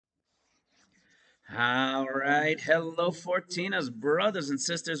All right. Hello, Fortinas, brothers and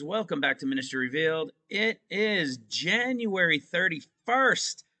sisters. Welcome back to Ministry Revealed. It is January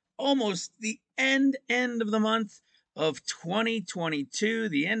 31st, almost the end of the month of 2022.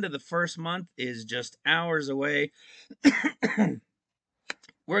 The end of the first month is just hours away.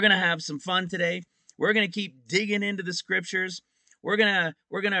 We're going to have some fun today. We're going to keep digging into the scriptures. We're gonna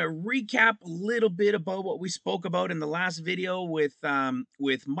recap a little bit about what we spoke about in the last video with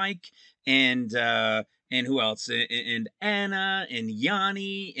Mike and who else, and Anna and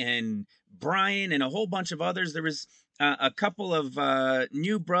Yanni and Brian and a whole bunch of others. There was a couple of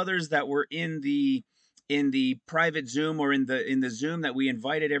new brothers that were in the private Zoom, or in the Zoom that we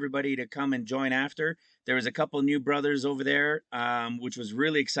invited everybody to come and join after. There was a couple new brothers over there, which was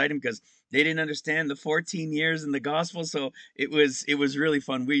really exciting because they didn't understand the 14 years in the gospel. So it was really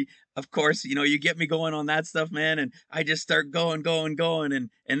fun. We, of course, you get me going on that stuff, man, and I just start going,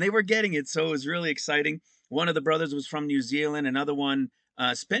 and they were getting it. So it was really exciting. One of the brothers was from New Zealand. Another one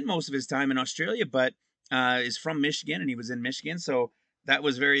spent most of his time in Australia, but is from Michigan, and he was in Michigan. So that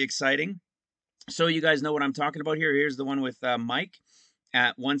was very exciting. So you guys know what I'm talking about here. Here's the one with Mike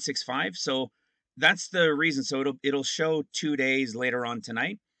at 165. So that's the reason. So it'll show 2 days later on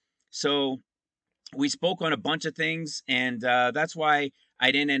tonight. So we spoke on a bunch of things, and that's why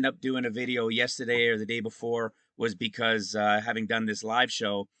I didn't end up doing a video yesterday or the day before, was because having done this live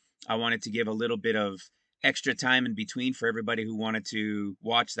show, I wanted to give a little bit of extra time in between for everybody who wanted to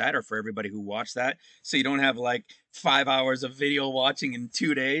watch that, or for everybody who watched that, so you don't have like 5 hours of video watching in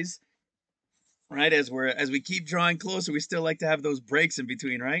 2 days, right? As we keep drawing closer, we still like to have those breaks in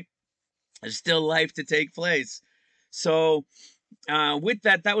between, right? There's still life to take place. So with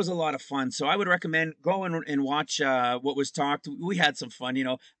that was a lot of fun. So I would recommend go and watch what was talked. We had some fun.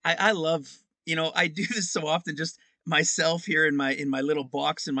 I love, I do this so often, just myself here in my little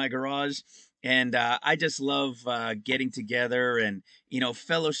box in my garage. And I just love getting together and,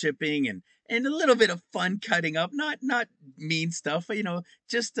 fellowshipping and a little bit of fun cutting up, not mean stuff, but,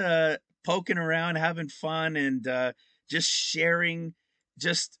 just poking around, having fun, and just sharing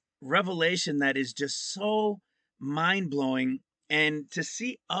just revelation that is just so mind-blowing. And to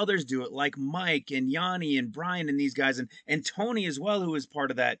see others do it, like Mike and Yanni and Brian and these guys, and Tony as well, who is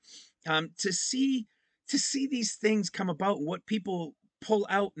part of that, to see these things come about, what people pull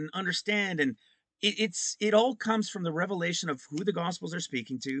out and understand, and it all comes from the revelation of who the Gospels are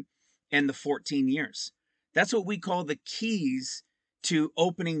speaking to, and the 14 years. That's what we call the keys to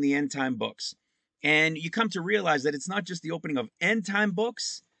opening the end time books. And you come to realize that it's not just the opening of end time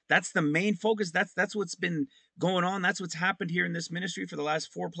books. That's the main focus. That's what's been going on. That's what's happened here in this ministry for the last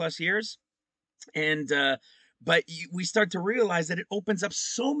 4+ years. And but we start to realize that it opens up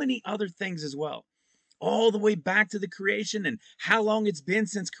so many other things as well, all the way back to the creation and how long it's been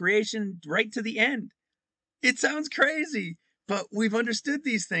since creation, right to the end. It sounds crazy, but we've understood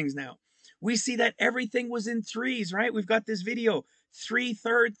these things now. We see that everything was in threes, right? We've got this video, 3,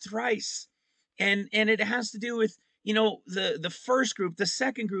 3rd, thrice. And it has to do with, the first group, the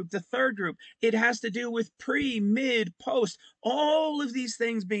second group, the third group. It has to do with pre, mid, post, all of these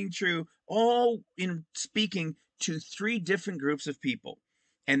things being true, all in speaking to 3 different groups of people.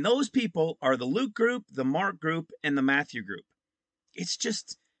 And those people are the Luke group, the Mark group, and the Matthew group. It's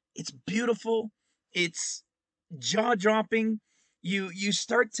beautiful. It's jaw-dropping. You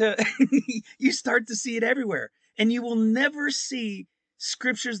start to you start to see it everywhere, and you will never see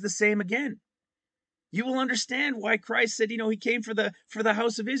scriptures the same again. You will understand why Christ said, he came for the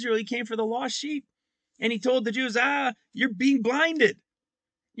house of Israel. He came for the lost sheep. And he told the Jews, you're being blinded.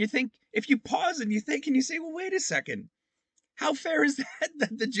 You think, if you pause and you think and you say, well, wait a second. How fair is that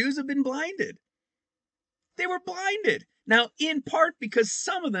the Jews have been blinded? They were blinded. Now, in part because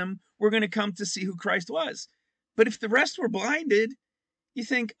some of them were going to come to see who Christ was. But if the rest were blinded, you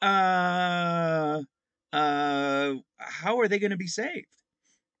think, how are they going to be saved?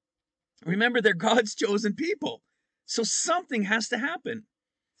 Remember, they're God's chosen people. So something has to happen.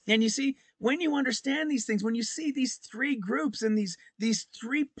 And you see, when you understand these things, when you see these 3 groups and these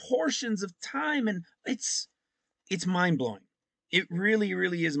 3 portions of time, and it's mind-blowing. It really,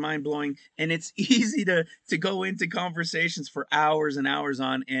 really is mind-blowing. And it's easy to go into conversations for hours and hours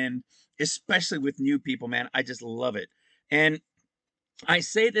on end, especially with new people, man. I just love it. And I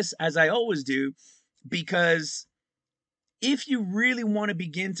say this, as I always do, because if you really want to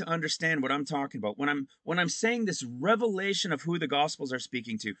begin to understand what I'm talking about, when I'm saying this revelation of who the Gospels are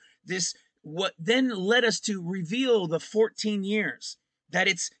speaking to, this what then led us to reveal the 14 years, that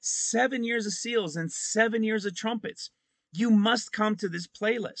it's 7 years of seals and 7 years of trumpets. You must come to this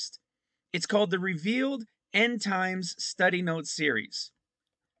playlist. It's called the Revealed End Times Study Notes Series.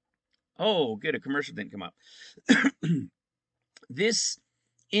 Oh, good. A commercial didn't come up. This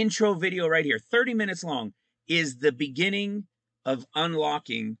intro video right here, 30 minutes long, is the beginning of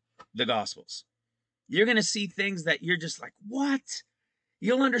unlocking the Gospels. You're going to see things that you're just like, what?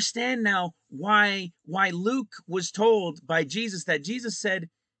 You'll understand now why Luke was told by Jesus that Jesus said,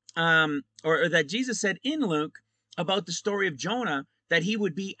 or that Jesus said in Luke about the story of Jonah, that he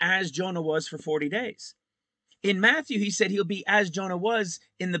would be as Jonah was for 40 days. In Matthew, he said he'll be as Jonah was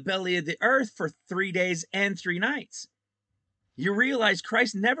in the belly of the earth for 3 days and 3 nights. You realize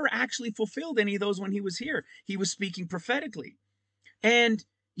Christ never actually fulfilled any of those when he was here. He was speaking prophetically. And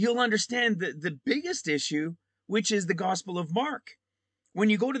you'll understand the biggest issue, which is the Gospel of Mark. When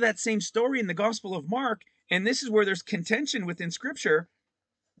you go to that same story in the Gospel of Mark, and this is where there's contention within Scripture,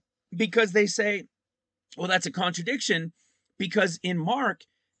 because they say, well, that's a contradiction, because in Mark,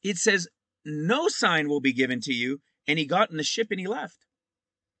 it says, no sign will be given to you, and he got in the ship and he left.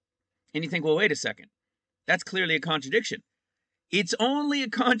 And you think, well, wait a second. That's clearly a contradiction. It's only a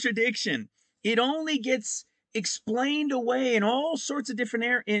contradiction. It only gets explained away in all sorts of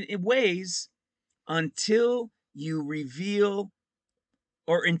different ways until you reveal,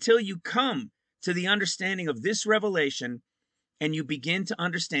 or until you come to the understanding of this revelation and you begin to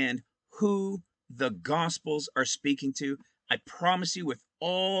understand who the Gospels are speaking to. I promise you, with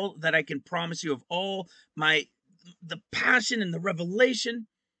all that I can promise you, of all the passion and the revelation,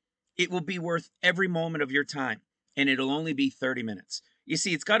 it will be worth every moment of your time, and it'll only be 30 minutes. You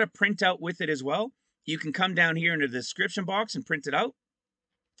see, it's got a printout with it as well. You can come down here into the description box and print it out.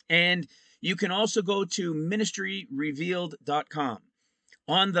 And you can also go to ministryrevealed.com.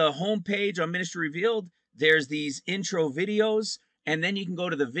 On the homepage on Ministry Revealed, there's these intro videos, and then you can go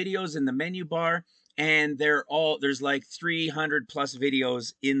to the videos in the menu bar, and there's like 300 plus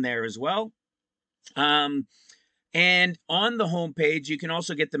videos in there as well. And on the homepage, you can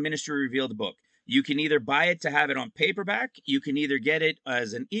also get the Ministry Revealed book. You can either buy it to have it on paperback, you can either get it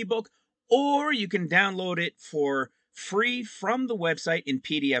as an ebook, or you can download it for free from the website in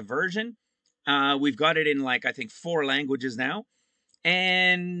PDF version. We've got it in, like, I think 4 languages now.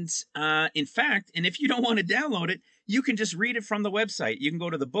 And in fact, and if you don't want to download it, you can just read it from the website. You can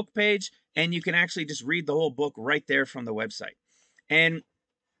go to the book page and you can actually just read the whole book right there from the website. And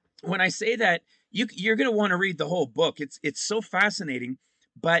when I say that, you're going to want to read the whole book. It's so fascinating.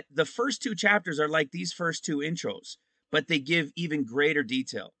 But the first 2 chapters are like these first 2 intros, but they give even greater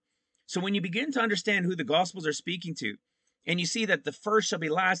detail. So when you begin to understand who the Gospels are speaking to, and you see that the first shall be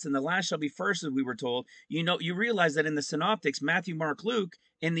last and the last shall be first, as we were told, you realize that in the synoptics, Matthew, Mark, Luke,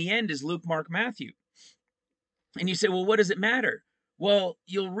 in the end is Luke, Mark, Matthew. And you say, well, what does it matter? Well,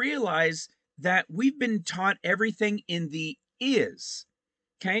 you'll realize that we've been taught everything in the is.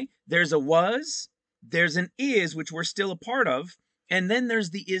 Okay? There's a was, there's an is, which we're still a part of, and then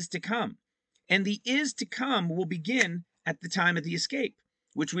there's the is to come. And the is to come will begin at the time of the escape,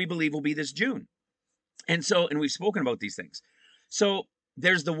 which we believe will be this June. And we've spoken about these things. So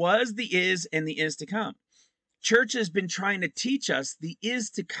there's the was, the is, and the is to come. Church has been trying to teach us the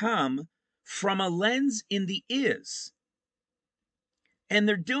is to come from a lens in the is. And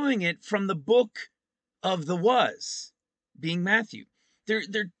they're doing it from the book of the was, being Matthew.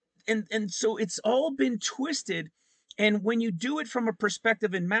 So it's all been twisted. And when you do it from a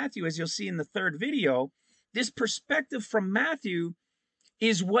perspective in Matthew, as you'll see in the 3rd video, this perspective from Matthew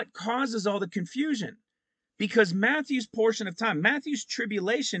is what causes all the confusion. Because Matthew's portion of time, Matthew's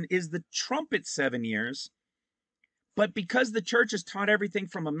tribulation is the trumpet 7 years. But because the church has taught everything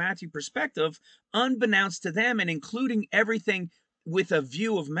from a Matthew perspective, unbeknownst to them, and including everything with a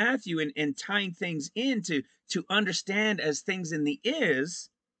view of Matthew and tying things into to understand as things in the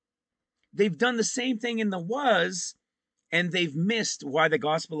is, they've done the same thing in the was, and they've missed why the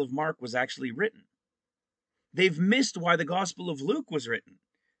Gospel of Mark was actually written. They've missed why the Gospel of Luke was written,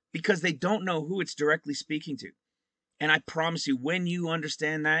 because they don't know who it's directly speaking to. And I promise you, when you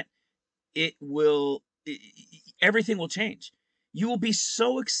understand that, everything will change. You will be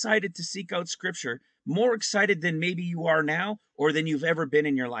so excited to seek out Scripture, more excited than maybe you are now or than you've ever been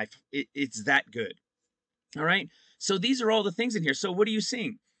in your life. It's that good. All right. So these are all the things in here. So what are you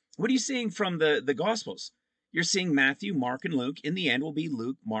seeing? What are you seeing from the Gospels? You're seeing Matthew, Mark, and Luke. In the end will be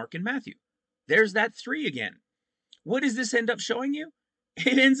Luke, Mark, and Matthew. There's that 3 again. What does this end up showing you?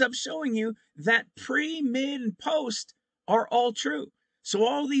 It ends up showing you that pre, mid, and post are all true. So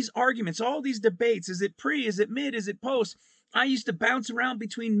all these arguments, all these debates, is it pre, is it mid, is it post? I used to bounce around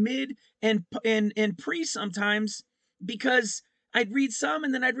between mid and pre sometimes, because I'd read some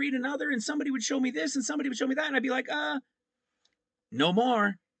and then I'd read another, and somebody would show me this and somebody would show me that, and I'd be like, no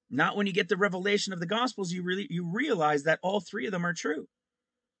more. Not when you get the revelation of the Gospels. You realize that all 3 of them are true.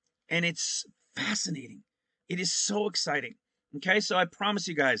 and it's fascinating. It is so exciting. Okay, so I promise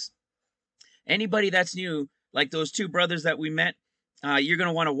you guys, anybody that's new, like those two brothers that we met, you're going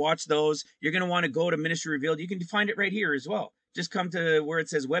to want to watch those. You're going to want to go to Ministry Revealed. You can find it right here as well. Just come to where it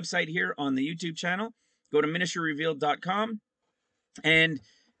says website here on the YouTube channel. Go to ministryrevealed.com and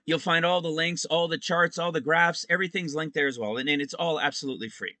you'll find all the links, all the charts, all the graphs. Everything's linked there as well. And it's all absolutely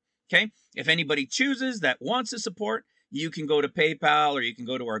free. Okay. If anybody chooses that wants to support, you can go to PayPal or you can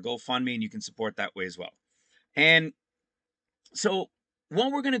go to our GoFundMe and you can support that way as well. And so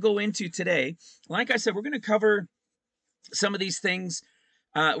what we're going to go into today, like I said, we're going to cover some of these things.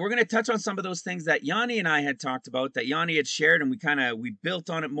 We're going to touch on some of those things that Yanni and I had talked about, that Yanni had shared, and we built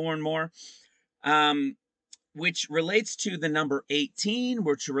on it more and more, which relates to the number 18,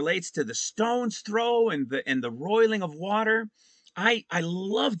 which relates to the stone's throw and the roiling of water. I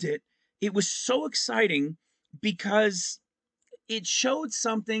loved it. It was so exciting because it showed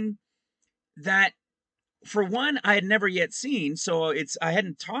something that, for one, I had never yet seen. So I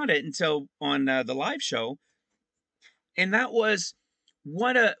hadn't taught it until on the live show. And that was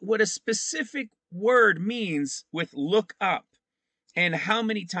what a specific word means with look up and how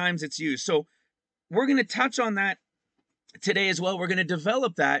many times it's used. So we're going to touch on that today as well. We're going to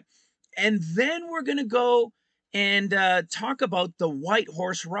develop that. And then we're going to go and talk about the white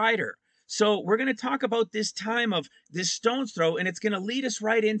horse rider. So we're going to talk about this time of this stone's throw, and it's going to lead us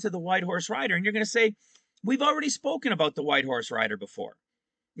right into the white horse rider. And you're going to say, we've already spoken about the white horse rider before.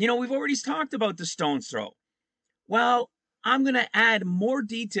 You know, we've already talked about the stone's throw. Well, I'm going to add more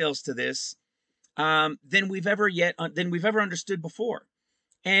details to this than we've ever understood before.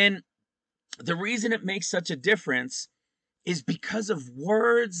 And the reason it makes such a difference is because of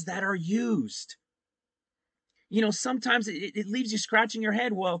words that are used. You know, sometimes it leaves you scratching your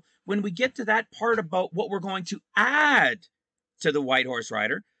head. Well, when we get to that part about what we're going to add to the white horse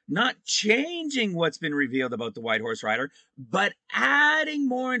rider, not changing what's been revealed about the white horse rider, but adding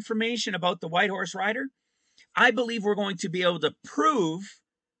more information about the white horse rider, I believe we're going to be able to prove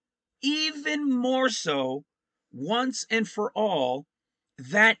even more so once and for all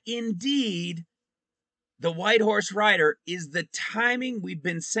that indeed the white horse rider is the timing we've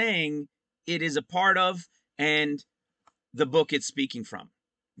been saying it is a part of and the book it's speaking from.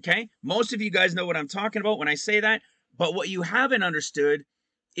 Okay? Most of you guys know what I'm talking about when I say that, but what you haven't understood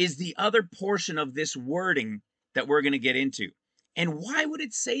is the other portion of this wording that we're going to get into. And why would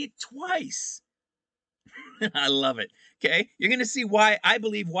it say it twice? I love it. Okay? You're going to see why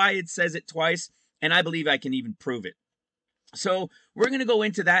it says it twice, and I believe I can even prove it. So we're going to go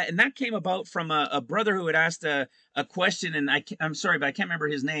into that, and that came about from a brother who had asked a question, and I'm sorry, but I can't remember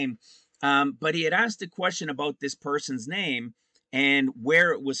his name, but he had asked a question about this person's name and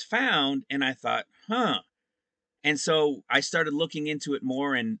where it was found, and I thought, and so I started looking into it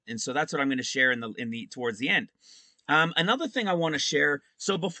more, and so that's what I'm going to share towards the end. Another thing I want to share,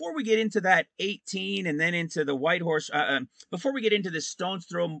 so before we get into that 18 and then into the white horse, before we get into this stone's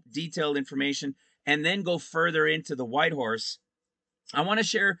throw detailed information and then go further into the white horse, I want to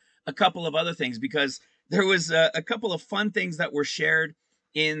share a couple of other things because there was a couple of fun things that were shared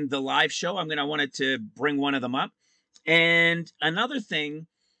in the live show. I wanted to bring one of them up. And another thing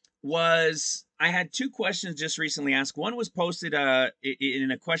was I had two questions just recently asked. One was posted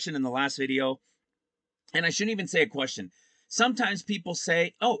in a question in the last video. And I shouldn't even say a question. Sometimes people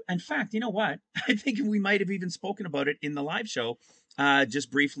say, oh, in fact, you know what? I think we might have even spoken about it in the live show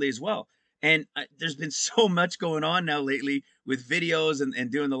just briefly as well. And there's been so much going on now lately with videos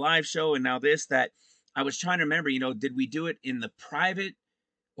and doing the live show and now this, that I was trying to remember, you know, did we do it in the private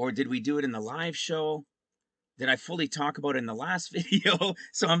or did we do it in the live show? Did I fully talk about it in the last video?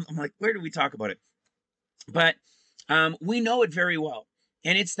 So I'm like, where did we talk about it? But we know it very well.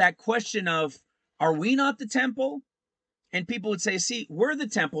 And it's that question of, are we not the temple? And people would say, see, we're the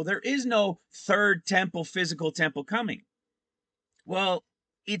temple. There is no third temple, physical temple coming. Well,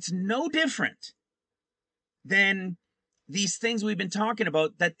 it's no different than these things we've been talking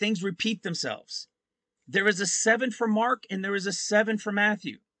about, that things repeat themselves. There is a 7 for Mark and there is a 7 for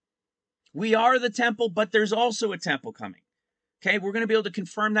Matthew. We are the temple, but there's also a temple coming. Okay, we're going to be able to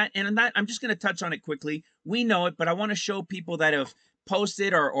confirm that. And on that, I'm just going to touch on it quickly. We know it, but I want to show people that have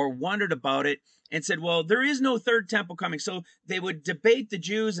posted or wondered about it and said, well, there is no third temple coming. So they would debate the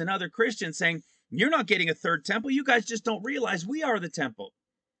Jews and other Christians saying, you're not getting a third temple. You guys just don't realize we are the temple.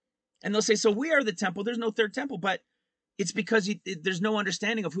 And they'll say, so we are the temple. There's no third temple, but it's because there's no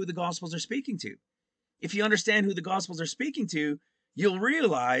understanding of who the Gospels are speaking to. If you understand who the Gospels are speaking to, you'll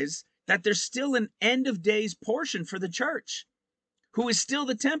realize that there's still an end of days portion for the church, who is still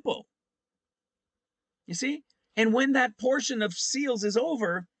the temple. You see? And when that portion of seals is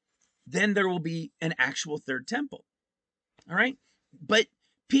over, then there will be an actual third temple. All right. But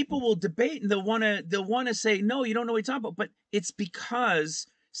people will debate and they'll want to say, no, you don't know what you're talking about. But it's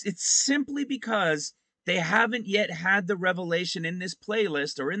simply because they haven't yet had the revelation in this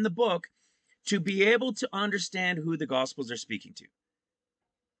playlist or in the book to be able to understand who the Gospels are speaking to.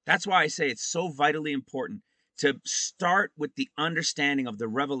 That's why I say it's so vitally important to start with the understanding of the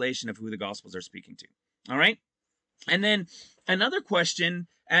revelation of who the Gospels are speaking to. All right. And then another question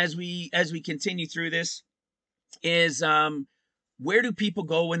as we continue through this is, where do people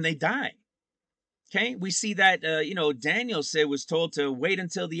go when they die? Okay, we see that Daniel was told to wait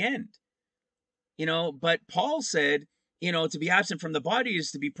until the end. But Paul said, to be absent from the body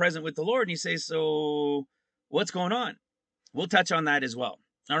is to be present with the Lord. And he says, so what's going on? We'll touch on that as well.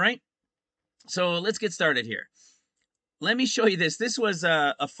 All right. So let's get started here. Let me show you this. This was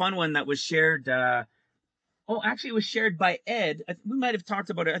a fun one that was shared. Actually, it was shared by Ed. We might have talked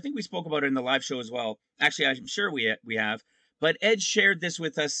about it. I think we spoke about it in the live show as well. Actually, I'm sure we have. But Ed shared this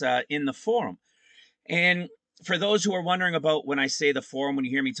with us in the forum. And for those who are wondering about when I say the forum, when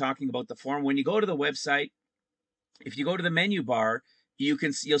you hear me talking about the forum, when you go to the website, if you go to the menu bar,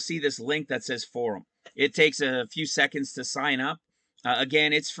 you'll see this link that says forum. It takes a few seconds to sign up.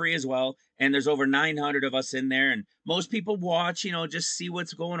 Again, it's free as well. And there's over 900 of us in there. And most people watch, just see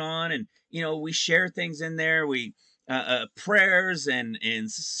what's going on. And, we share things in there. We prayers and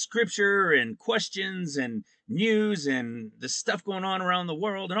scripture and questions and news and the stuff going on around the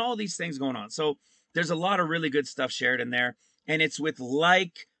world and all these things going on. So there's a lot of really good stuff shared in there. And it's with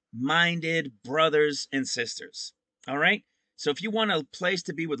like-minded brothers and sisters. All right. So if you want a place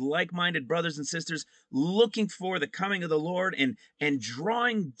to be with like-minded brothers and sisters looking for the coming of the Lord and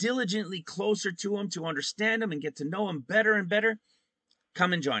drawing diligently closer to him to understand him and get to know him better and better,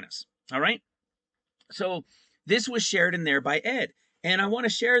 come and join us. All right. So this was shared in there by Ed. And I want to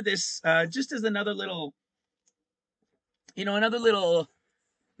share this just as another little,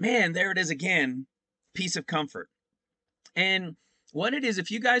 man, there it is again, piece of comfort. And what it is, if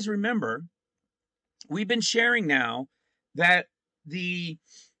you guys remember, we've been sharing now that the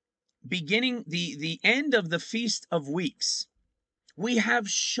beginning, the end of the Feast of Weeks, we have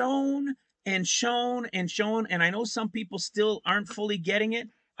shown and shown and shown, and I know some people still aren't fully getting it.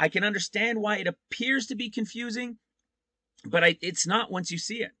 I can understand why it appears to be confusing, but it's not once you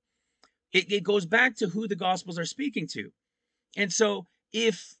see it. It goes back to who the Gospels are speaking to. And so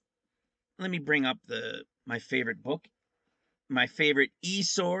let me bring up my favorite book, my favorite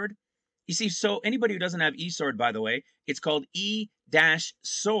e-sword. You see, so anybody who doesn't have eSword, by the way, it's called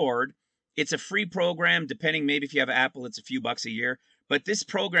E-Sword. It's a free program, depending, maybe if you have Apple, it's a few bucks a year. But this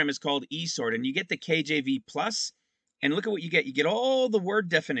program is called eSword, and you get the KJV Plus, and look at what you get. You get all the word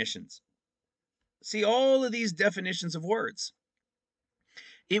definitions. See, all of these definitions of words.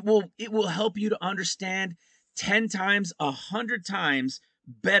 It will help you to understand 10 times, 100 times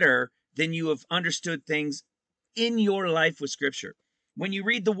better than you have understood things in your life with Scripture. When you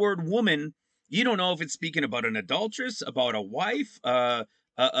read the word woman, you don't know if it's speaking about an adulteress, about a wife, about,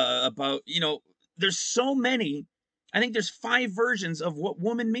 there's so many. I think there's 5 versions of what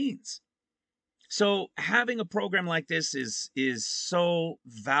woman means. So having a program like this is so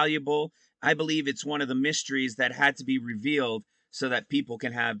valuable. I believe it's one of the mysteries that had to be revealed so that people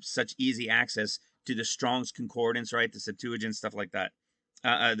can have such easy access to the Strong's Concordance, right? The Septuagint, stuff like that.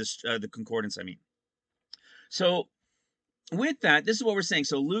 The Concordance, I mean. So with that, this is what we're saying.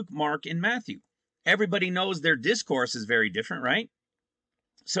 So Luke, Mark, and Matthew. Everybody knows their discourse is very different, right?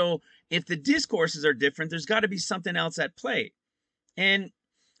 So if the discourses are different, there's got to be something else at play. And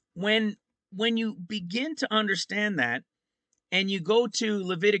when you begin to understand that, and you go to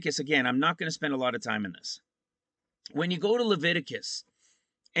Leviticus, again, I'm not going to spend a lot of time in this. When you go to Leviticus,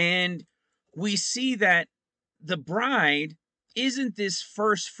 and we see that the bride isn't this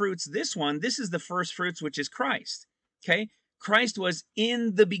first fruits, this is the first fruits, which is Christ. Okay? Christ was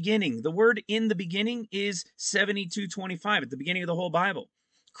in the beginning. The word in the beginning is 72:25 at the beginning of the whole Bible.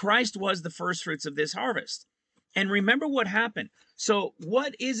 Christ was the first fruits of this harvest. And remember what happened. So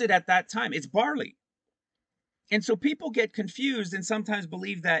what is it at that time? It's barley. And so people get confused and sometimes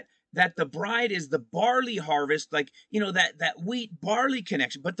believe that the bride is the barley harvest, like, that wheat barley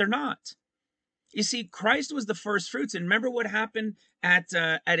connection, but they're not. You see, Christ was the first fruits. And remember what happened at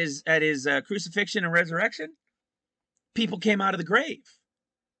his crucifixion and resurrection? People came out of the grave.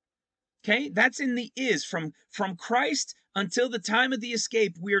 Okay, that's in the is. From Christ until the time of the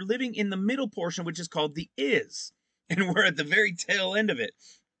escape, we are living in the middle portion, which is called the is. And we're at the very tail end of it.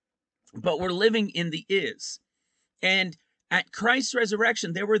 But we're living in the is. And at Christ's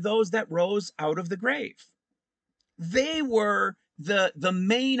resurrection, there were those that rose out of the grave. They were the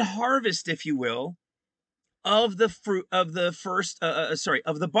main harvest, if you will, of the fruit of the first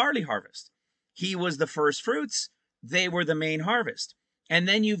of the barley harvest. He was the first fruits, they were the main harvest. And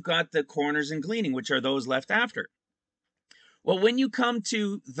then you've got the corners and gleaning, which are those left after. Well, when you come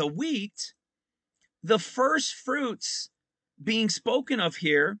to the wheat, the first fruits being spoken of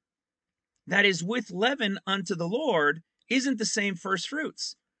here, that is with leaven unto the Lord, isn't the same first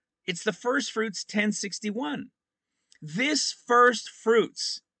fruits. It's the first fruits 1061. This first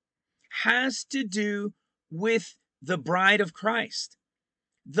fruits has to do with the bride of Christ.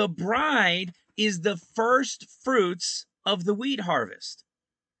 The bride is the first fruits of the wheat harvest.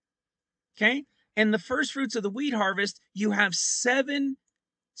 Okay? And the first fruits of the wheat harvest, you have 7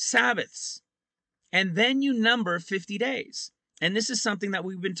 Sabbaths. And then you number 50 days. And this is something that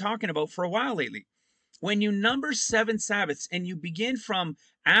we've been talking about for a while lately. When you number 7 Sabbaths and you begin from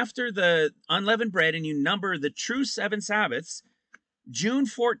after the unleavened bread and you number the true 7 Sabbaths, June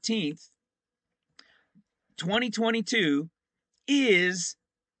 14th, 2022 is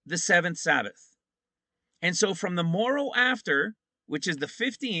the 7th Sabbath. And so from the morrow after, which is the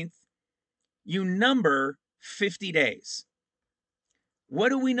 15th, you number 50 days. What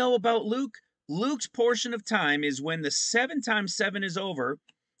do we know about Luke? Luke's portion of time is when the 7 times 7 is over.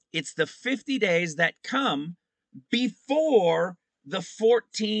 It's the 50 days that come before the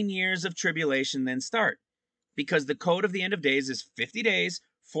 14 years of tribulation then start. Because the code of the end of days is 50 days,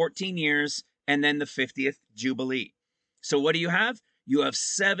 14 years, and then the 50th Jubilee. So what do you have? You have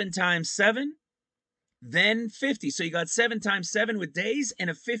 7 times 7, then 50. So you got 7 times 7 with days and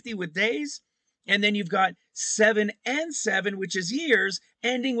a 50 with days. And then you've got 7 and 7, which is years,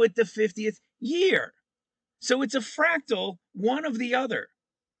 ending with the 50th year. So it's a fractal, one of the other.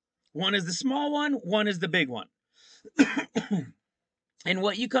 One is the small one is the big one. And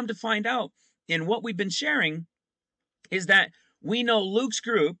what you come to find out in what we've been sharing is that we know Luke's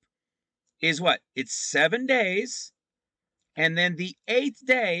group is what? It's 7 days. And then the 8th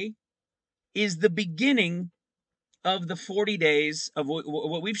day is the beginning of the 40 days of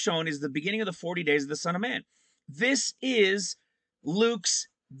what we've shown is the beginning of the 40 days of the Son of Man. This is Luke's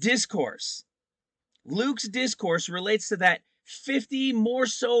discourse. Luke's discourse relates to that 50, more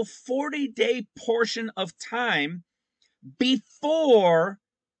so 40-day portion of time before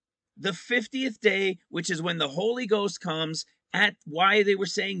the 50th day, which is when the Holy Ghost comes. At why they were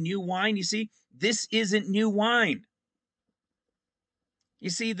saying new wine. You see, this isn't new wine. You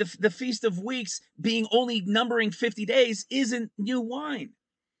see, the Feast of Weeks being only numbering 50 days isn't new wine.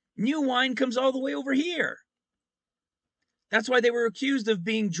 New wine comes all the way over here. That's why they were accused of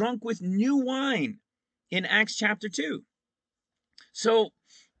being drunk with new wine in Acts chapter 2. So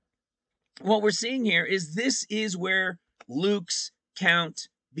what we're seeing here is this is where Luke's count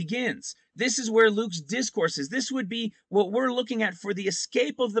begins. This is where Luke's discourse is. This would be what we're looking at for the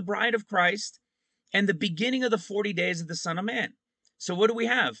escape of the bride of Christ and the beginning of the 40 days of the Son of Man. So what do we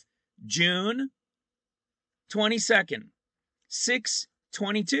have? June 22nd,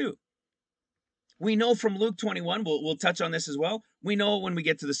 6:22. We know from Luke 21, we'll touch on this as well. We know when we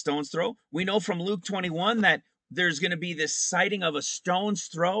get to the stone's throw. We know from Luke 21 that there's going to be this sighting of a stone's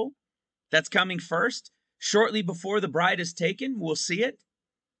throw that's coming first. Shortly before the bride is taken, we'll see it.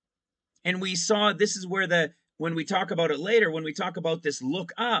 And we saw this is where when we talk about it later, when we talk about this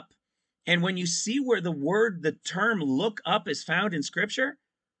look up, and when you see where the term look up is found in Scripture,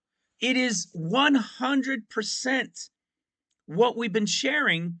 it is 100% what we've been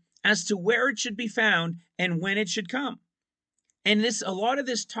sharing as to where it should be found and when it should come. And a lot of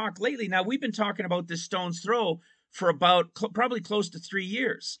this talk lately, now we've been talking about this stone's throw for about probably close to 3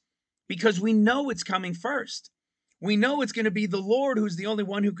 years, because we know it's coming first. We know it's going to be the Lord who's the only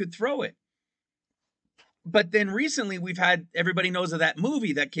one who could throw it. But then recently we've had, everybody knows of that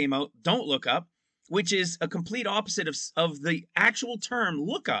movie that came out, Don't Look Up, which is a complete opposite of the actual term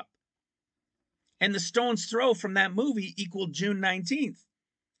look up. And the stone's throw from that movie equaled June 19th.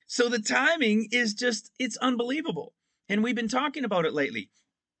 So the timing is just, it's unbelievable. And we've been talking about it lately.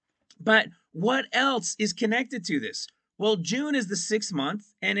 But what else is connected to this? Well, June is the 6th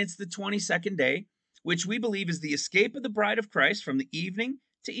month, and it's the 22nd day, which we believe is the escape of the bride of Christ from the evening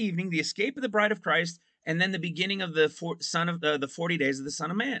to evening, the escape of the bride of Christ, and then the beginning of the 40 days of the Son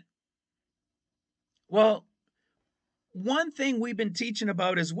of Man. Well, one thing we've been teaching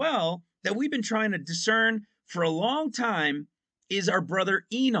about as well, that we've been trying to discern for a long time, is our brother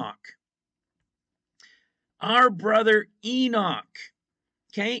Enoch. Our brother Enoch.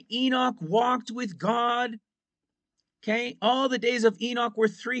 Okay, Enoch walked with God. Okay, all the days of Enoch were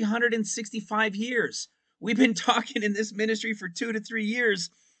 365 years. We've been talking in this ministry for 2 to 3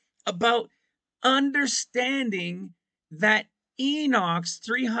 years about understanding that Enoch's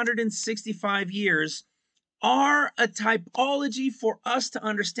 365 years are a typology for us to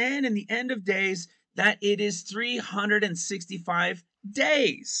understand in the end of days that it is 365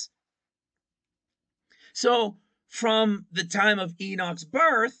 days. So from the time of Enoch's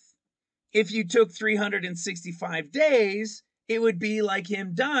birth, if you took 365 days, it would be like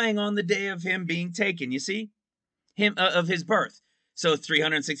him dying on the day of him being taken. You see, him of his birth. So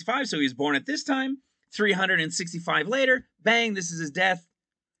 365. So he was born at this time. 365 later, bang, this is his death.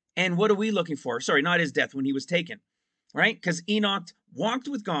 And what are we looking for? Sorry, not his death, when he was taken, right? Because Enoch walked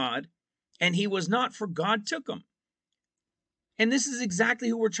with God and he was not, for God took him. And this is exactly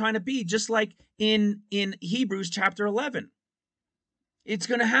who we're trying to be, just like in Hebrews chapter 11. It's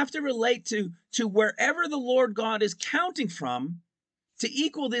going to have to relate to wherever the Lord God is counting from to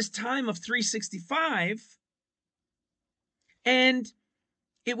equal this time of 365. And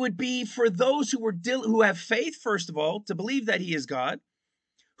it would be for those who have faith, first of all, to believe that he is God,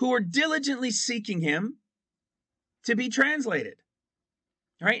 who are diligently seeking him to be translated,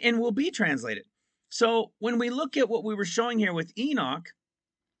 right? And will be translated. So when we look at what we were showing here with Enoch,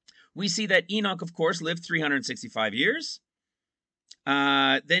 we see that Enoch, of course, lived 365 years.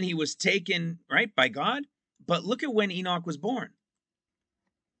 Then he was taken, right, by God. But look at when Enoch was born.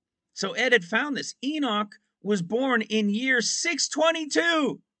 So Ed had found this. Enoch was born in year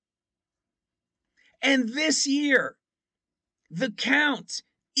 622. And this year, the count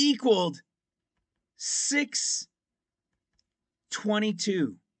equaled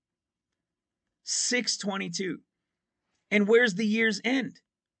 622. 622. And where's the year's end?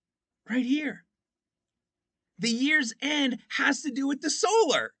 Right here. The year's end has to do with the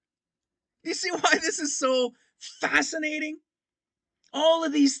solar. You see why this is so fascinating? All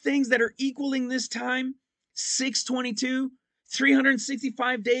of these things that are equaling this time, 622,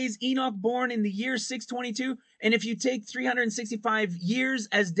 365 days, Enoch born in the year 622. And if you take 365 years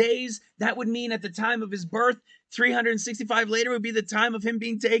as days, that would mean at the time of his birth, 365 later would be the time of him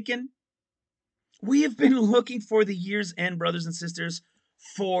being taken. We have been looking for the year's end, brothers and sisters,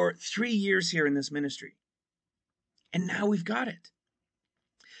 for 3 years here in this ministry. And now we've got it.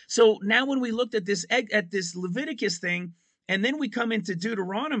 So now when we looked at this Leviticus thing, and then we come into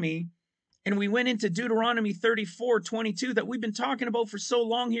Deuteronomy, and we went into Deuteronomy 34:22 that we've been talking about for so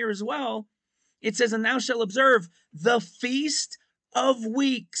long here as well. It says, and thou shalt observe the feast of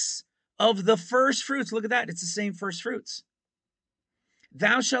weeks of the first fruits. Look at that. It's the same first fruits.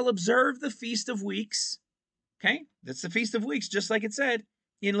 Thou shalt observe the feast of weeks. Okay, that's the feast of weeks, just like it said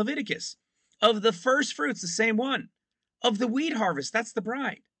in Leviticus. Of the first fruits, the same one. Of the wheat harvest, that's the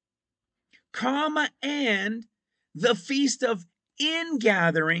bride. Comma, and the feast of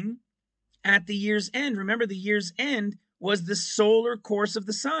ingathering at the year's end. Remember, the year's end was the solar course of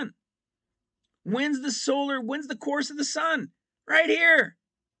the sun. When's the course of the sun? Right here.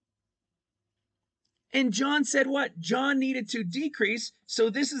 And John said what? John needed to decrease.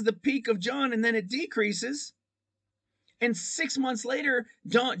 So this is the peak of John, and then it decreases. And 6 months later,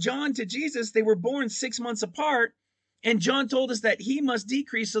 John to Jesus, they were born 6 months apart. And John told us that he must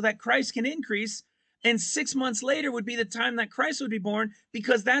decrease so that Christ can increase. And 6 months later would be the time that Christ would be born,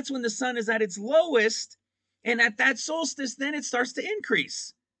 because that's when the sun is at its lowest. And at that solstice, then it starts to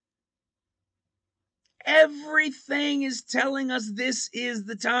increase. Everything is telling us this is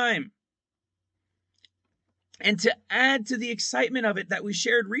the time. And to add to the excitement of it that we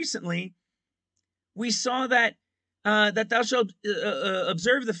shared recently, we saw that thou shalt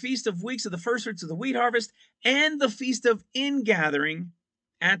observe the feast of weeks of the first fruits of the wheat harvest, and the feast of ingathering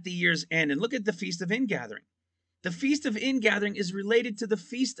at the year's end. And look at the feast of ingathering. The feast of ingathering is related to the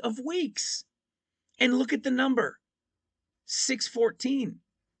feast of weeks. And look at the number, 614.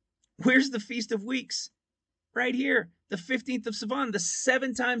 Where's the feast of weeks? Right here, the 15th of Sivan, the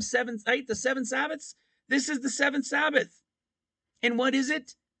 7 times 7, right? The 7 Sabbaths. This is the 7th Sabbath. And what is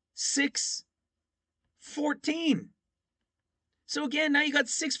it? 614. So again, now you got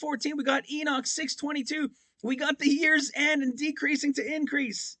 614. We got Enoch 622. We got the year's end and decreasing to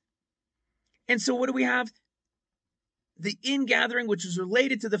increase. And so what do we have? The ingathering, which is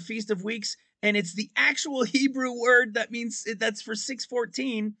related to the Feast of Weeks. And it's the actual Hebrew word that means that's for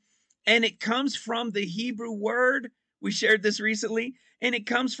 614. And it comes from the Hebrew word. We shared this recently. And it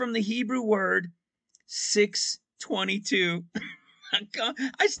comes from the Hebrew word 622.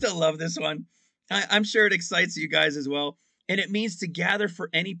 I still love this one. I'm sure it excites you guys as well. And it means to gather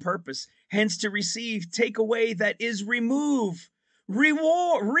for any purpose. Hence to receive, take away, that is remove,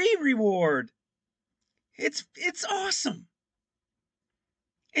 reward. It's awesome.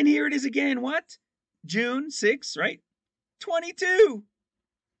 And here it is again. What? June 6, right? 22,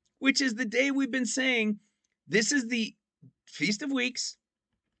 which is the day we've been saying. This is the Feast of Weeks.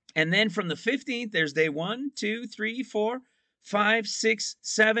 And then from the 15th, there's day 1, 2, 3, 4, 5, 6,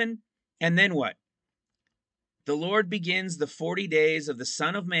 7. And then what? The Lord begins the 40 days of the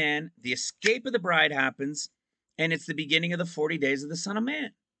Son of Man. The escape of the bride happens. And it's the beginning of the 40 days of the Son of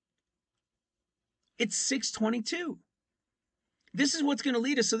Man. It's 622. This is what's going to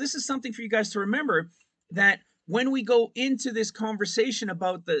lead us. So this is something for you guys to remember, that when we go into this conversation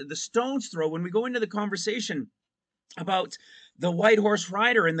about the stone's throw, when we go into the conversation about the white horse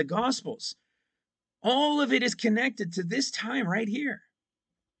rider in the Gospels, all of it is connected to this time right here.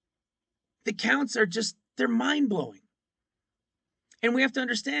 The counts are just, they're mind-blowing. And we have to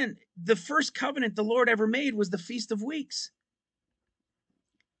understand, the first covenant the Lord ever made was the Feast of Weeks.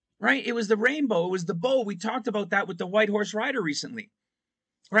 Right? It was the rainbow. It was the bow. We talked about that with the white horse rider recently.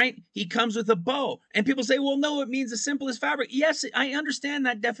 Right? He comes with a bow. And people say, well, no, it means the simplest fabric. Yes, I understand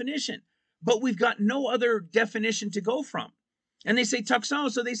that definition. But we've got no other definition to go from. And they say tuxon,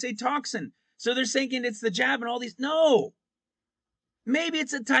 so they say toxin. So they're thinking it's the jab and all these. No. Maybe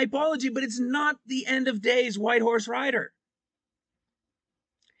it's a typology, but it's not the end of days white horse rider.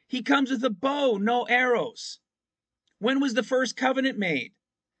 He comes with a bow, no arrows. When was the first covenant made?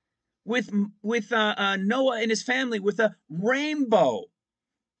 With Noah and his family, with a rainbow.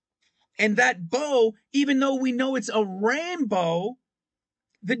 And that bow, even though we know it's a rainbow,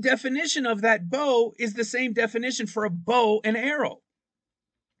 the definition of that bow is the same definition for a bow and arrow.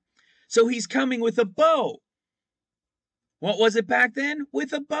 So he's coming with a bow. What was it back then?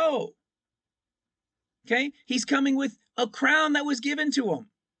 With a bow. Okay? He's coming with a crown that was given to him.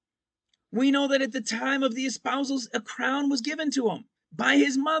 We know that at the time of the espousals, a crown was given to him by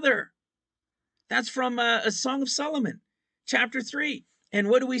his mother. That's from a Song of Solomon, chapter 3. And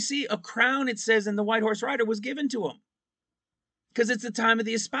what do we see? A crown, it says, in the white horse rider was given to him. Because it's the time of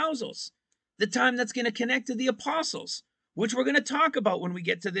the espousals. The time that's going to connect to the apostles, which we're going to talk about when we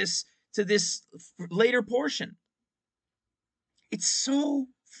get to this later portion. It's so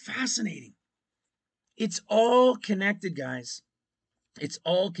fascinating. It's all connected, guys. It's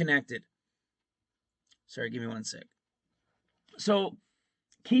all connected. Sorry, give me one sec. So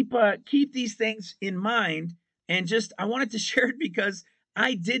keep these things in mind, and just I wanted to share it because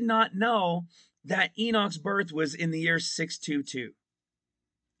I did not know that Enoch's birth was in the year 622.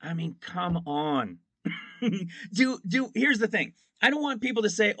 I mean, come on. Here's the thing. I don't want people to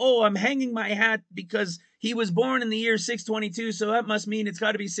say, oh, I'm hanging my hat because he was born in the year 622, so that must mean it's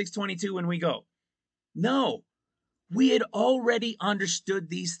got to be 622 when we go. No, we had already understood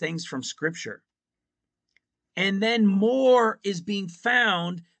these things from Scripture. And then more is being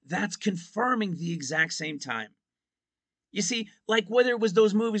found that's confirming the exact same time. You see, like whether it was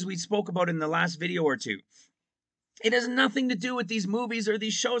those movies we spoke about in the last video or two, it has nothing to do with these movies or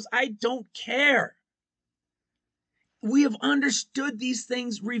these shows. I don't care. We have understood these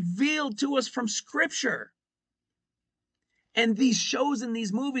things revealed to us from Scripture. And these shows and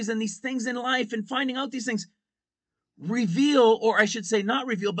these movies and these things in life and finding out these things reveal, or I should say not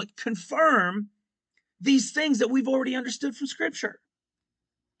reveal, but confirm these things that we've already understood from Scripture.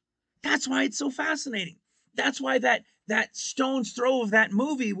 That's why it's so fascinating. That's why that stone's throw of that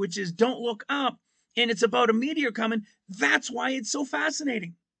movie, which is Don't Look Up, and it's about a meteor coming, that's why it's so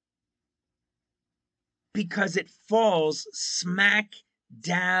fascinating. Because it falls smack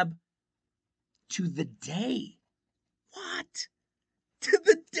dab to the day. What? To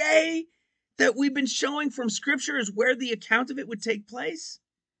the day that we've been showing from Scripture is where the account of it would take place.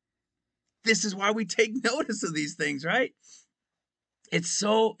 This is why we take notice of these things, right? It's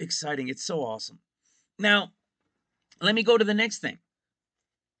so exciting. It's so awesome. Now, let me go to the next thing.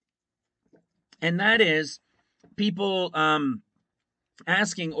 And that is people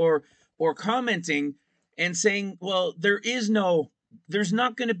asking or commenting and saying, well, there's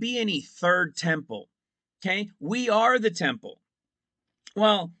not going to be any third temple. Okay? We are the temple.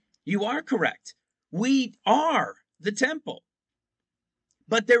 Well, you are correct. We are the temple.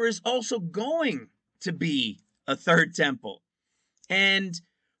 But there is also going to be a third temple. And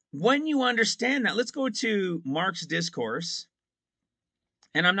when you understand that, let's go to Mark's discourse.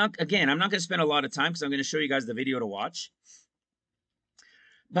 And I'm not going to spend a lot of time because I'm going to show you guys the video to watch.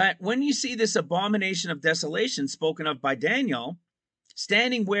 But when you see this abomination of desolation spoken of by Daniel,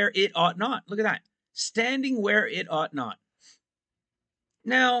 standing where it ought not. Look at that. Standing where it ought not.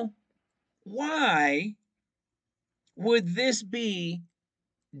 Now, why would this be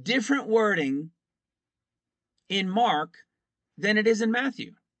different wording in Mark than it is in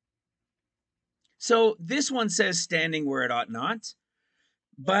Matthew? So this one says standing where it ought not.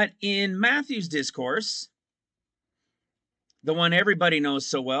 But in Matthew's discourse, the one everybody knows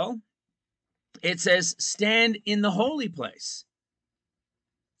so well, it says stand in the holy place.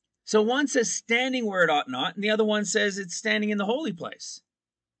 So one says standing where it ought not, and the other one says it's standing in the holy place.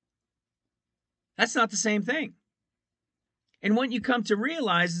 That's not the same thing. And what you come to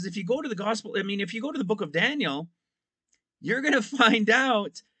realize is if you go to the gospel, if you go to the book of Daniel, you're going to find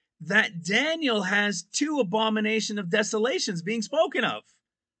out that Daniel has 2 abomination of desolations being spoken of.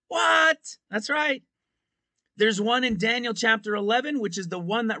 What? That's right. There's one in Daniel chapter 11, which is the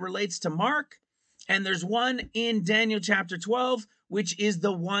one that relates to Mark. And there's one in Daniel chapter 12, which is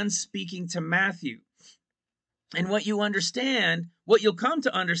the one speaking to Matthew. And what you'll come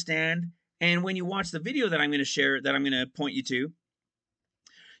to understand, and when you watch the video that I'm going to share, that I'm going to point you to,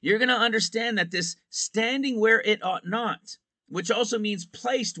 you're going to understand that this standing where it ought not, which also means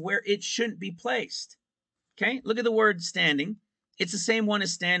placed where it shouldn't be placed. Okay, look at the word standing. It's the same one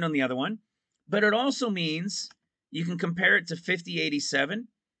as stand on the other one, but it also means, you can compare it to 5087,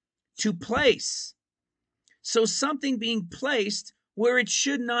 to place. So something being placed where it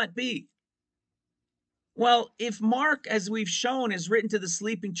should not be. Well, if Mark, as we've shown, is written to the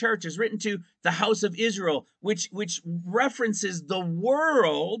sleeping church, is written to the house of Israel, which references the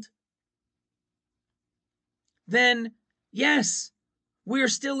world, then yes, we are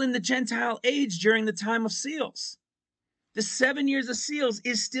still in the Gentile age during the time of seals. The 7 years of seals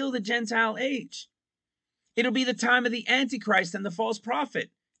is still the Gentile age. It'll be the time of the Antichrist and the false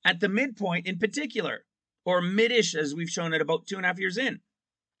prophet at the midpoint in particular, or midish, as we've shown it about 2.5 years in.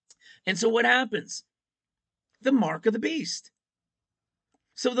 And so what happens? The mark of the beast.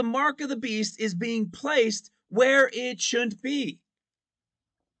 So the mark of the beast is being placed where it shouldn't be.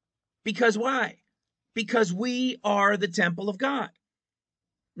 Because why? Because we are the temple of God.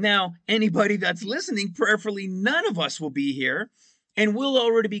 Now, anybody that's listening, prayerfully, none of us will be here, and we'll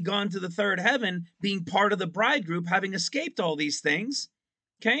already be gone to the third heaven, being part of the bride group, having escaped all these things.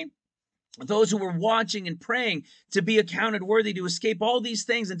 Okay? Those who were watching and praying to be accounted worthy to escape all these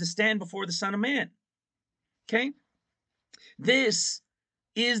things and to stand before the Son of Man. Okay? This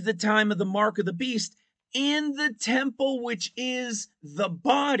is the time of the mark of the beast in the temple, which is the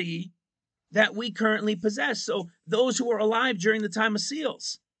body that we currently possess. So those who are alive during the time of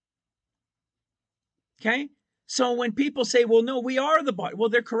seals. Okay? So when people say, well, no, we are the body. Well,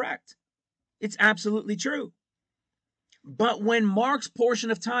 they're correct. It's absolutely true. But when Mark's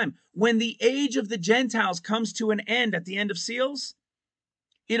portion of time, when the age of the Gentiles comes to an end at the end of seals,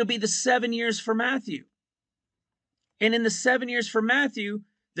 it'll be the 7 years for Matthew. And in the 7 years for Matthew,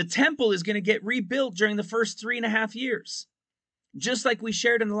 the temple is going to get rebuilt during the first 3.5 years. Just like we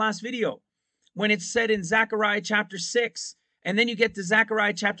shared in the last video, when it's said in Zechariah chapter 6, and then you get to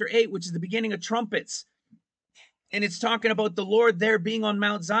Zechariah chapter 8, which is the beginning of trumpets. And it's talking about the Lord there being on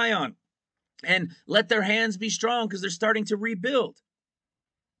Mount Zion. And let their hands be strong because they're starting to rebuild.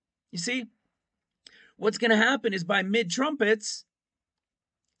 You see, what's going to happen is by mid-trumpets,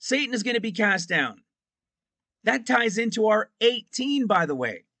 Satan is going to be cast down. That ties into our 18, by the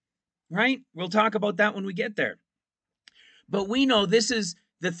way, right? We'll talk about that when we get there. But we know this is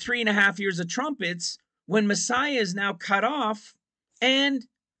the 3.5 years of trumpets when Messiah is now cut off and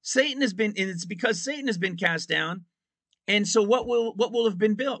Satan has been, and it's because Satan has been cast down. And so what will have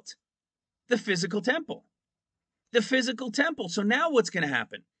been built? The physical temple. The physical temple. So now what's going to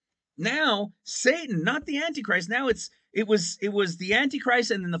happen? Now Satan, not the Antichrist. Now it was the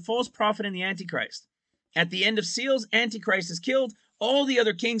Antichrist and then the false prophet and the Antichrist. At the end of seals, Antichrist is killed. All the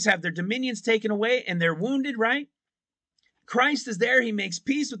other kings have their dominions taken away and they're wounded, right? Christ is there. He makes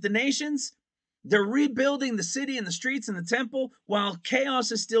peace with the nations. They're rebuilding the city and the streets and the temple while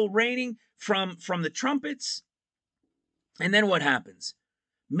chaos is still reigning from the trumpets. And then what happens?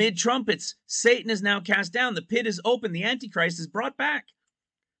 Mid-trumpets, Satan is now cast down. The pit is open. The Antichrist is brought back.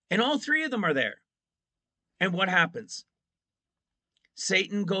 And all three of them are there. And what happens?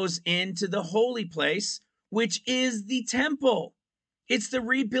 Satan goes into the holy place, which is the temple. It's the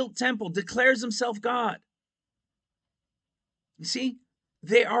rebuilt temple, declares himself God. You see,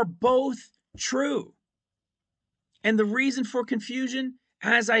 they are both true. And the reason for confusion,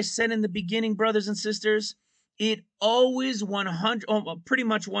 as I said in the beginning, brothers and sisters, it always pretty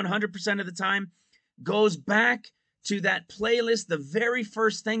much 100% of the time goes back to that playlist, the very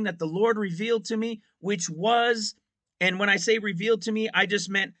first thing that the Lord revealed to me, which was, and when I say revealed to me, I just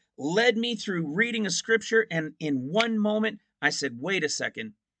meant led me through reading a scripture, and in one moment, I said, wait a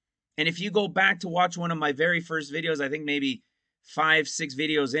second. And if you go back to watch one of my very first videos, I think maybe 5-6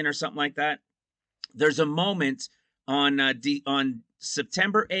 videos in or something like that, there's a moment on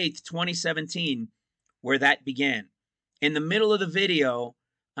September 8th, 2017, where that began. In the middle of the video,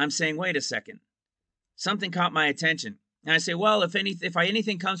 I'm saying, wait a second. Something caught my attention. And I say, well, if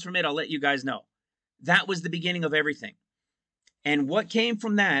anything comes from it, I'll let you guys know. That was the beginning of everything. And what came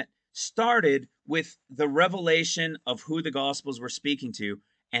from that started with the revelation of who the Gospels were speaking to,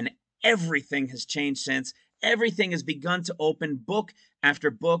 and everything has changed since. Everything has begun to open book after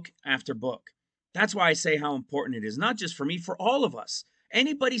book after book. That's why I say how important it is, not just for me, for all of us.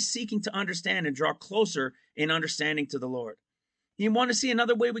 Anybody seeking to understand and draw closer in understanding to the Lord. You want to see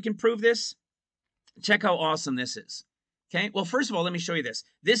another way we can prove this? Check how awesome this is. Okay, well, first of all, let me show you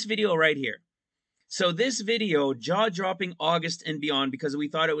this video right here. So this video, jaw-dropping August and beyond, because we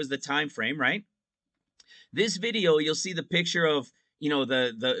thought it was the time frame, right? This video, you'll see the picture of, you know,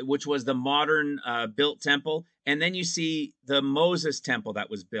 which was the modern built temple, and then you see the Moses temple that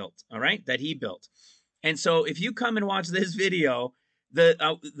was built, all right, that he built. And so if you come and watch this video,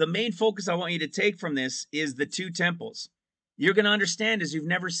 the main focus I want you to take from this is the two temples. You're going to understand as you've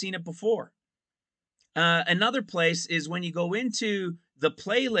never seen it before. Another place is when you go into the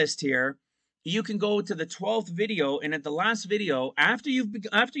playlist here, you can go to the 12th video, and at the last video, after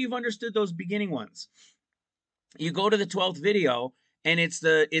you've understood those beginning ones, you go to the 12th video, and it's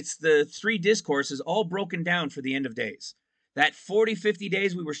the 3 discourses all broken down for the end of days. That 40-50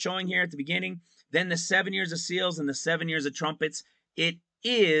 days we were showing here at the beginning, then the 7 years of seals and the 7 years of trumpets. It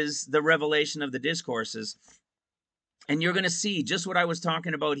is the revelation of the discourses. And you're going to see just what I was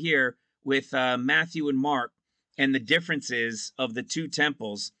talking about here with Matthew and Mark, and the differences of the two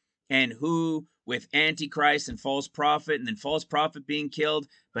temples, and who with Antichrist and false prophet, and then false prophet being killed,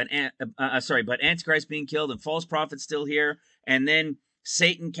 but Antichrist being killed and false prophet still here, and then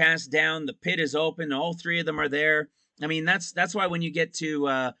Satan cast down, the pit is open, all 3 of them are there. I mean, that's why when you get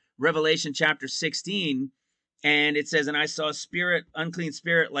to Revelation chapter 16, and it says, and I saw spirit, unclean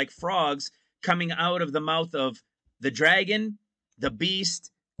spirit like frogs coming out of the mouth of the dragon, the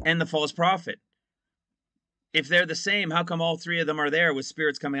beast, and the false prophet. If they're the same, how come all 3 of them are there with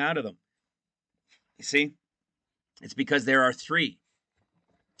spirits coming out of them? You see, it's because there are 3,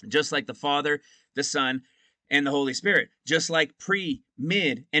 just like the Father, the Son, and the Holy Spirit, just like pre,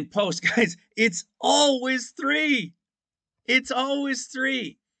 mid, and post. Guys, it's always 3. It's always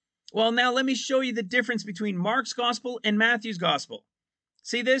 3. Well, now let me show you the difference between Mark's gospel and Matthew's gospel.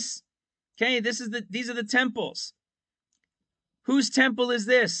 See this? Okay, these are the temples. Whose temple is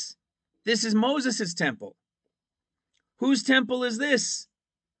this? This is Moses' temple. Whose temple is this?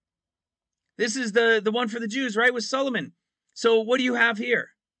 This is the one for the Jews, right? With Solomon. So what do you have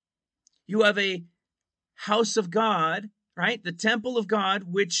here? You have a house of God, right? The temple of God,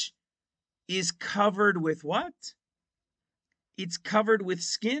 which is covered with what? It's covered with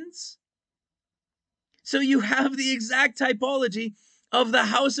skins. So you have the exact typology of the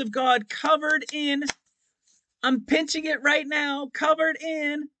house of God covered in, I'm pinching it right now, covered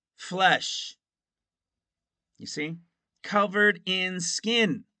in flesh. You see? Covered in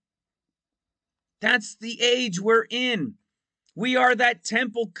skin. That's the age we're in. We are that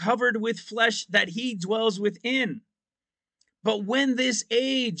temple covered with flesh that he dwells within. But when this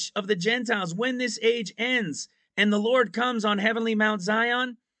age of the Gentiles, when this age ends and the Lord comes on heavenly Mount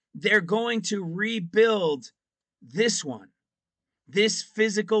Zion, they're going to rebuild this one. This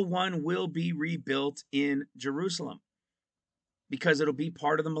physical one will be rebuilt in Jerusalem because it'll be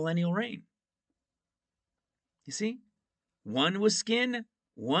part of the millennial reign. You see? One with skin,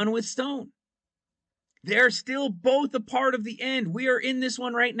 one with stone. They're still both a part of the end. We are in this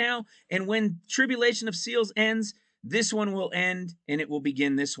one right now. And when tribulation of seals ends, this one will end and it will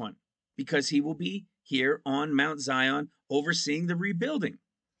begin this one. Because he will be here on Mount Zion overseeing the rebuilding.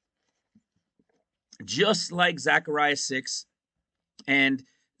 Just like Zechariah 6 and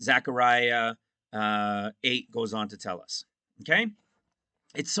Zechariah 8 goes on to tell us. Okay?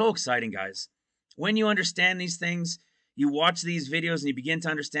 It's so exciting, guys. When you understand these things, you watch these videos and you begin to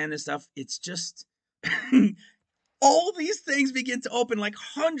understand this stuff, it's just all these things begin to open, like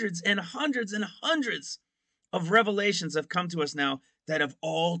hundreds and hundreds and hundreds of revelations have come to us now that have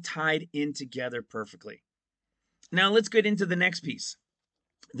all tied in together perfectly. Now let's get into the next piece.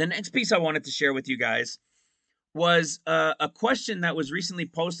 The next piece I wanted to share with you guys was a question that was recently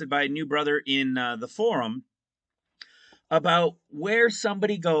posted by a new brother in the forum about where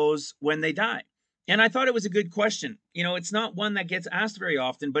somebody goes when they die. And I thought it was a good question. You know, it's not one that gets asked very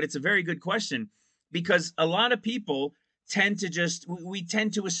often, but it's a very good question because a lot of people tend to we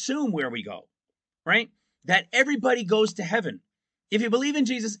tend to assume where we go, right? That everybody goes to heaven. If you believe in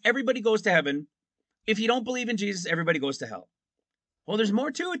Jesus, everybody goes to heaven. If you don't believe in Jesus, everybody goes to hell. Well, there's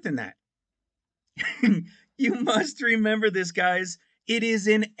more to it than that. You must remember this, guys. It is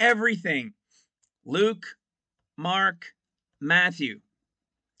in everything. Luke, Mark, Matthew.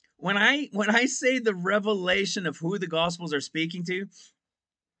 When I say the revelation of who the Gospels are speaking to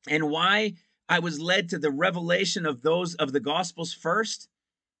and why I was led to the revelation of those of the Gospels first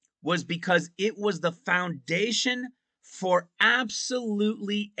was because it was the foundation for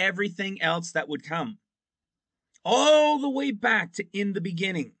absolutely everything else that would come. All the way back to in the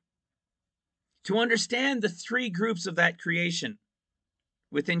beginning. To understand the three groups of that creation,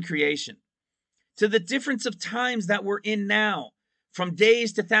 within creation, to the difference of times that we're in now, from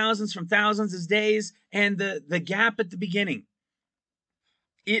days to thousands, from thousands as days, and the gap at the beginning.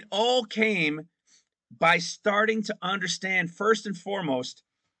 It all came by starting to understand, first and foremost,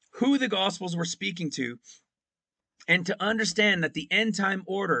 who the Gospels were speaking to, and to understand that the end time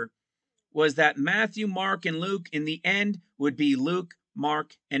order was that Matthew, Mark, and Luke in the end would be Luke,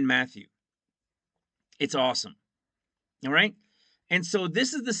 Mark, and Matthew. It's awesome. All right. And so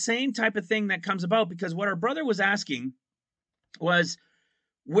this is the same type of thing that comes about, because what our brother was asking was,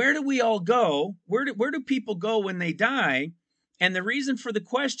 where do we all go? Where do people go when they die? And the reason for the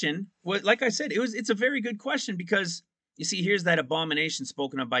question was, like I said, it's a very good question, because you see, here's that abomination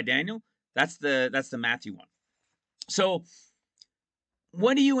spoken of by Daniel. That's the Matthew one. So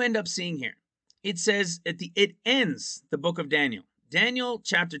what do you end up seeing here? It says it ends the book of Daniel. Daniel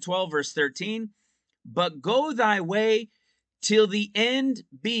chapter 12, verse 13. But go thy way till the end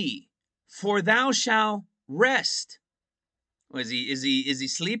be, for thou shalt rest. Is he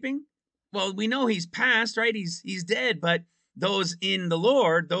sleeping? Well, we know he's past, right? He's dead, but those in the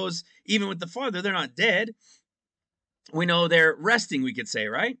Lord, those even with the Father, they're not dead. We know they're resting, we could say,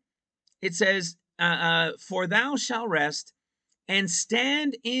 right? It says, for thou shalt rest and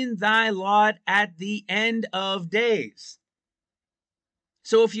stand in thy lot at the end of days.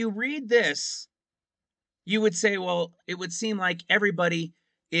 So if you read this, you would say, well, it would seem like everybody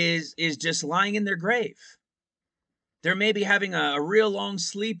is just lying in their grave. They're maybe having a real long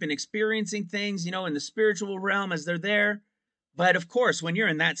sleep and experiencing things, in the spiritual realm as they're there. But of course, when you're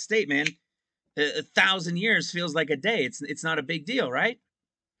in that state, man, 1,000 years feels like a day. It's not a big deal, right?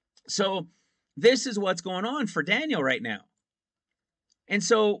 So this is what's going on for Daniel right now. And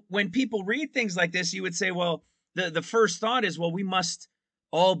so when people read things like this, you would say, well, the first thought is, well, we must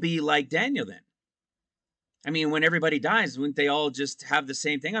all be like Daniel then. I mean, when everybody dies, wouldn't they all just have the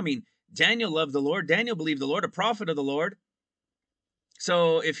same thing? I mean, Daniel loved the Lord. Daniel believed the Lord, a prophet of the Lord.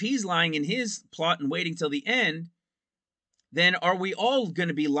 So if he's lying in his plot and waiting till the end, then are we all going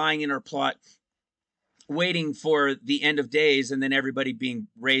to be lying in our plot, waiting for the end of days and then everybody being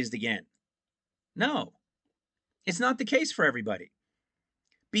raised again? No, it's not the case for everybody.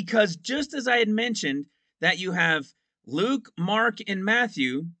 Because just as I had mentioned that you have Luke, Mark, and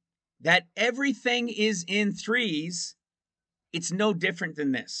Matthew, that everything is in threes, it's no different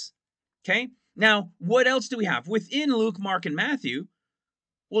than this. Okay? Now, what else do we have? Within Luke, Mark, and Matthew,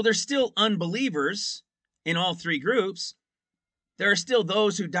 well, there's still unbelievers in all three groups. There are still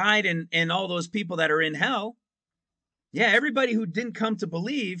those who died and all those people that are in hell. Yeah, everybody who didn't come to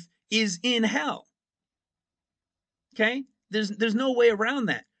believe is in hell. Okay? There's no way around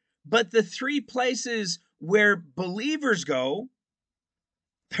that. But the three places where believers go,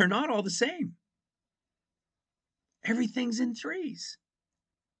 they're not all the same. Everything's in threes.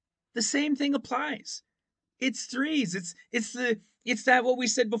 The same thing applies. It's threes. It's that what we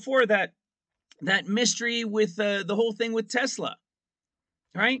said before, that mystery with the whole thing with Tesla,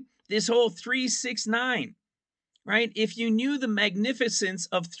 right? This whole 3, 6, 9, right? If you knew the magnificence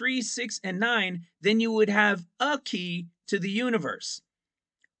of 3, 6, and 9, then you would have a key to the universe.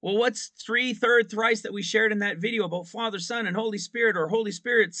 Well, what's 3, third, thrice that we shared in that video about Father, Son, and Holy Spirit, or Holy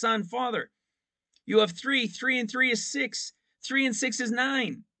Spirit, Son, Father? You have 3. 3 and 3 is 6. 3 and 6 is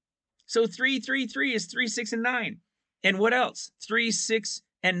 9. So 3, 3, 3 is 3, 6, and 9. And what else? 3, 6,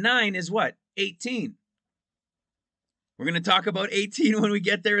 and 9 is what? 18. We're going to talk about 18 when we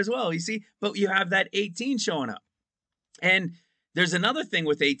get there as well, you see? But you have that 18 showing up. And there's another thing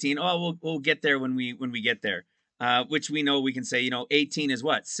with 18. Oh, we'll get there when we get there. Which we know we can say, 18 is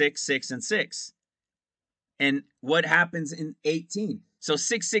what? 6, 6, and 6. And what happens in 18? So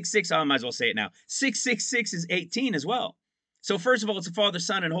 666, I might as well say it now. 666 is 18 as well. So first of all, it's the Father,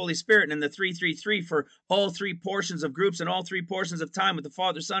 Son, and Holy Spirit, and then the 333 for all three portions of groups and all three portions of time with the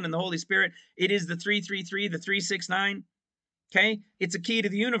Father, Son, and the Holy Spirit. It is the 333, the 369. Okay? It's a key to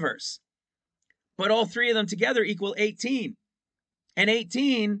the universe. But all three of them together equal 18. And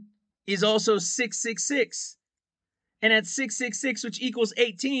 18 is also 666. And at 666, which equals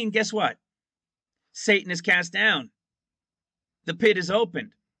 18, guess what? Satan is cast down. The pit is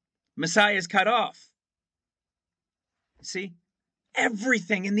opened. Messiah is cut off. See?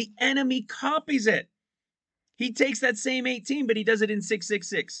 Everything, and the enemy copies it. He takes that same 18, but he does it in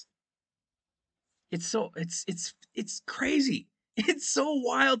 666. It's crazy. It's so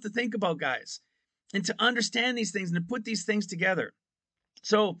wild to think about, guys, and to understand these things and to put these things together.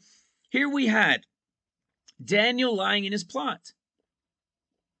 So here we had Daniel lying in his plot.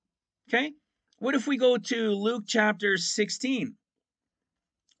 Okay, what if we go to Luke chapter 16?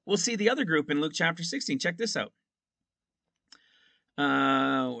 We'll see the other group in Luke chapter 16. Check this out. Where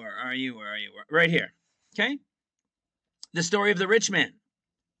are you? Right here. Okay, the story of the rich man.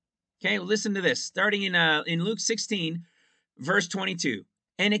 Okay, well, listen to this. Starting in Luke 16, verse 22.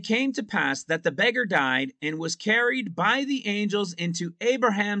 And it came to pass that the beggar died and was carried by the angels into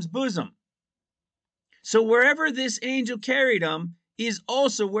Abraham's bosom. So wherever this angel carried him is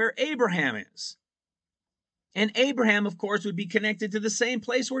also where Abraham is. And Abraham, of course, would be connected to the same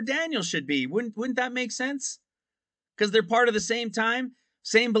place where Daniel should be. Wouldn't that make sense? Because they're part of the same time,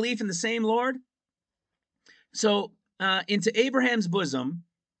 same belief in the same Lord. So into Abraham's bosom,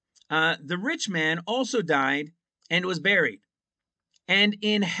 the rich man also died and was buried. And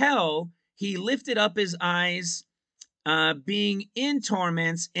in hell he lifted up his eyes, being in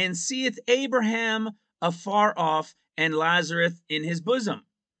torments, and seeth Abraham afar off and Lazarus in his bosom.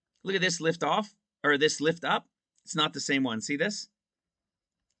 Look at this lift off, or this lift up. It's not the same one. See this?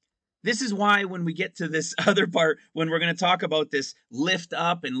 This is why when we get to this other part, when we're going to talk about this lift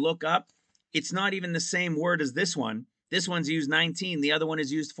up and look up, it's not even the same word as this one. This one's used 19. The other one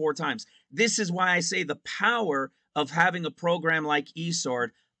is used 4 times. This is why I say the power of having a program like eSword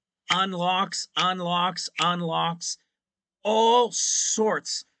unlocks all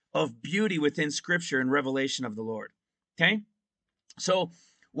sorts of beauty within Scripture and revelation of the Lord. Okay? So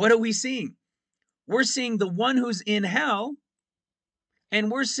what are we seeing? We're seeing the one who's in hell, and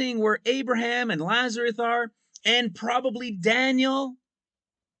we're seeing where Abraham and Lazarus are, and probably Daniel.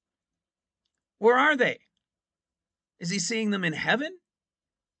 Where are they? Is he seeing them in heaven?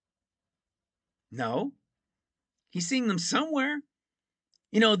 No. He's seeing them somewhere.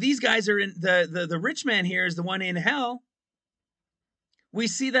 You know, these guys are in the rich man here is the one in hell. We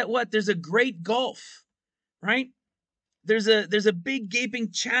see that what? There's a great gulf, right? There's a big gaping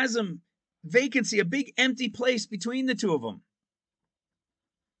chasm, vacancy, a big empty place between the two of them.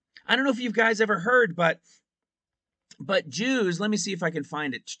 I don't know if you guys ever heard, but Jews, let me see if I can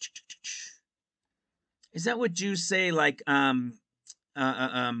find it. Is that what Jews say? Like,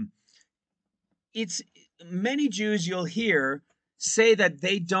 it's many Jews you'll hear say that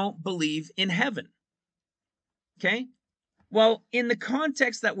they don't believe in heaven. Okay? Well, in the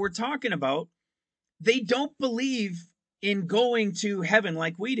context that we're talking about, they don't believe in going to heaven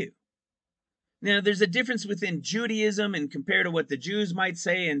like we do. Now, there's a difference within Judaism and compared to what the Jews might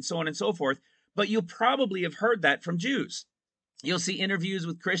say and so on and so forth, but you probably have heard that from Jews. You'll see interviews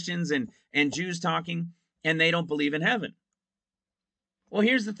with Christians and Jews talking, and they don't believe in heaven. Well,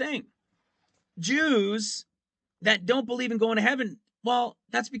 here's the thing. Jews that don't believe in going to heaven, well,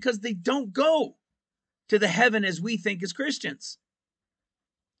 that's because they don't go to the heaven as we think as Christians.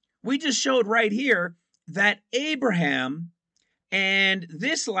 We just showed right here that Abraham and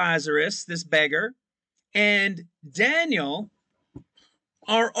this Lazarus, this beggar, and Daniel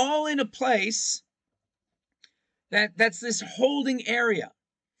are all in a place that's this holding area.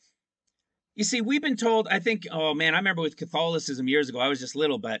 You see, we've been told, I think, oh man, I remember with Catholicism years ago, I was just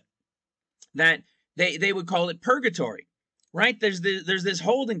little, but that they would call it purgatory, right? There's this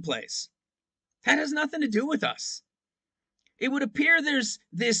holding place. That has nothing to do with us. It would appear there's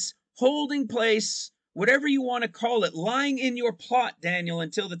this holding place, whatever you want to call it, lying in your plot, Daniel,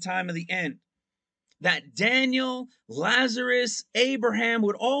 until the time of the end. That Daniel, Lazarus, Abraham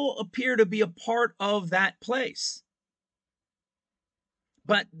would all appear to be a part of that place.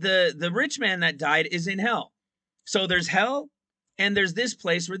 But the rich man that died is in hell. So there's hell, and there's this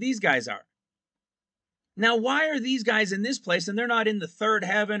place where these guys are. Now, why are these guys in this place and they're not in the third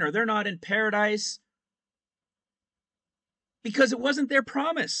heaven or they're not in paradise? Because it wasn't their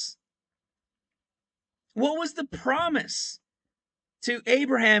promise. What was the promise to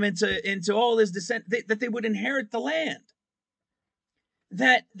Abraham and to all his descent? That they would inherit the land.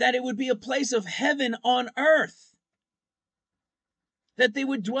 That it would be a place of heaven on earth. That they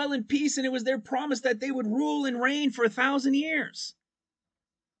would dwell in peace, and it was their promise that they would rule and reign for 1,000 years.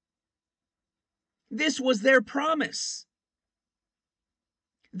 This was their promise.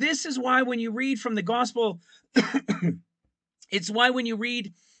 This is why when you read from the gospel, it's why when you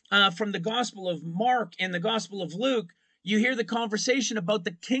read from the gospel of Mark and the gospel of Luke, you hear the conversation about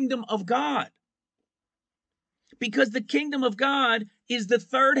the kingdom of God. Because the kingdom of God is the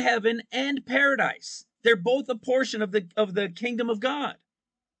third heaven and paradise. They're both a portion of the kingdom of God.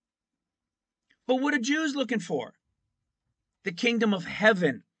 But what are Jews looking for? The kingdom of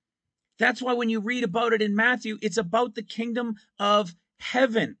heaven. That's why when you read about it in Matthew, it's about the kingdom of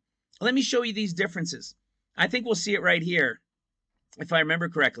heaven. Let me show you these differences. I think we'll see it right here, if I remember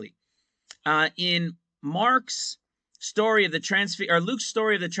correctly. In Mark's story of the Luke's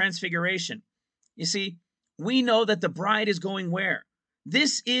story of the transfiguration, you see, we know that the bride is going where?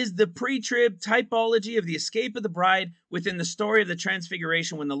 This is the pre-trib typology of the escape of the bride within the story of the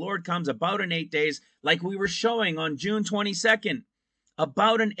transfiguration when the Lord comes about in 8 days, like we were showing on June 22nd.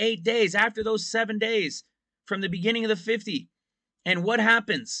 About in 8 days after those 7 days from the beginning of the 50. And what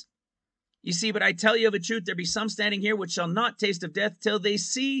happens? You see, but I tell you of a truth, there be some standing here which shall not taste of death till they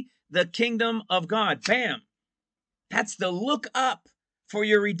see the kingdom of God. Bam. That's the look up, for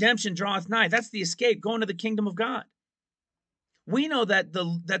your redemption draweth nigh. That's the escape, going to the kingdom of God. We know that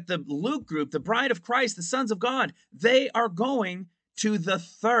the Luke group, the bride of Christ, the sons of God, they are going to the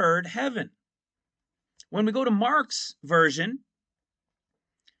third heaven. When we go to Mark's version,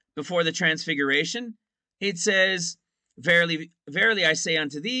 before the transfiguration, it says, verily, verily, I say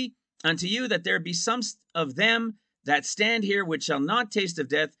unto you, that there be some of them that stand here which shall not taste of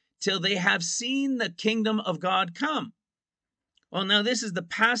death till they have seen the kingdom of God come. Well, now this is the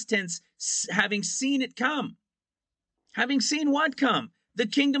past tense, having seen it come. Having seen what come? The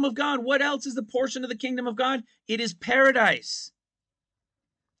kingdom of God. What else is the portion of the kingdom of God? It is paradise.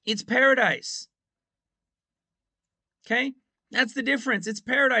 It's paradise. Okay? That's the difference. It's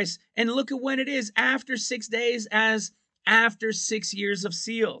paradise. And look at when it is, after 6 days, as after 6 years of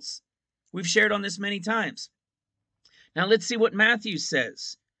seals. We've shared on this many times. Now let's see what Matthew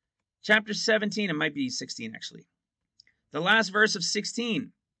says. Chapter 17, it might be 16 actually. The last verse of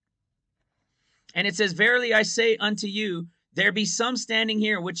 16. And it says, verily I say unto you, there be some standing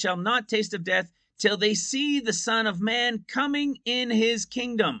here which shall not taste of death till they see the Son of Man coming in his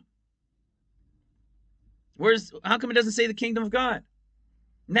kingdom. How come it doesn't say the kingdom of God?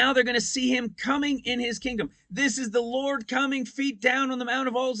 Now they're going to see him coming in his kingdom. This is the Lord coming, feet down on the Mount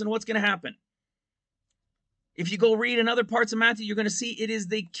of Olives. And what's going to happen? If you go read in other parts of Matthew, you're going to see it is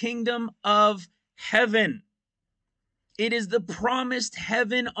the kingdom of heaven. It is the promised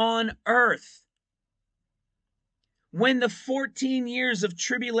heaven on earth. When the 14 years of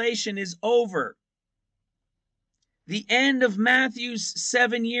tribulation is over, the end of Matthew's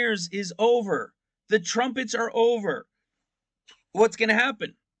 7 years is over. The trumpets are over. What's going to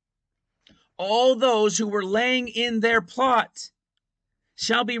happen? All those who were laying in their plot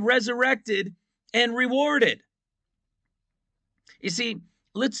shall be resurrected and rewarded. You see,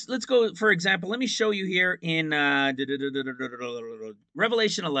 let's go, for example, let me show you here in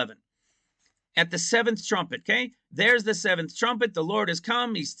Revelation 11. At the 7th trumpet, okay? There's the 7th trumpet. The Lord has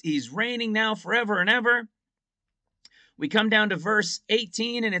come. He's reigning now forever and ever. We come down to verse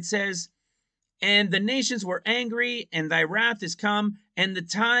 18 and it says, and the nations were angry, and thy wrath is come, and the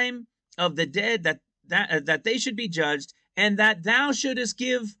time of the dead that they should be judged, and that thou shouldest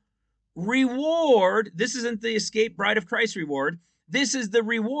give reward. This isn't the escaped bride of Christ reward. This is the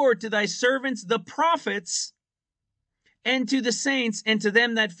reward to thy servants, the prophets, and to the saints, and to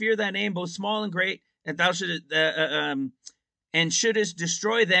them that fear thy name, both small and great, and thou shouldest and shouldest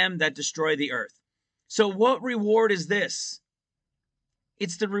destroy them that destroy the earth. So what reward is this?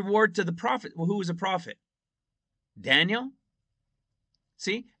 It's the reward to the prophet. Well, who was a prophet? Daniel.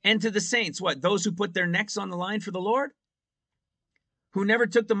 See? And to the saints, what? Those who put their necks on the line for the Lord? Who never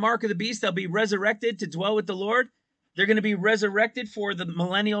took the mark of the beast, they'll be resurrected to dwell with the Lord. They're going to be resurrected for the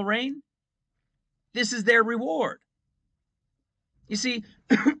millennial reign. This is their reward. You see,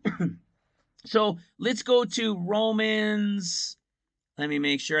 so let's go to Romans. Let me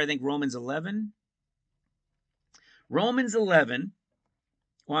make sure. I think Romans 11. Romans 11.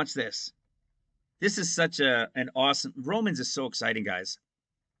 Watch this. This is such an awesome. Romans is so exciting, guys.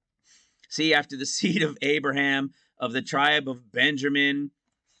 See, after the seed of Abraham, of the tribe of Benjamin.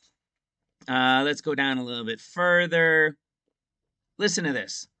 Let's go down a little bit further. Listen to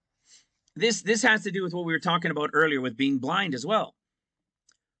this. This has to do with what we were talking about earlier with being blind as well.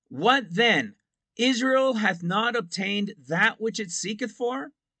 What then? Israel hath not obtained that which it seeketh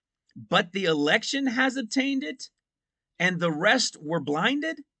for, but the election has obtained it, and the rest were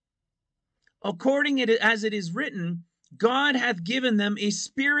blinded? According as it is written, God hath given them a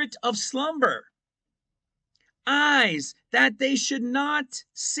spirit of slumber, eyes that they should not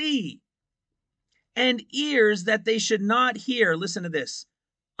see, and ears that they should not hear. Listen to this.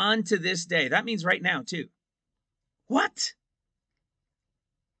 Unto this day. That means right now too. What?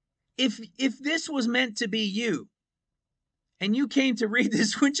 If this was meant to be you, and you came to read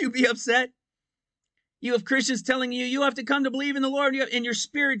this, wouldn't you be upset? You have Christians telling you, you have to come to believe in the Lord, and your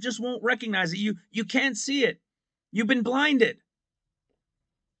spirit just won't recognize it. You can't see it. You've been blinded.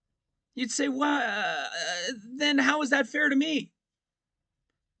 You'd say, well, then how is that fair to me?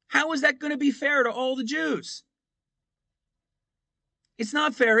 How is that going to be fair to all the Jews? It's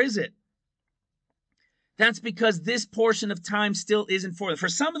not fair, is it? That's because this portion of time still isn't for them. For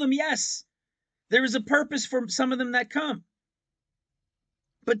some of them, yes, there is a purpose for some of them that come.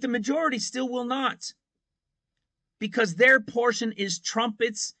 But the majority still will not. Because their portion is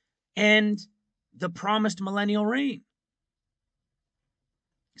trumpets and the promised millennial reign.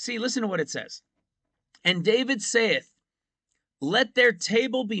 See, listen to what it says. And David saith, let their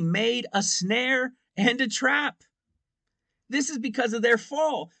table be made a snare and a trap. This is because of their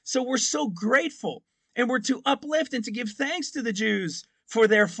fall. So we're so grateful, and we're to uplift and to give thanks to the Jews for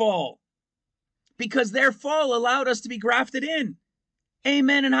their fall, because their fall allowed us to be grafted in.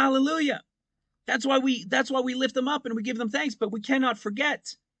 Amen and hallelujah. That's why we lift them up and we give them thanks. But we cannot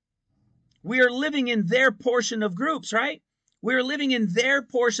forget, we are living in their portion of groups, right? We are living in their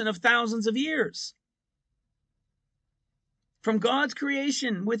portion of thousands of years from God's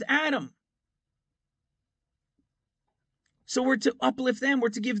creation with Adam. So we're to uplift them. We're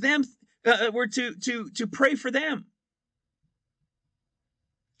to give them. We're to pray for them.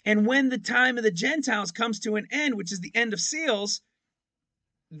 And when the time of the Gentiles comes to an end, which is the end of seals,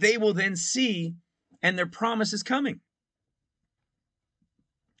 they will then see, and their promise is coming.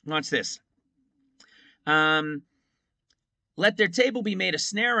 Watch this. Let their table be made a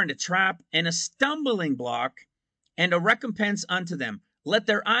snare and a trap and a stumbling block and a recompense unto them. Let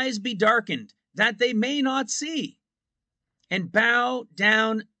their eyes be darkened, that they may not see, and bow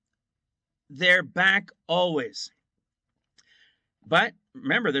down their back always. But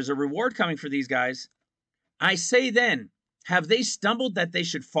remember, there's a reward coming for these guys. I say then, have they stumbled that they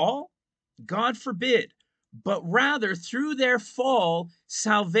should fall? God forbid. But rather through their fall,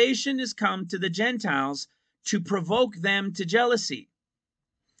 salvation is come to the Gentiles to provoke them to jealousy.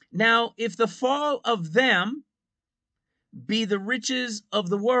 Now, if the fall of them be the riches of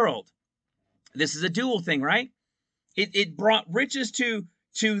the world, this is a dual thing, right? It brought riches to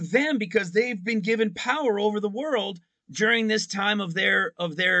them because they've been given power over the world during this time of their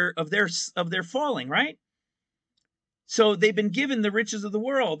falling, right? So they've been given the riches of the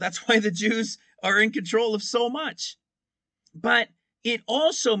world. That's why the Jews are in control of so much. But it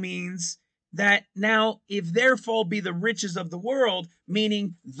also means that now if their fall be the riches of the world,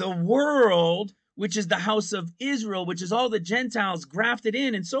 meaning the world, which is the house of Israel, which is all the Gentiles grafted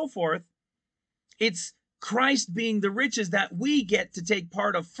in and so forth, it's Christ being the riches that we get to take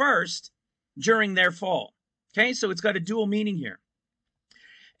part of first during their fall. Okay, so it's got a dual meaning here.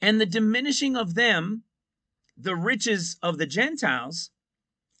 And the diminishing of them, the riches of the Gentiles,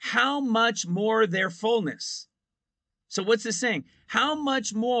 how much more their fullness? So what's this saying? How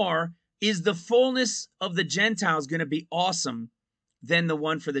much more is the fullness of the Gentiles going to be awesome than the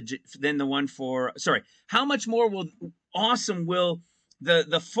one for how much more will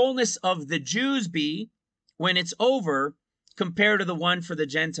the fullness of the Jews be when it's over compared to the one for the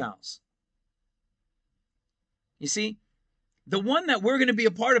Gentiles? You see, the one that we're going to be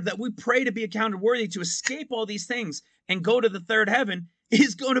a part of, that we pray to be accounted worthy to escape all these things and go to the third heaven,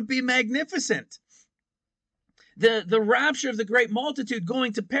 is going to be magnificent. The rapture of the great multitude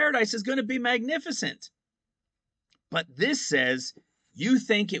going to paradise is going to be magnificent. But this says, you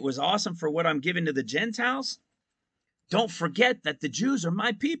think it was awesome for what I'm giving to the Gentiles? Don't forget that the Jews are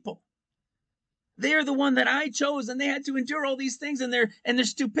my people. They're the one that I chose, and they had to endure all these things and their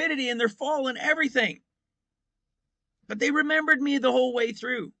stupidity and their fall and everything. But they remembered me the whole way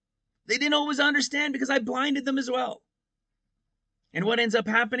through. They didn't always understand because I blinded them as well. And what ends up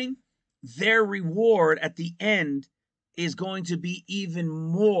happening? Their reward at the end is going to be even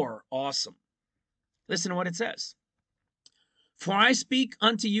more awesome. Listen to what it says. For I speak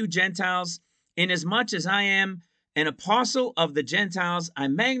unto you, Gentiles, inasmuch as I am an apostle of the Gentiles, I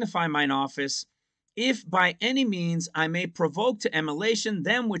magnify mine office, if by any means I may provoke to emulation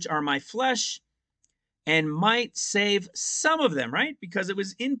them which are my flesh, and might save some of them, right? Because it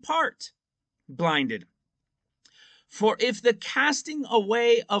was in part blinded. For if the casting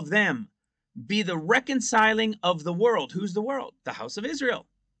away of them be the reconciling of the world. Who's the world? The house of Israel.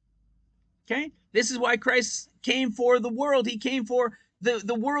 Okay? This is why Christ came for the world. He came for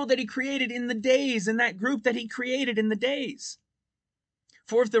the world that he created in the days, and that group that he created in the days.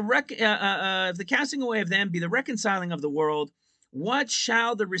 For if the casting away of them be the reconciling of the world, what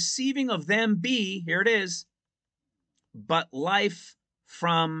shall the receiving of them be? Here it is. But life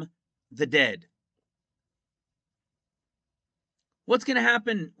from the dead. What's going to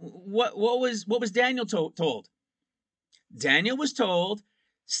happen? What was Daniel told? Daniel was told,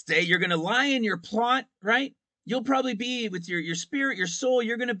 you're going to lie in your plot, right? You'll probably be with your spirit, your soul.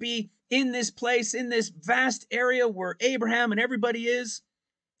 You're going to be in this place, in this vast area where Abraham and everybody is.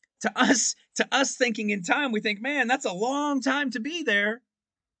 To us thinking in time, we think, man, that's a long time to be there.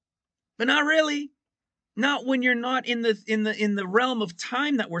 But not really. Not when you're not in the realm of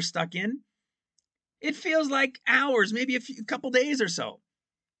time that we're stuck in. It feels like hours, maybe a couple days or so.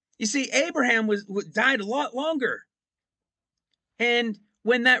 You see, Abraham died a lot longer. And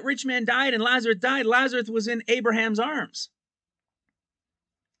when that rich man died and Lazarus died, Lazarus was in Abraham's arms.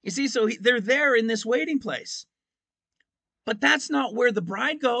 You see, so they're there in this waiting place. But that's not where the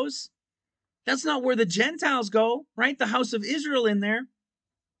bride goes. That's not where the Gentiles go, right? The house of Israel in there.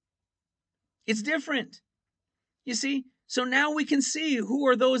 It's different. You see, so now we can see who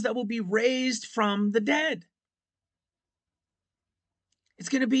are those that will be raised from the dead. It's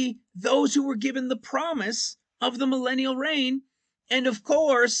going to be those who were given the promise of the millennial reign. And of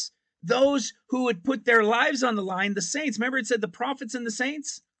course, those who would put their lives on the line, the saints. Remember it said the prophets and the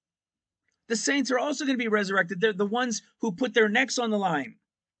saints? The saints are also going to be resurrected. They're the ones who put their necks on the line,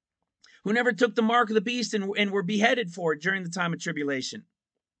 who never took the mark of the beast and were beheaded for it during the time of tribulation.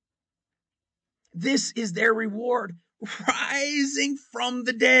 This is their reward, rising from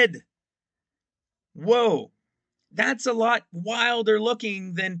the dead. Whoa, that's a lot wilder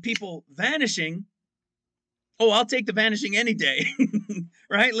looking than people vanishing. Oh, I'll take the vanishing any day,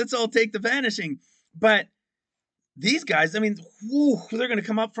 right? Let's all take the vanishing. But these guys, I mean, whew, they're going to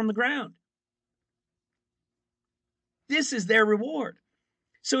come up from the ground. This is their reward.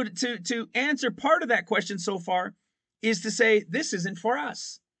 So to answer part of that question so far is to say, this isn't for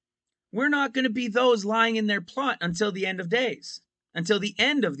us. We're not going to be those lying in their plot until the end of days, until the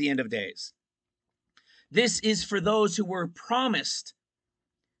end of days. This is for those who were promised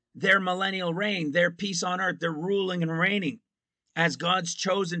their millennial reign, their peace on earth, their ruling and reigning as God's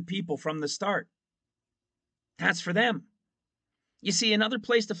chosen people from the start. That's for them. You see, another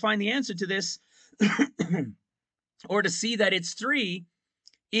place to find the answer to this or to see that it's three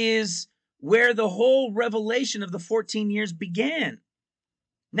is where the whole revelation of the 14 years began.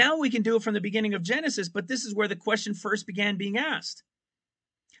 Now we can do it from the beginning of Genesis, but this is where the question first began being asked.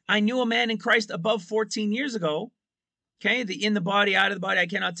 I knew a man in Christ above 14 years ago. Okay, the in the body, out of the body, I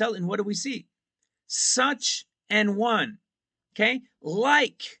cannot tell. And what do we see? Such an one. Okay,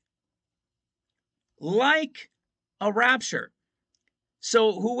 like a rapture.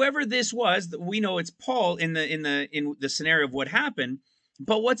 So whoever this was, we know it's Paul in the scenario of what happened.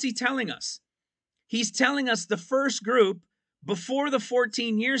 But what's he telling us? He's telling us the first group before the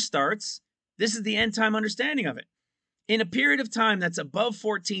 14 years starts. This is the end time understanding of it. In a period of time that's above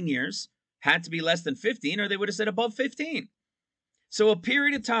 14 years, had to be less than 15, or they would have said above 15. So a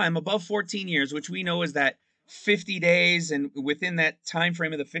period of time above 14 years, which we know is that 50 days, and within that time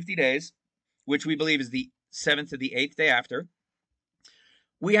frame of the 50 days, which we believe is the 7th to the 8th day after,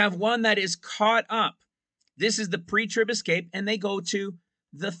 we have one that is caught up. This is the pre-trib escape, and they go to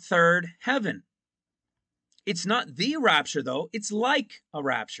the third heaven. It's not the rapture, though. It's like a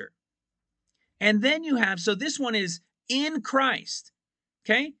rapture. And then you have, so this one is in Christ.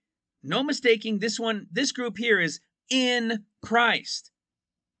 Okay? No mistaking, this group here is in Christ.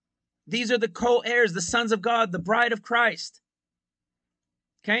 These are the co-heirs, the sons of God, the bride of Christ.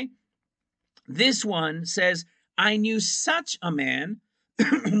 Okay? This one says, I knew such a man.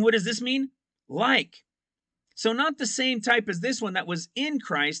 What does this mean? Like. So not the same type as this one that was in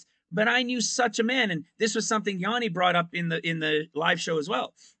Christ, but I knew such a man. And this was something Yanni brought up in the live show as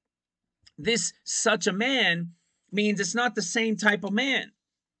well. This such a man means it's not the same type of man.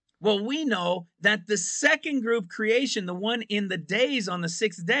 Well, we know that the second group creation, the one in the days on the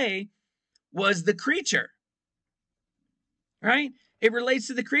 6th day, was the creature. Right? It relates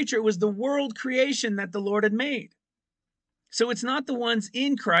to the creature. It was the world creation that the Lord had made. So it's not the ones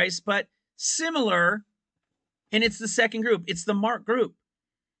in Christ, but similar, and it's the second group. It's the marked group.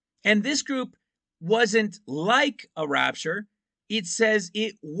 And this group wasn't like a rapture. It says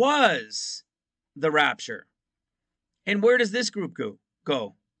it was the rapture. And where does this group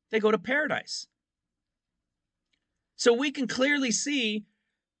go? They go to paradise. So we can clearly see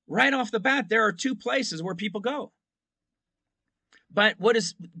right off the bat, there are two places where people go. But what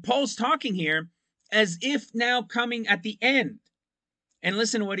is Paul's talking here as if now coming at the end. And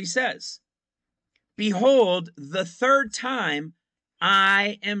listen to what he says. Behold, the third time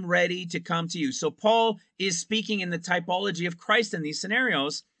I am ready to come to you. So Paul is speaking in the typology of Christ in these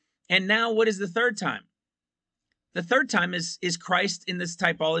scenarios. And now what is the third time? The third time is Christ in this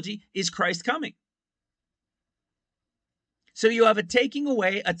typology, is Christ coming. So you have a taking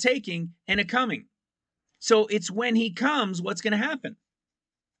away, a taking, and a coming. So it's when he comes, what's going to happen?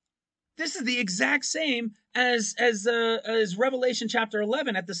 This is the exact same as Revelation chapter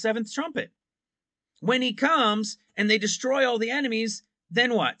 11 at the seventh trumpet. When he comes and they destroy all the enemies,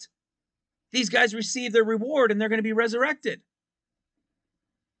 then what? These guys receive their reward and they're going to be resurrected.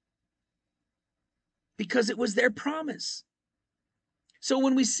 Because it was their promise. So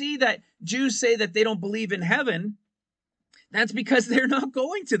when we see that Jews say that they don't believe in heaven, that's because they're not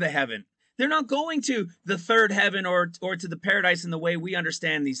going to the heaven. They're not going to the third heaven or to the paradise in the way we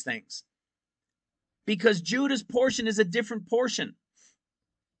understand these things. Because Judah's portion is a different portion.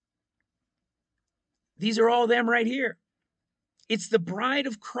 These are all them right here. It's the bride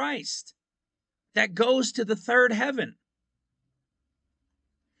of Christ that goes to the third heaven.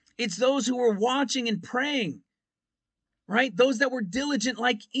 It's those who were watching and praying, right? Those that were diligent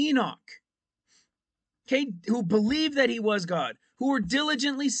like Enoch, okay, who believed that he was God, who were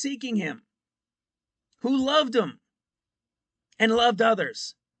diligently seeking him, who loved him and loved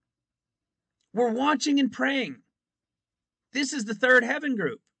others. We're watching and praying. This is the third heaven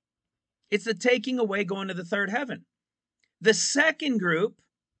group. It's the taking away, going to the third heaven. The second group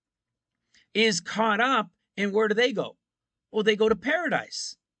is caught up, and where do they go? Well, they go to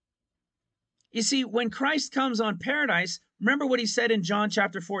paradise. You see, when Christ comes on paradise, remember what he said in John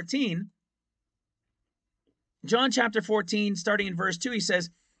chapter 14. John chapter 14, starting in verse 2, he says,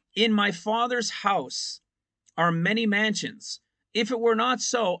 "In my Father's house are many mansions. If it were not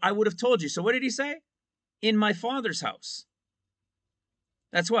so, I would have told you." So what did he say? In my Father's house.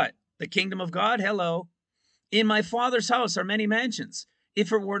 That's what? The kingdom of God? Hello. In my Father's house are many mansions.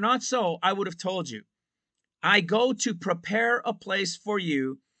 If it were not so, I would have told you. I go to prepare a place for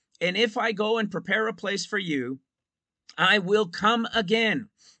you. And if I go and prepare a place for you, I will come again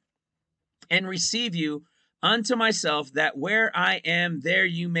and receive you unto myself, that where I am, there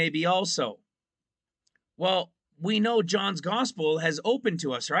you may be also. Well, we know John's gospel has opened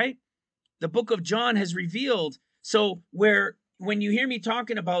to us, right? The book of John has revealed. So when you hear me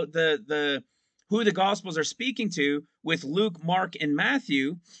talking about who the gospels are speaking to, with Luke, Mark, and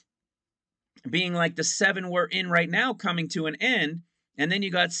Matthew being like the 7 we're in right now coming to an end, and then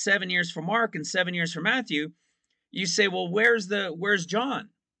you got 7 years for Mark and 7 years for Matthew, you say, well, where's John?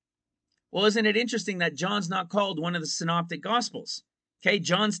 Well, isn't it interesting that John's not called one of the synoptic gospels? Okay,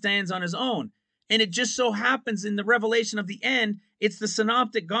 John stands on his own. And it just so happens in the revelation of the end, it's the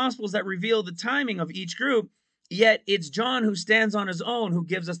synoptic gospels that reveal the timing of each group, yet it's John who stands on his own who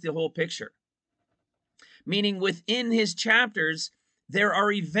gives us the whole picture. Meaning within his chapters, there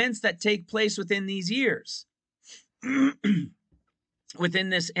are events that take place within these years. Within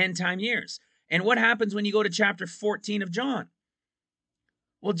this end time years. And what happens when you go to chapter 14 of John?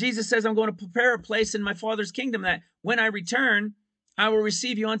 Well, Jesus says, I'm going to prepare a place in my Father's kingdom, that when I return, I will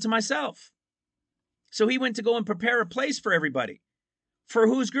receive you unto myself. So he went to go and prepare a place for everybody. For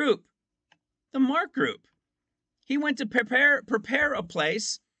whose group? The Mark group. He went to prepare a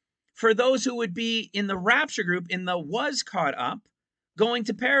place for those who would be in the rapture group, in the was caught up, going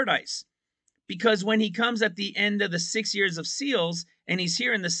to paradise. Because when he comes at the end of the 6 years of seals, and he's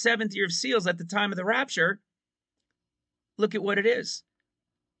here in the 7th year of seals at the time of the rapture, look at what it is.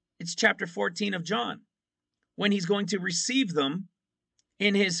 It's chapter 14 of John, when he's going to receive them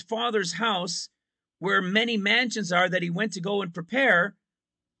in his Father's house, where many mansions are that he went to go and prepare,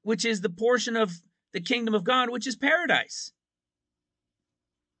 which is the portion of the kingdom of God, which is paradise.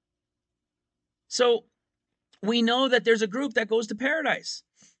 So we know that there's a group that goes to paradise.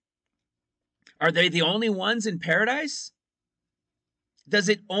 Are they the only ones in paradise? Does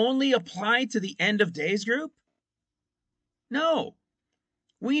it only apply to the end of days group? No.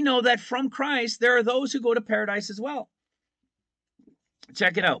 We know that from Christ, there are those who go to paradise as well.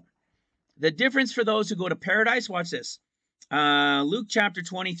 Check it out. The difference for those who go to paradise, watch this. Luke chapter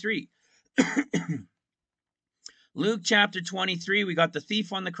 23. Luke chapter 23, we got the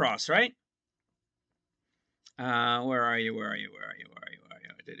thief on the cross, right? Where are you?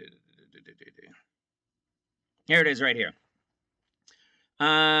 Here it is right here.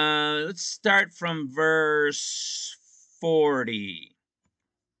 Let's start from verse 40.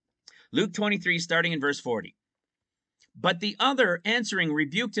 Luke 23, starting in verse 40. But the other answering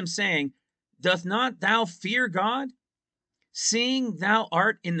rebuked him, saying, Doth not thou fear God, seeing thou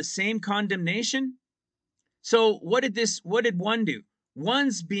art in the same condemnation? So what did one do?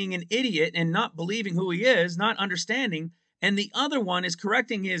 One's being an idiot and not believing who he is, not understanding, and the other one is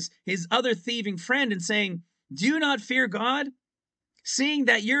correcting his other thieving friend and saying, do you not fear God, seeing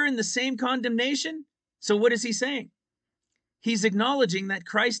that you're in the same condemnation? So what is he saying? He's acknowledging that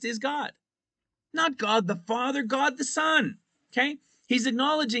Christ is God. Not God the Father, God the Son. Okay? He's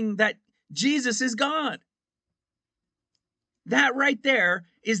acknowledging that Jesus is God. That right there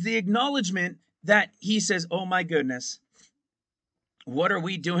is the acknowledgement that he says, oh my goodness, what are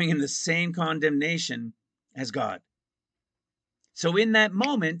we doing in the same condemnation as God? So in that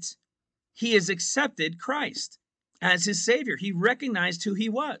moment, he has accepted Christ as his Savior. He recognized who he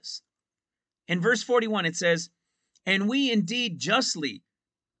was. In verse 41, it says, and we indeed justly,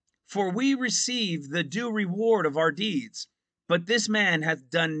 for we receive the due reward of our deeds. But this man hath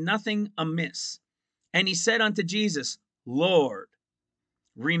done nothing amiss. And he said unto Jesus, Lord,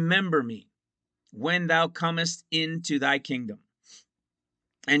 remember me when thou comest into thy kingdom.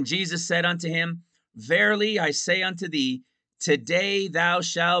 And Jesus said unto him, verily I say unto thee, today thou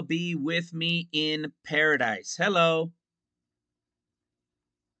shalt be with me in paradise. Hello.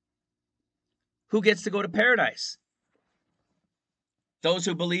 Who gets to go to paradise? Those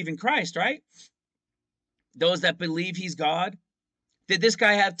who believe in Christ, right? Those that believe he's God. Did this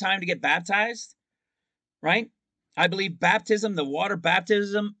guy have time to get baptized? Right? I believe baptism, the water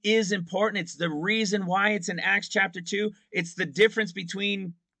baptism, is important. It's the reason why it's in Acts chapter 2. It's the difference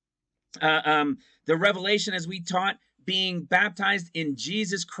between the revelation, as we taught, being baptized in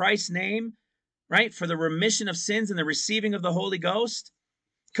Jesus Christ's name, right, for the remission of sins and the receiving of the Holy Ghost,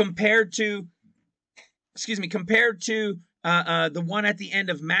 compared to, the one at the end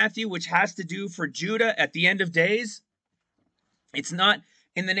of Matthew, which has to do for Judah at the end of days. It's not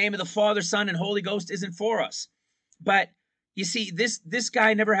in the name of the Father, Son, and Holy Ghost isn't for us. But you see, this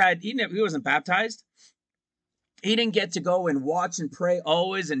guy he wasn't baptized. He didn't get to go and watch and pray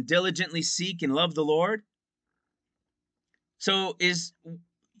always and diligently seek and love the Lord. So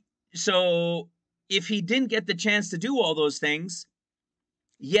if he didn't get the chance to do all those things,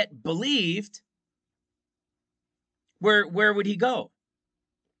 yet believed, where would he go?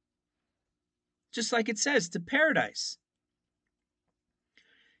 Just like it says, to paradise.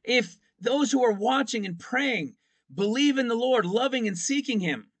 If those who are watching and praying believe in the Lord, loving and seeking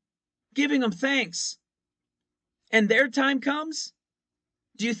him, giving him thanks, and their time comes,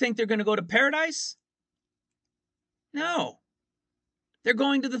 do you think they're going to go to paradise? No. They're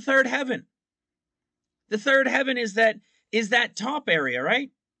going to the third heaven. The third heaven is that top area, right?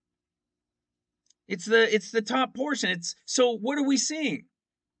 It's the top portion. So what are we seeing?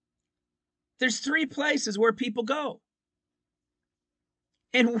 There's 3 places where people go.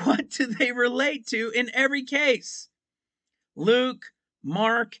 And what do they relate to in every case? Luke,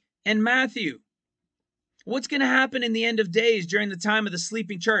 Mark, and Matthew. What's going to happen in the end of days during the time of the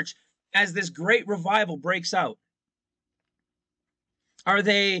sleeping church as this great revival breaks out? Are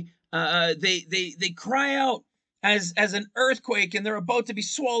they cry out as an earthquake, and they're about to be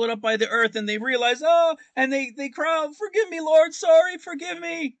swallowed up by the earth, and they realize, and they cry out, forgive me, Lord, sorry, forgive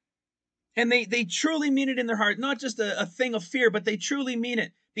me. And they truly mean it in their heart, not just a thing of fear, but they truly mean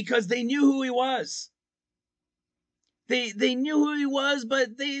it because they knew who he was. They knew who he was,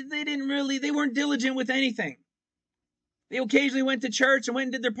 but they weren't diligent with anything. They occasionally went to church and went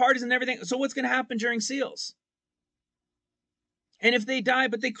and did their parties and everything. So what's going to happen during seals? And if they die,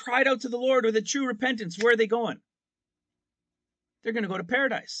 but they cried out to the Lord with a true repentance, where are they going? They're going to go to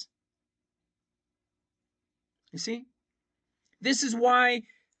paradise. You see? This is why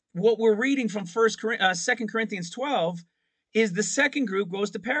what we're reading from 2 Corinthians 12 is the second group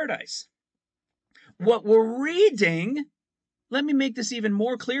goes to paradise. What we're reading, let me make this even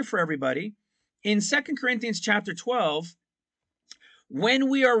more clear for everybody. In 2 Corinthians chapter 12, when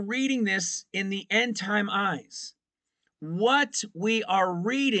we are reading this in the end time eyes, what we are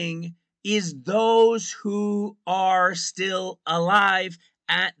reading is those who are still alive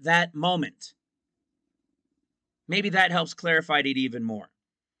at that moment. Maybe that helps clarify it even more.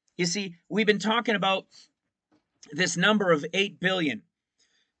 You see, we've been talking about this number of 8 billion.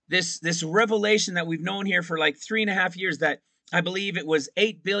 This revelation that we've known here for like 3.5 years, that I believe it was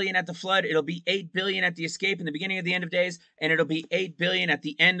 8 billion at the flood. It'll be 8 billion at the escape in the beginning of the end of days. And it'll be 8 billion at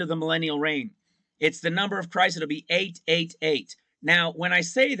the end of the millennial reign. It's the number of Christ. It'll be 888. Now, when I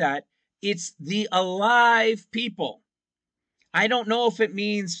say that, it's the alive people. I don't know if it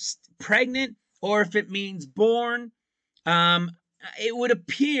means pregnant or if it means born. It would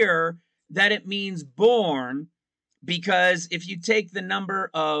appear that it means born, because if you take the number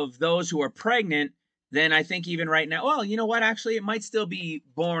of those who are pregnant, then I think even right now, well, you know what? Actually, it might still be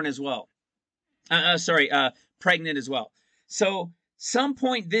born as well. Pregnant as well. So some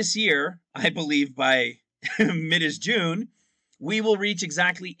point this year, I believe by mid-June, we will reach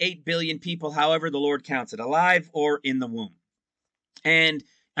exactly 8 billion people, however the Lord counts it, alive or in the womb. And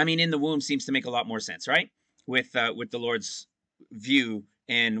I mean, in the womb seems to make a lot more sense, right? With the Lord's view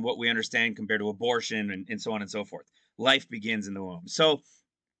and what we understand compared to abortion and so on and so forth. Life begins in the womb. So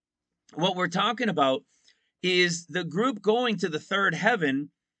what we're talking about is the group going to the third heaven,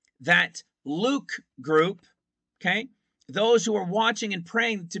 that Luke group, okay? Those who are watching and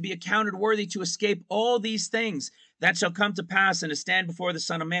praying to be accounted worthy to escape all these things that shall come to pass and to stand before the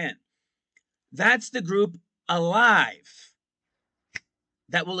Son of Man. That's the group alive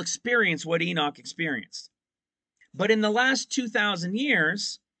that will experience what Enoch experienced. But in the last 2,000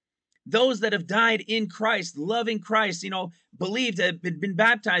 years, those that have died in Christ, loving Christ, believed, had been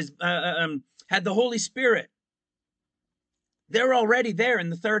baptized, had the Holy Spirit, they're already there in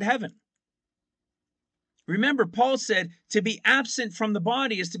the third heaven. Remember, Paul said to be absent from the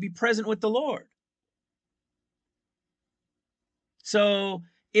body is to be present with the Lord. So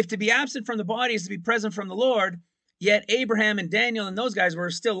if to be absent from the body is to be present from the Lord, yet Abraham and Daniel and those guys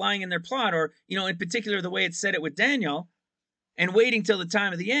were still lying in their plot, or, in particular, the way it said it with Daniel, and waiting till the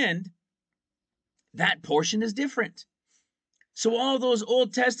time of the end, that portion is different. So all those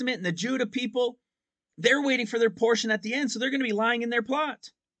Old Testament and the Judah people, they're waiting for their portion at the end, so they're going to be lying in their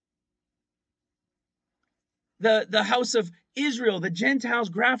plot. The house of Israel, the Gentiles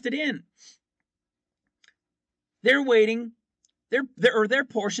grafted in, they're waiting. Their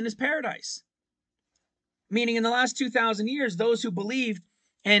portion is paradise. Meaning in the last 2,000 years, those who believed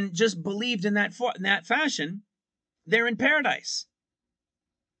and just believed in that fashion, they're in paradise.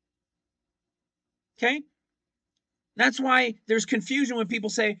 Okay? That's why there's confusion when people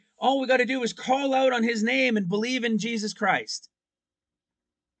say, all we got to do is call out on his name and believe in Jesus Christ.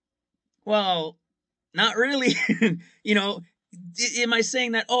 Well, not really. Am I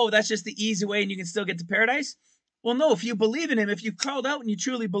saying that, that's just the easy way and you can still get to paradise? Well, no, if you believe in him, if you called out and you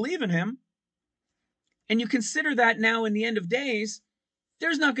truly believe in him, and you consider that now in the end of days,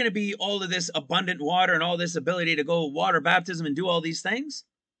 there's not going to be all of this abundant water and all this ability to go water baptism and do all these things.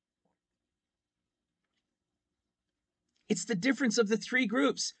 It's the difference of the three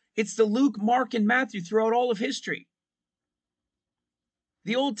groups. It's the Luke, Mark, and Matthew throughout all of history.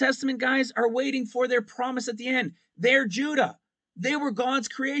 The Old Testament guys are waiting for their promise at the end. They're Judah. They were God's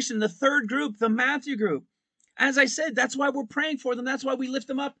creation. The third group, the Matthew group. As I said, that's why we're praying for them. That's why we lift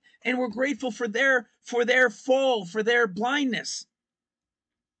them up, and we're grateful for their fall, for their blindness,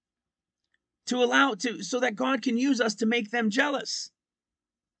 so that God can use us to make them jealous.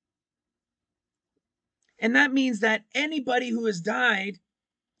 And that means that anybody who has died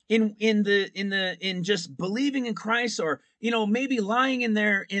in just believing in Christ, or maybe lying on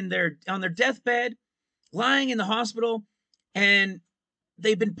their deathbed, lying in the hospital, and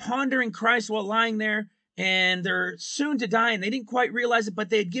they've been pondering Christ while lying there, and they're soon to die, and they didn't quite realize it, but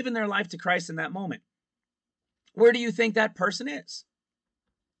they had given their life to Christ in that moment. Where do you think that person is?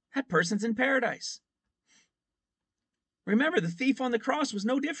 That person's in paradise. Remember, the thief on the cross was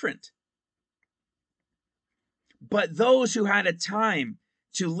no different. But those who had a time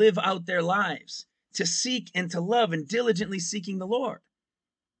to live out their lives, to seek and to love and diligently seeking the Lord,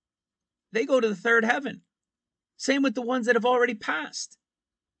 they go to the third heaven. Same with the ones that have already passed.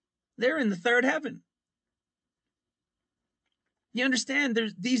 They're in the third heaven. You understand,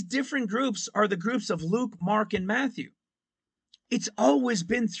 these different groups are the groups of Luke, Mark, and Matthew. It's always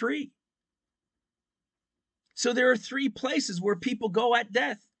been three. So there are three places where people go at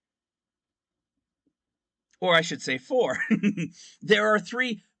death. Or I should say four. There are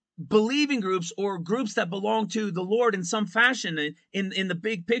three believing groups, or groups that belong to the Lord in some fashion, in the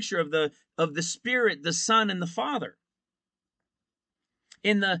big picture of the Spirit, the Son, and the Father.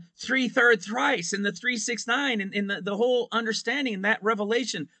 In the 3-3rd thrice, in the 3-6-9, in the whole understanding and that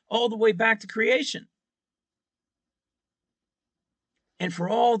revelation all the way back to creation. And for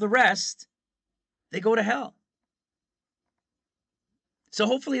all the rest, they go to hell. So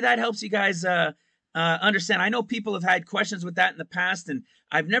hopefully that helps you guys understand. I know people have had questions with that in the past, and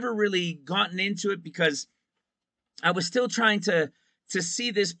I've never really gotten into it because I was still trying to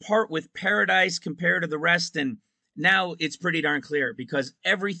see this part with paradise compared to the rest, and now it's pretty darn clear because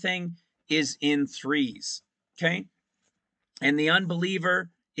everything is in threes, okay? And the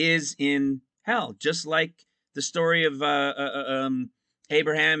unbeliever is in hell, just like the story of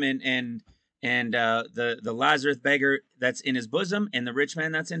Abraham and the Lazarus beggar that's in his bosom, and the rich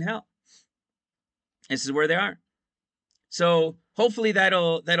man that's in hell. This is where they are. So hopefully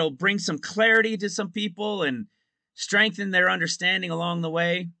that'll bring some clarity to some people and strengthen their understanding along the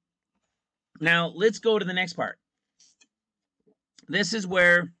way. Now let's go to the next part. This is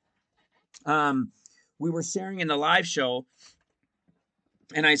where we were sharing in the live show,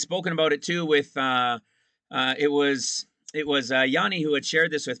 and I'd spoken about it too with it was Yanni who had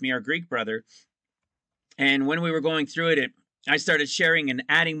shared this with me, our Greek brother. And when we were going through it, I started sharing and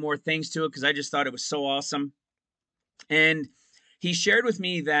adding more things to it because I just thought it was so awesome. And he shared with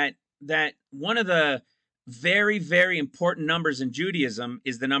me that one of the very, very important numbers in Judaism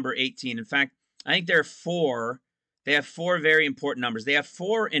is the number 18. In fact, I think there are four. They have four very important numbers. They have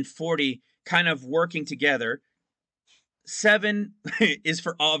 4 and 40 kind of working together. 7 is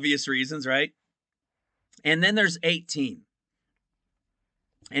for obvious reasons, right? And then there's 18.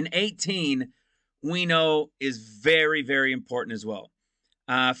 And 18, we know, is very, very important as well.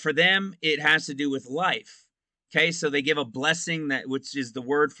 For them, it has to do with life. Okay, so they give a blessing, that which is the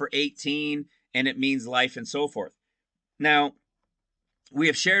word for 18, and it means life and so forth. Now, we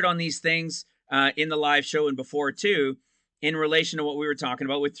have shared on these things in the live show and before too, in relation to what we were talking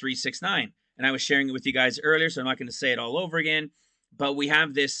about with 369. And I was sharing it with you guys earlier, so I'm not going to say it all over again. But we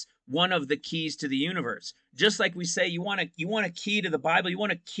have this, one of the keys to the universe. Just like we say, you want a key to the Bible, you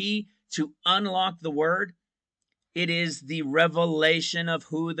want a key to unlock the word. It is the revelation of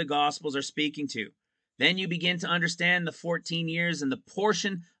who the Gospels are speaking to. Then you begin to understand the 14 years and the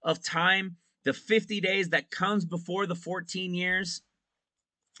portion of time, the 50 days that comes before the 14 years.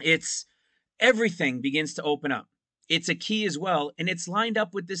 It's everything begins to open up. It's a key as well, and it's lined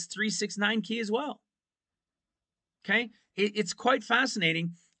up with this 369 key as well. Okay, it's quite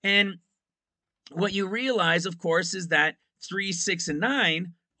fascinating. And what you realize, of course, is that 3, 6, and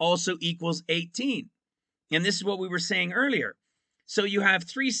 9 also equals 18. And this is what we were saying earlier. So you have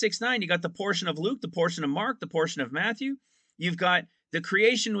 3, 6, 9. You got the portion of Luke, the portion of Mark, the portion of Matthew. You've got the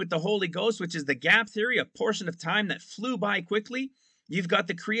creation with the Holy Ghost, which is the gap theory, a portion of time that flew by quickly. You've got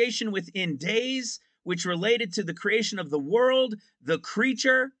the creation within days, which related to the creation of the world, the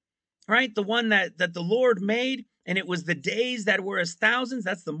creature, right? The one that the Lord made, and it was the days that were as thousands.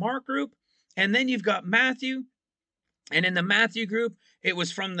 That's the Mark group. And then you've got Matthew, and in the Matthew group, it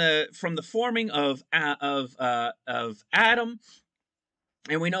was from the forming of Adam.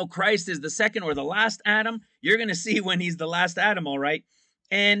 And we know Christ is the second or the last Adam. You're going to see when he's the last Adam, all right?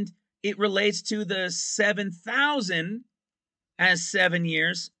 And it relates to the 7,000 as 7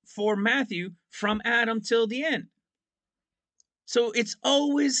 years for Matthew from Adam till the end. So it's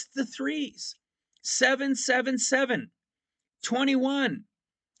always the threes. 7, 7, 7, 21,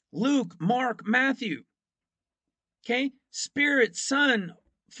 Luke, Mark, Matthew. Okay? Spirit, Son,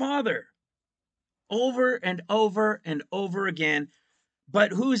 Father. Over and over and over again.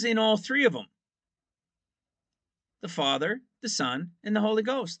 But who's in all three of them? The Father, the Son, and the Holy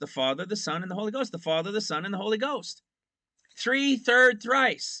Ghost. The Father, the Son, and the Holy Ghost. The Father, the Son, and the Holy Ghost. 3, third,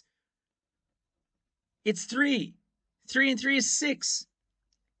 thrice. It's 3. 3 and 3 is 6.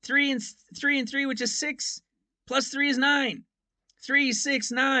 3 and 3, which is 6, plus 3 is 9. 3,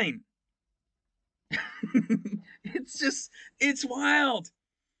 6, 9. It's wild.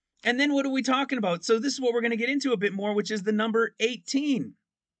 And then what are we talking about? So this is what we're going to get into a bit more, which is the number 18,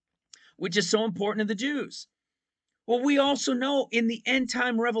 which is so important to the Jews. Well, we also know in the end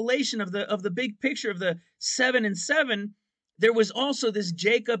time revelation of the big picture of the 7 and 7, there was also this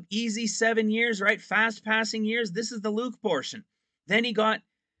Jacob easy 7 years, right? Fast passing years. This is the Luke portion. Then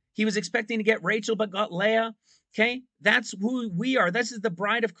he was expecting to get Rachel, but got Leah. Okay, that's who we are. This is the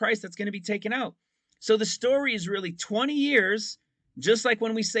bride of Christ that's going to be taken out. So the story is really 20 years. Just like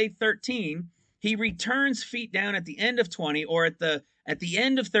when we say 13, he returns feet down at the end of 20, or at the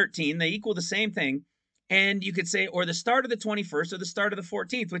end of 13. They equal the same thing. And you could say, or the start of the 21st, or the start of the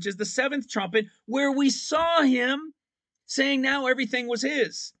 14th, which is the 7th trumpet, where we saw him saying now everything was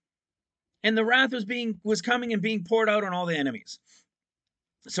his. And the wrath was coming and being poured out on all the enemies.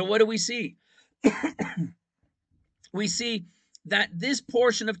 So what do we see? We see that this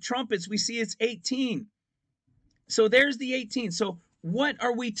portion of trumpets, we see it's 18. So there's the 18. So what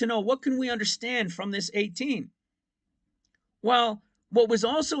are we to know? What can we understand from this 18? Well, what was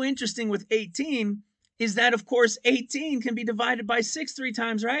also interesting with 18 is that, of course, 18 can be divided by 6 3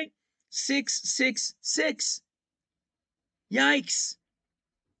 times, right? 6, 6, 6. Yikes.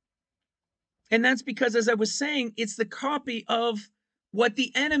 And that's because, as I was saying, it's the copy of what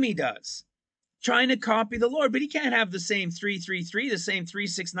the enemy does, trying to copy the Lord. But he can't have the same 3 3 3, the same 3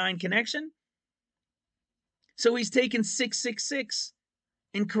 6 9 connection. So he's taken 6 6 6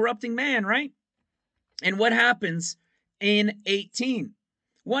 and corrupting man, right? And what happens in 18?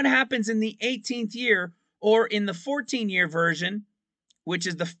 What happens in the 18th year, or in the 14-year version, which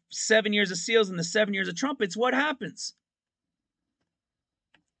is the 7 years of seals and the 7 years of trumpets? What happens?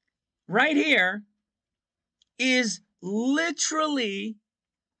 Right here is literally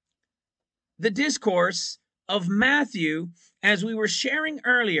the discourse of Matthew, as we were sharing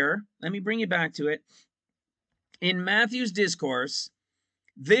earlier. Let me bring you back to it. In Matthew's discourse,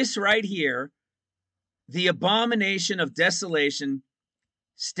 this right here, the abomination of desolation,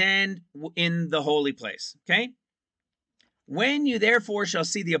 stand in the holy place. Okay? When you therefore shall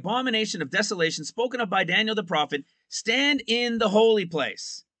see the abomination of desolation spoken of by Daniel the prophet stand in the holy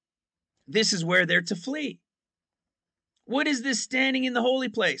place, this is where they're to flee. What is this standing in the holy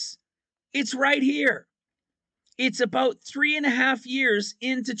place? It's right here. It's about 3.5 years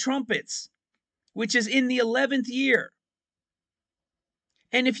into trumpets, which is in the 11th year.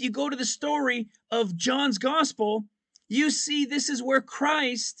 And if you go to the story of John's gospel, you see this is where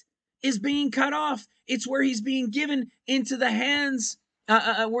Christ is being cut off. It's where he's being given into the hands,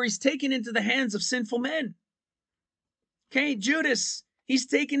 where he's taken into the hands of sinful men. Okay, Judas, he's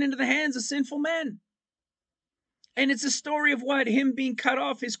taken into the hands of sinful men. And it's a story of what? Him being cut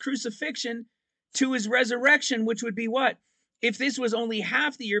off, his crucifixion to his resurrection, which would be what? If this was only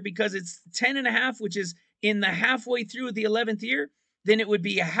half the year, because it's 10.5, which is in the halfway through the 11th year, then it would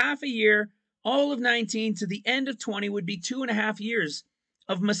be a half a year, all of 19 to the end of 20 would be 2.5 years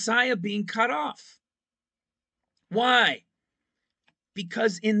of Messiah being cut off. Why?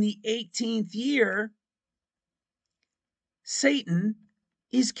 Because in the 18th year, Satan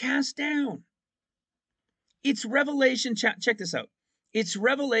is cast down. It's Revelation, check this out. It's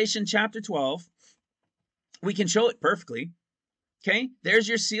Revelation chapter 12. We can show it perfectly. Okay, there's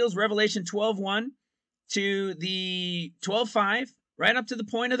your seals, Revelation 12:1 to the 12:5, right up to the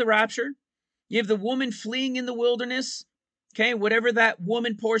point of the rapture. You have the woman fleeing in the wilderness. Okay, whatever that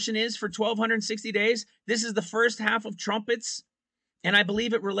woman portion is for 1260 days. This is the first half of trumpets. And I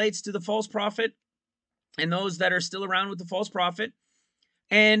believe it relates to the false prophet and those that are still around with the false prophet.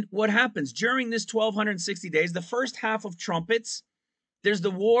 And what happens during this 1260 days, the first half of trumpets, there's the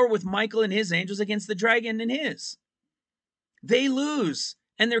war with Michael and his angels against the dragon and his. They lose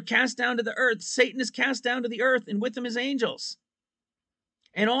and they're cast down to the earth. Satan is cast down to the earth and with him his angels.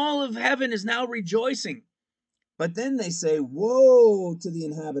 And all of heaven is now rejoicing. But then they say, woe to the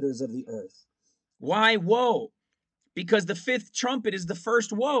inhabitants of the earth. Why woe? Because the fifth trumpet is the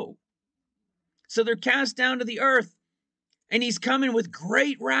first woe. So they're cast down to the earth. And he's coming with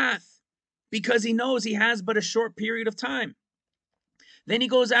great wrath because he knows he has but a short period of time. Then he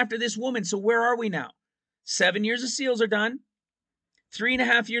goes after this woman. So where are we now? 7 years of seals are done.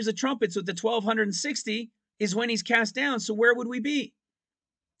 3.5 years of trumpets with the 1260 is when he's cast down. So where would we be?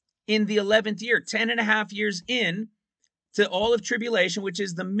 In the 11th year, 10.5 years in to all of tribulation, which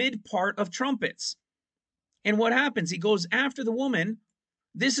is the mid part of trumpets. And what happens? He goes after the woman.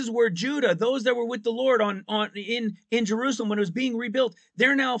 This is where Judah, those that were with the Lord in Jerusalem when it was being rebuilt,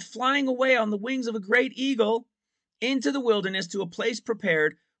 they're now flying away on the wings of a great eagle into the wilderness to a place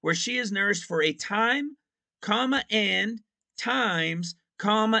prepared where she is nourished for a time, comma, and times,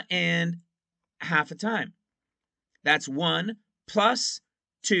 comma, and half a time. That's 1 plus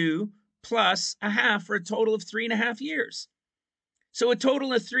 2 plus a half for a total of 3.5 years. So a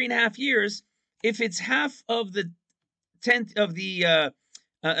total of 3.5 years, if it's half of the 10th of the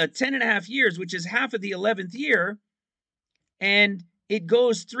 10.5 years, which is half of the 11th year, and it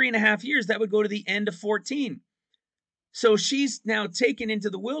goes 3.5 years, that would go to the end of 14. So she's now taken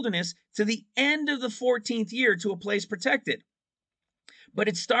into the wilderness to the end of the 14th year to a place protected. But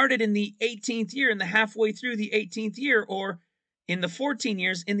it started in the 18th year, in the halfway through the 18th year, or in the 14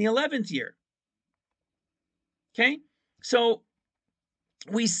 years in the 11th year. Okay, so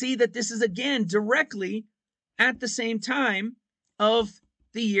we see that this is again directly at the same time of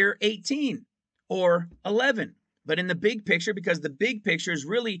the year 18 or 11, but in the big picture, because the big picture is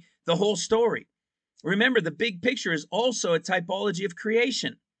really the whole story. Remember, the big picture is also a typology of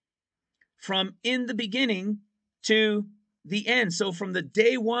creation from in the beginning to the end. So from the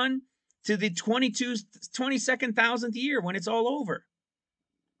day 1 to the 22nd thousandth year when it's all over.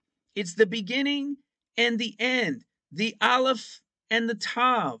 It's the beginning and the end, the Aleph and the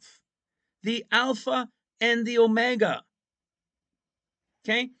Tav, the Alpha and the Omega.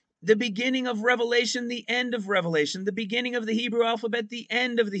 Okay, the beginning of Revelation, the end of Revelation, the beginning of the Hebrew alphabet, the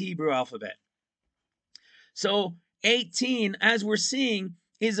end of the Hebrew alphabet. So 18, as we're seeing,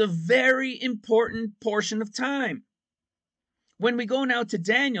 is a very important portion of time. When we go now to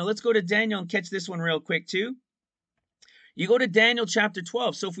Daniel, let's go to Daniel and catch this one real quick too. You go to Daniel chapter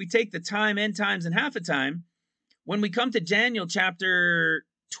 12. So if we take the time, end times, and half a time, when we come to Daniel chapter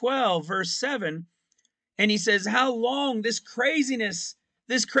 12, verse 7, and he says, how long this craziness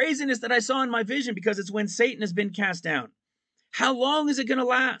that I saw in my vision, because it's when Satan has been cast down. How long is it going to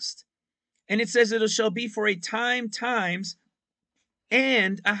last? And it says it shall be for a time, times,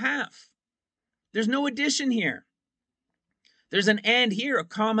 and a half. There's no addition here. There's an and here, a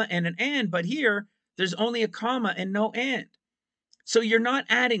comma and an and, but here there's only a comma and no and. So you're not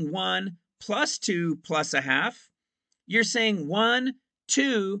adding 1 plus 2 plus a half. You're saying 1,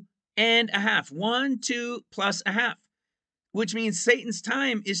 2, and a half. 1, 2 plus a half. which means Satan's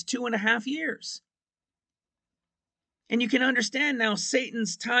time is 2.5 years. And you can understand now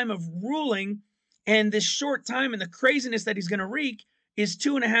Satan's time of ruling and this short time and the craziness that he's going to wreak is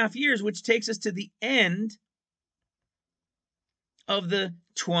 2.5 years, which takes us to the end of the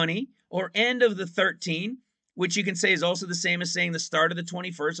 20 or end of the 13, which you can say is also the same as saying the start of the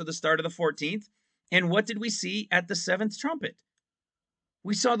 21st or the start of the 14th. And what did we see at the 7th trumpet?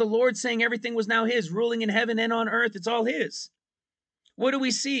 We saw the Lord saying everything was now his, ruling in heaven and on earth. It's all his. What do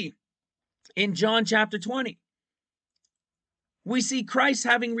we see in John chapter 20? We see Christ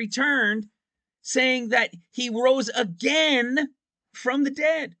having returned, saying that he rose again from the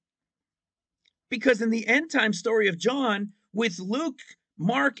dead. Because in the end time story of John, with Luke,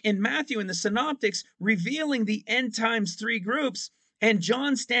 Mark, and Matthew in the synoptics revealing the end times 3 groups, and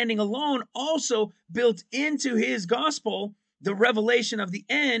John standing alone also built into his gospel the revelation of the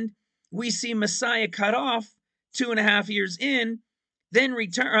end, we see Messiah cut off 2.5 years in, then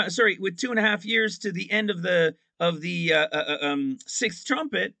return, with 2.5 years to the end of the 6th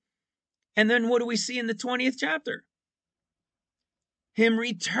trumpet. And then what do we see in the 20th chapter? Him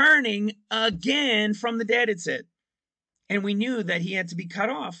returning again from the dead, it said. And we knew that he had to be cut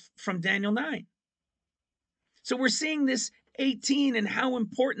off from Daniel 9. So we're seeing this 18 and how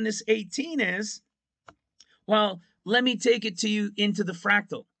important this 18 is. Well, let me take it to you into the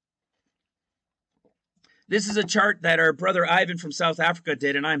fractal. This is a chart that our brother Ivan from South Africa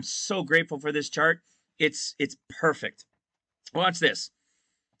did, and I'm so grateful for this chart. It's perfect. Watch this.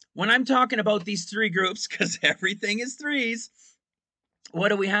 When I'm talking about these 3 groups, because everything is 3s, what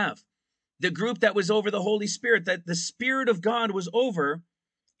do we have? The group that was over the Holy Spirit, that the Spirit of God was over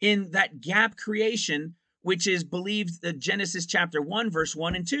in that gap creation, which is believed that Genesis chapter 1, verse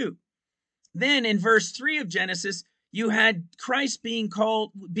 1 and 2. Then in verse 3 of Genesis, you had Christ being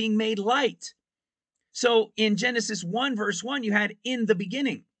made light. So in Genesis 1, verse 1, you had in the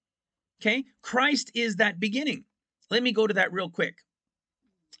beginning. Okay, Christ is that beginning. Let me go to that real quick.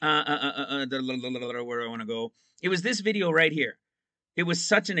 Where I want to go. It was this video right here. It was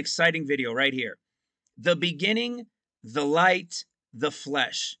such an exciting video right here. The beginning, the light, the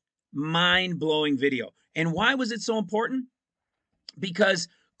flesh. Mind-blowing video. And why was it so important? Because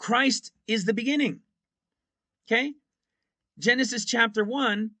Christ is the beginning. Okay? Genesis chapter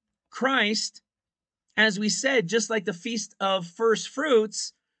 1, Christ, as we said, just like the feast of first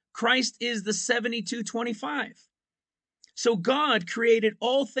fruits, Christ is the 7225. So God created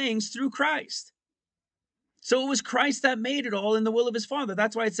all things through Christ. So it was Christ that made it all in the will of his Father.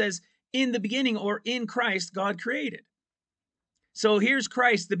 That's why it says in the beginning, or in Christ, God created. So here's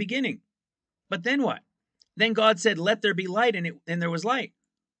Christ, the beginning. But then what? Then God said, let there be light, and there was light.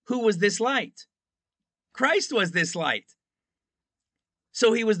 Who was this light? Christ was this light.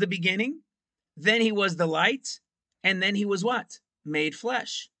 So he was the beginning, then he was the light, and then he was what? Made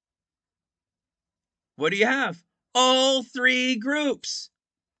flesh. What do you have? All 3 groups.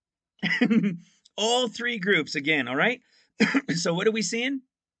 All 3 groups again, all right? So what are we seeing?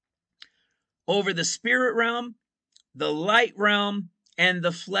 Over the spirit realm, the light realm, and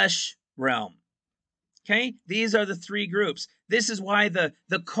the flesh realm. Okay? These are the 3 groups. This is why the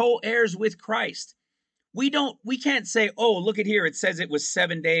co-heirs with Christ. We can't say, oh, look at here, it says it was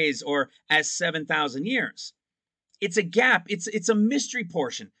 7 days or as 7,000 years. It's a gap, it's a mystery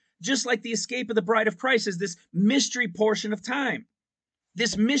portion. Just like the escape of the bride of Christ is this mystery portion of time.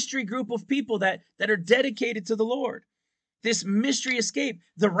 This mystery group of people that are dedicated to the Lord. This mystery escape.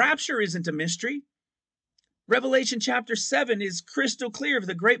 The rapture isn't a mystery. Revelation chapter 7 is crystal clear of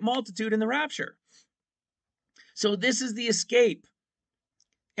the great multitude in the rapture. So this is the escape.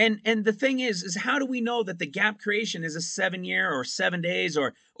 And the thing is how do we know that the gap creation is a 7-year or 7 days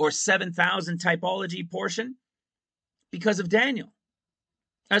or 7,000 typology portion? Because of Daniel.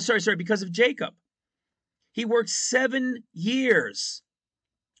 Because of Jacob. He worked 7 years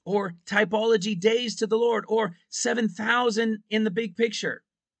or typology days to the Lord, or 7,000 in the big picture.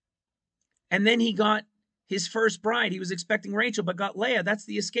 And then he got his first bride. He was expecting Rachel, but got Leah. That's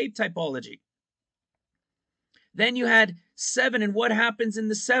the escape typology. Then you had 7, and what happens in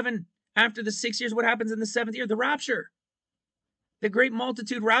the 7? After the 6 years, what happens in the 7th year? The rapture. The great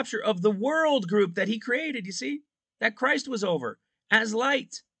multitude rapture of the world group that he created, you see? That Christ was over as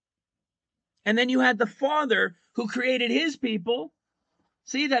light. And then you had the Father who created his people.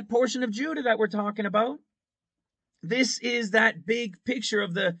 See that portion of Judah that we're talking about? This is that big picture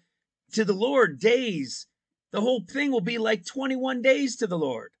of to the Lord days. The whole thing will be like 21 days to the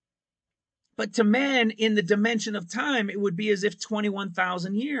Lord. But to man in the dimension of time, it would be as if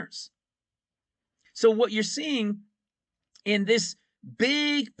 21,000 years. So what you're seeing in this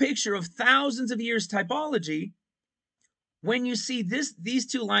big picture of thousands of years typology, when you see these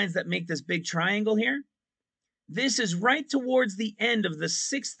two lines that make this big triangle here, this is right towards the end of the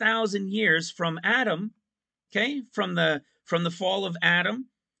 6,000 years from Adam, okay, from the fall of Adam,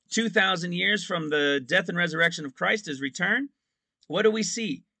 2,000 years from the death and resurrection of Christ, his return. What do we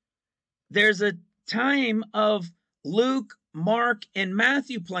see? There's a time of Luke, Mark, and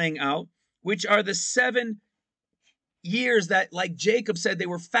Matthew playing out, which are the 7 years that, like Jacob said, they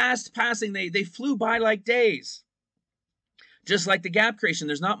were fast passing. They flew by like days. Just like the gap creation,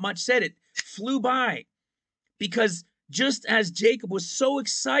 there's not much said. It flew by because just as Jacob was so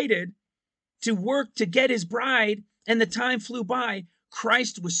excited to work to get his bride and the time flew by,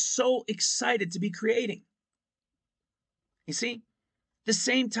 Christ was so excited to be creating. You see, the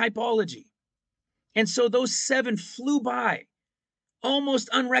same typology. And so those 7 flew by, almost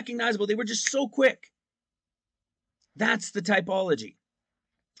unrecognizable. They were just so quick. That's the typology.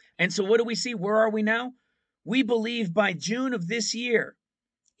 And so what do we see? Where are we now? We believe by June of this year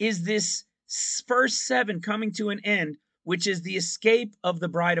is this first 7 coming to an end, which is the escape of the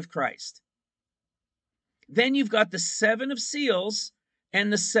bride of Christ. Then you've got the 7 of seals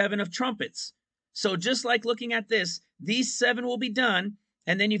and the 7 of trumpets. So just like looking at this, these 7 will be done,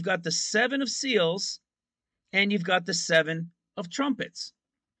 and then you've got the 7 of seals and you've got the 7 of trumpets.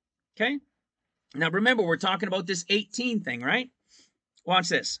 Okay, now remember, we're talking about this 18 thing, right? Watch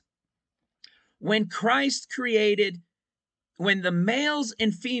this. When Christ created, when the males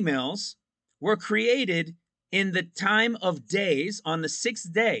and females were created in the time of days on the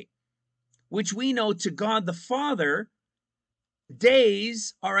 6th day, which we know to God the Father,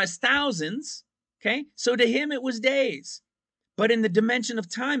 days are as thousands. Okay, so to him it was days, but in the dimension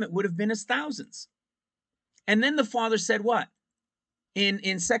of time it would have been as thousands. And then the Father said what? In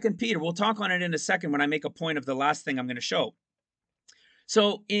 2 Peter, we'll talk on it in a second when I make a point of the last thing I'm going to show.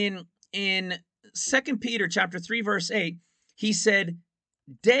 So in 2 Peter chapter 3 verse 8, he said,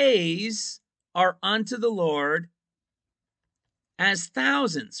 days are unto the Lord as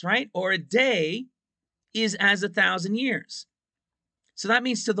thousands, right? Or a day is as 1,000 years. So that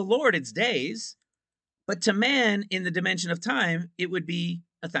means to the Lord it's days, but to man in the dimension of time it would be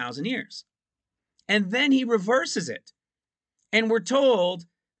 1,000 years. And then he reverses it, and we're told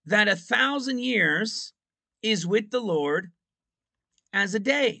that 1,000 years is with the Lord as a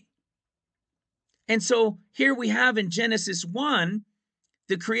day. And so here we have in Genesis 1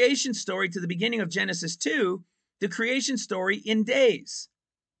 the creation story to the beginning of Genesis 2, the creation story in days.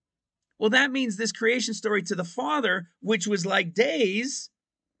 Well, that means this creation story to the Father, which was like days,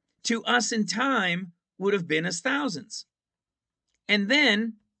 to us in time would have been as thousands. And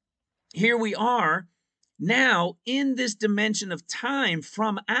then here we are now in this dimension of time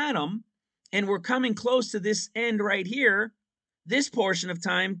from Adam, and we're coming close to this end right here, this portion of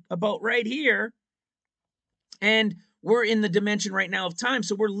time about right here, and we're in the dimension right now of time.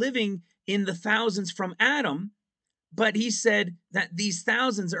 So we're living in the thousands from Adam, but he said that these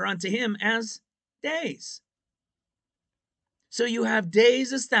thousands are unto him as days. So you have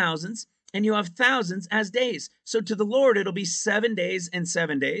days as thousands, and you have thousands as days. So to the Lord it'll be 7 days and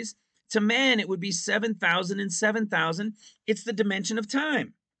 7 days. To man it would be 7,000 and 7,000. It's the dimension of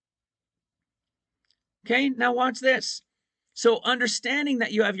time. Okay, now watch this. So understanding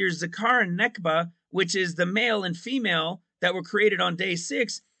that you have your Zakar and Nekba, which is the male and female that were created on day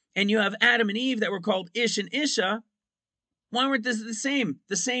 6, and you have Adam and Eve that were called Ish and Isha. Why weren't this the same?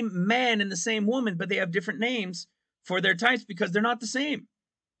 The same man and the same woman, but they have different names for their types because they're not the same.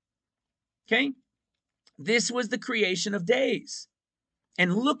 Okay, this was the creation of days.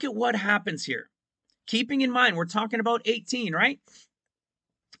 And look at what happens here. Keeping in mind, we're talking about 18, right?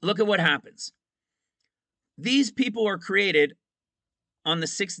 Look at what happens. These people are created on the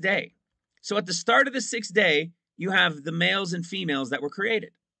 6th day. So at the start of the 6th day, you have the males and females that were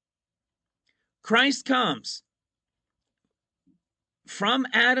created. Christ comes from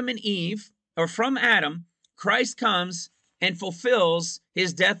Adam and Eve, or from Adam, Christ comes and fulfills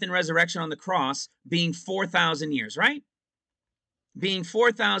his death and resurrection on the cross, being 4,000 years, right? Being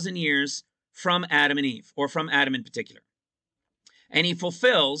 4,000 years from Adam and Eve, or from Adam in particular. And he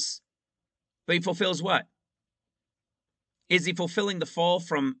fulfills, but he fulfills what? Is he fulfilling the fall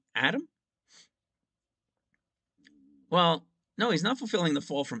from Adam? Well, no, he's not fulfilling the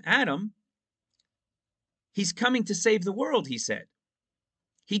fall from Adam. He's coming to save the world, he said.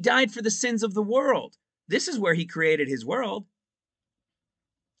 He died for the sins of the world. This is where he created his world.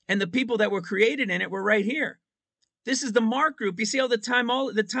 And the people that were created in it were right here. This is the mark group. You see how the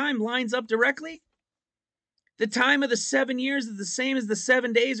time lines up directly? The time of the 7 years is the same as the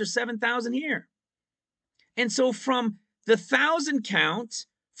 7 days or 7,000 here. And so from the 1,000 count,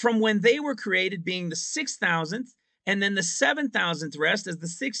 from when they were created being the 6,000th, And then the 7,000th rest is the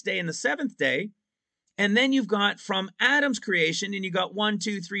 6th day and the 7th day. And then you've got from Adam's creation, and you got 1,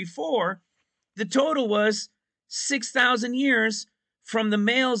 2, 3, 4. The total was 6,000 years from the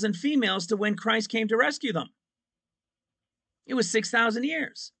males and females to when Christ came to rescue them. It was 6,000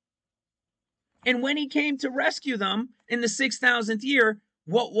 years. And when he came to rescue them in the 6,000th year,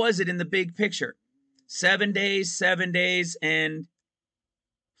 what was it in the big picture? 7 days, and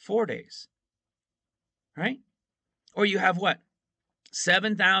 4 days. Right? Or you have what?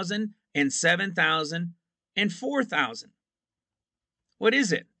 7,000 and 7,000 and 4,000. What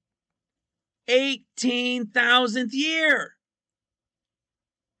is it? 18,000th year.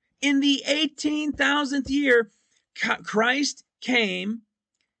 In the 18,000th year, Christ came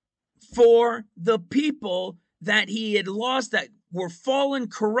for the people that he had lost, that were fallen,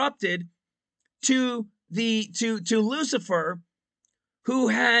 corrupted to Lucifer, who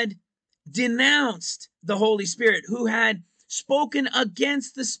had denounced the Holy Spirit, who had spoken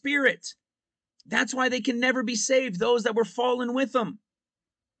against the Spirit. That's why they can never be saved, those that were fallen with them.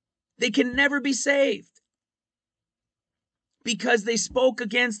 They can never be saved because they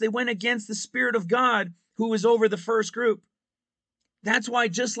went against the Spirit of God who was over the first group. That's why,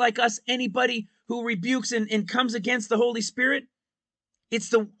 just like us, anybody who rebukes and comes against the Holy Spirit, it's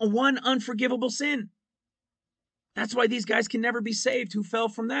the one unforgivable sin. That's why these guys can never be saved who fell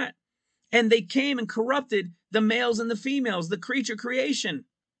from that. And they came and corrupted the males and the females, the creature creation.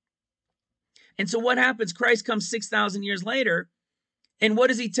 And so what happens? Christ comes 6,000 years later, and what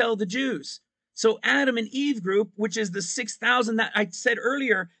does he tell the Jews? So Adam and Eve group, which is the 6,000 that I said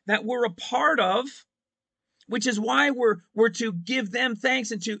earlier that we're a part of, which is why we're to give them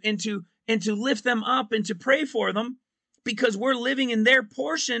thanks and to lift them up and to pray for them, because we're living in their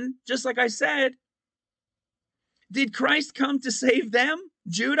portion, just like I said. Did Christ come to save them,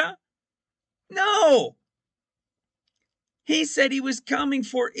 Judah? No. He said he was coming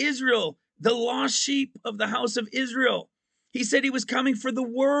for Israel, the lost sheep of the house of Israel. He said he was coming for the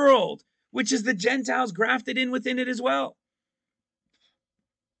world, which is the Gentiles grafted in within it as well.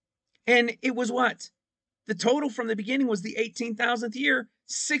 And it was what? The total from the beginning was the 18,000th year,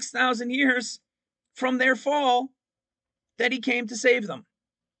 6,000 years from their fall that he came to save them.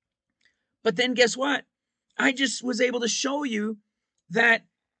 But then guess what? I just was able to show you that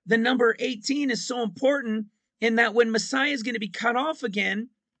the number 18 is so important, in that when Messiah is going to be cut off again,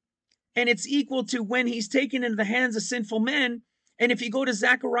 and it's equal to when he's taken into the hands of sinful men. And if you go to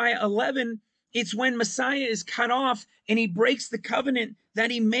Zechariah 11, it's when Messiah is cut off and he breaks the covenant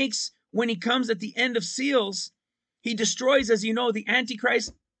that he makes when he comes at the end of seals. He destroys, as you know, the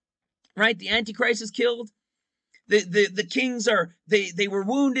Antichrist, right? The Antichrist is killed. The kings they were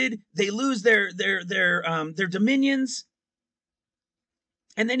wounded. They lose their dominions.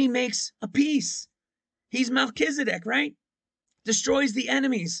 And then he makes a peace. He's Melchizedek, right? Destroys the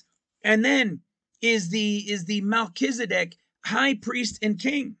enemies. And then is the Melchizedek high priest and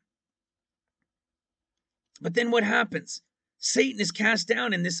king. But then what happens? Satan is cast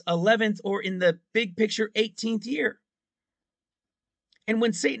down in this 11th, or in the big picture, 18th year. And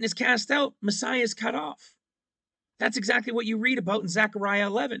when Satan is cast out, Messiah is cut off. That's exactly what you read about in Zechariah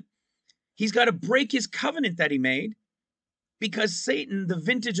 11. He's got to break his covenant that he made, because Satan, the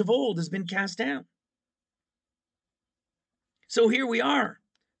vintage of old, has been cast down. So here we are,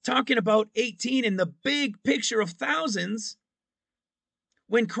 talking about 18 in the big picture of thousands,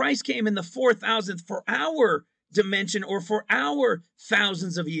 when Christ came in the 4,000th for our dimension, or for our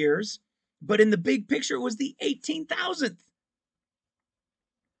thousands of years. But in the big picture, it was the 18,000th.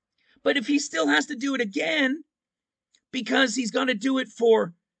 But if he still has to do it again, because he's going to do it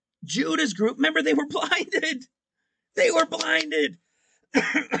for Judah's group, remember, they were blinded. They were blinded.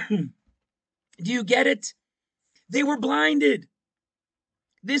 Do you get it? They were blinded.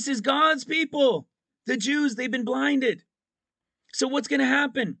 This is God's people. The Jews, they've been blinded. So what's going to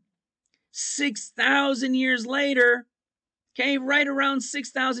happen? 6,000 years later, okay, right around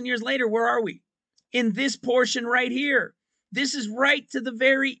 6,000 years later, where are we? In this portion right here. This is right to the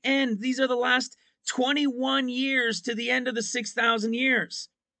very end. These are the last 21 years to the end of the 6,000 years.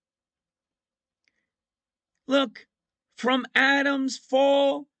 Look, from Adam's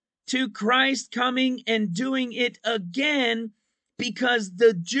fall to Christ coming and doing it again, because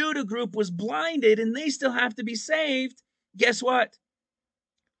the Judah group was blinded and they still have to be saved. Guess what?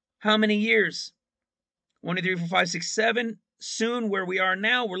 How many years? 1, 2, 3, 4, 5, 6, 7. Soon, where we are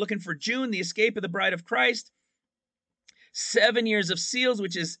now, we're looking for June, the escape of the bride of Christ. 7 years of seals,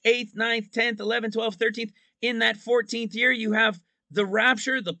 which is 8th, 9th, 10th, 11th, 12th, 13th. In that 14th year, you have the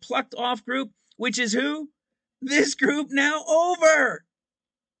rapture, the plucked off group, which is who? This group now over.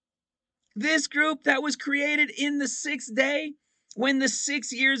 This group that was created in the 6th day, when the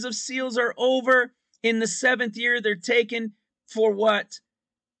 6 years of seals are over, in the 7th year, they're taken for what?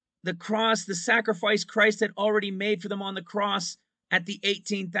 The cross, the sacrifice Christ had already made for them on the cross at the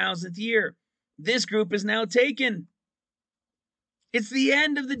 18,000th year. This group is now taken. It's the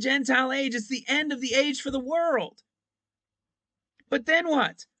end of the Gentile age. It's the end of the age for the world. But then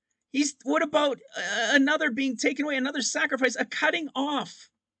what? What about another being taken away, another sacrifice, a cutting off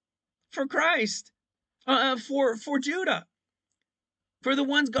for Christ, for Judah, for the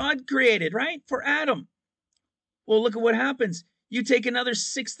ones God created, right? For Adam. Well, look at what happens. You take another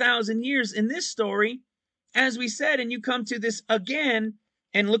 6,000 years in this story, as we said, and you come to this again,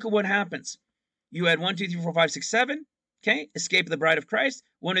 and look at what happens. You had 1, 2, 3, 4, 5, 6, 7. Okay, escape of the bride of Christ.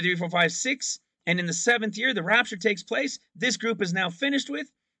 1, 2, 3, 4, 5, 6. And in the 7th year, the rapture takes place. This group is now finished with.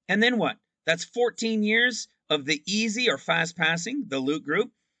 And then what? That's 14 years of the easy or fast passing, the Luke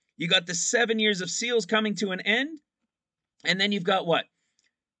group. You got the 7 years of seals coming to an end. And then you've got what?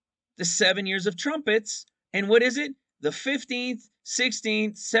 The 7 years of trumpets. And what is it? The 15th,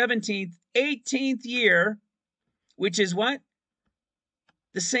 16th, 17th, 18th year, which is what?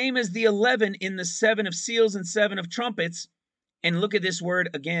 The same as the 11 in the 7 of seals and 7 of trumpets. And look at this word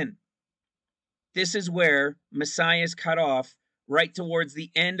again. This is where Messiah is cut off right towards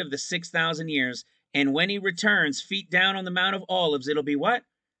the end of the 6,000 years. And when he returns, feet down on the Mount of Olives, it'll be what?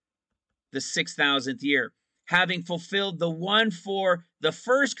 The 6,000th year. Having fulfilled the one for the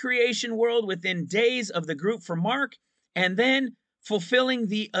first creation world within days of the group for Mark, and then fulfilling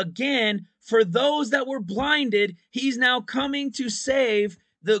the again for those that were blinded, he's now coming to save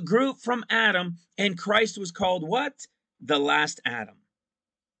the group from Adam, and Christ was called what? The last Adam.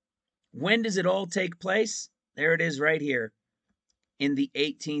 When does it all take place? There it is right here. In the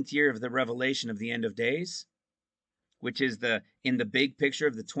 18th year of the revelation of the end of days, which is in the big picture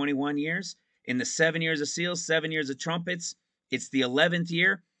of the 21 years. In the 7 years of seals, 7 years of trumpets, it's the 11th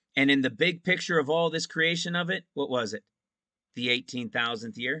year. And in the big picture of all this creation of it, what was it? The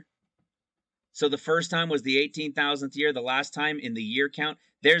 18,000th year. So the first time was the 18,000th year. The last time in the year count.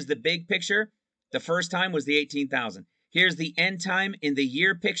 There's the big picture. The first time was the 18,000. Here's the end time in the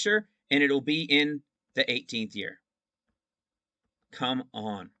year picture, and it'll be in the 18th year. Come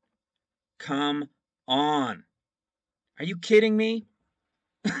on. Come on. Are you kidding me?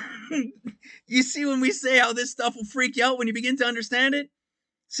 You see when we say how this stuff will freak you out when you begin to understand it?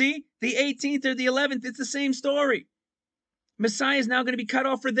 See, the 18th or the 11th, it's the same story. Messiah is now going to be cut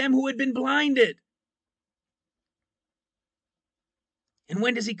off for them who had been blinded. And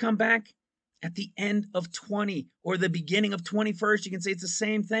when does he come back? At the end of 20 or the beginning of 21st. You can say it's the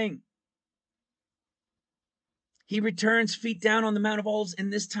same thing. He returns, feet down on the Mount of Olives,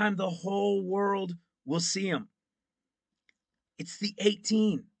 and this time the whole world will see him. It's the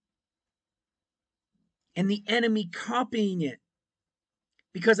 18. And the enemy copying it.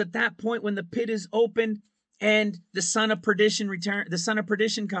 Because at that point, when the pit is opened and the son of perdition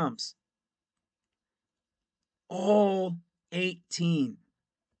comes. All 18.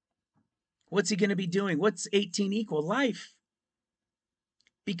 What's he going to be doing? What's 18 equal? Life.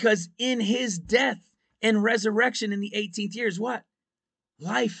 Because in his death and resurrection in the 18th year is what?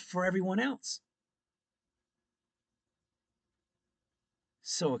 Life for everyone else.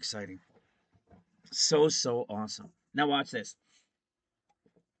 So exciting. So awesome. Now watch this.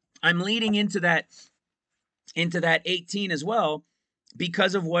 I'm leading into that 18 as well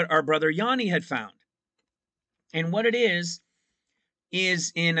because of what our brother Yanni had found. And what it is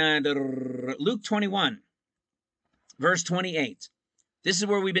in Luke 21, verse 28. This is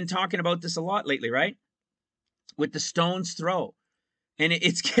where we've been talking about this a lot lately, right? With the stone's throw. And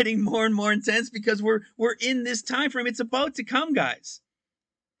it's getting more and more intense because we're in this time frame. It's about to come, guys.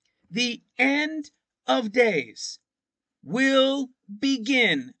 The end of days will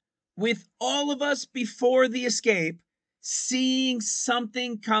begin with all of us before the escape seeing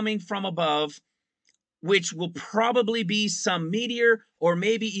something coming from above, which will probably be some meteor or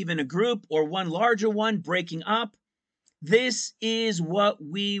maybe even a group or one larger one breaking up. This is what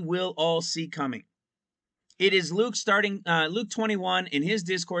we will all see coming. It is Luke 21 in his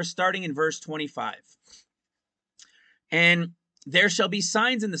discourse starting in verse 25. And there shall be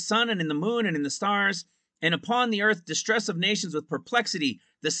signs in the sun and in the moon and in the stars, and upon the earth distress of nations with perplexity,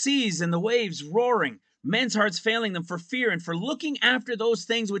 the seas and the waves roaring, men's hearts failing them for fear and for looking after those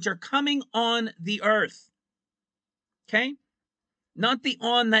things which are coming on the earth. Okay? Not the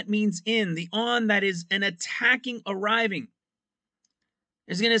on that means in, the on that is an attacking arriving.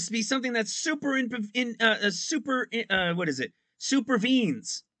 There's going to be something that supervenes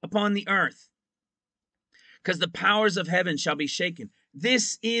upon the earth. Because the powers of heaven shall be shaken.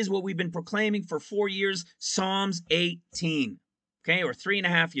 This is what we've been proclaiming for 4 years, Psalms 18, okay, or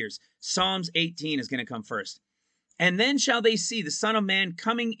 3.5 years. Psalms 18 is going to come first. And then shall they see the Son of Man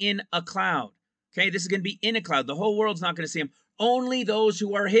coming in a cloud. Okay, this is going to be in a cloud. The whole world's not going to see him. Only those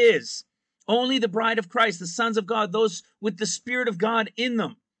who are his. Only the bride of Christ, the sons of God, those with the Spirit of God in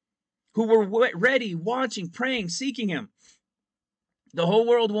them, who were ready, watching, praying, seeking him. The whole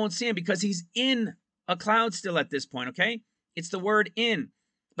world won't see him because he's in a cloud still at this point, okay? It's the word in.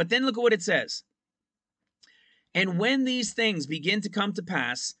 But then look at what it says. And when these things begin to come to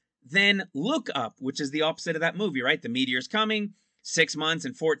pass, then look up, which is the opposite of that movie, right? The meteor's coming, 6 months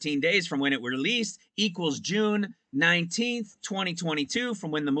and 14 days from when it was released equals June 19th, 2022,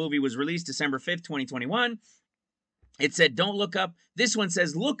 from when the movie was released, December 5th, 2021. It said, don't look up. This one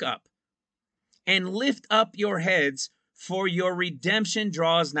says, look up and lift up your heads, for your redemption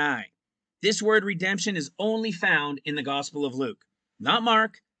draws nigh. This word redemption is only found in the Gospel of Luke, not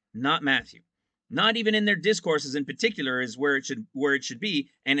Mark, not Matthew. Not even in their discourses in particular is where it should be,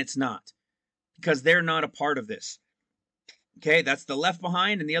 and it's not, because they're not a part of this. Okay, that's the left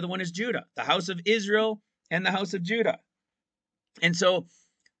behind, and the other one is Judah, the house of Israel and the house of Judah. And so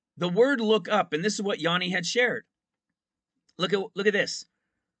the word look up, and this is what Yanni had shared. Look at this.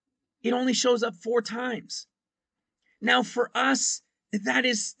 It only shows up 4 times. Now for us, that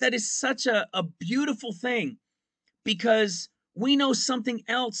is such a beautiful thing, because we know something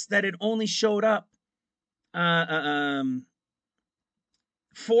else that it only showed up 4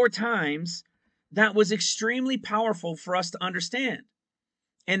 times that was extremely powerful for us to understand.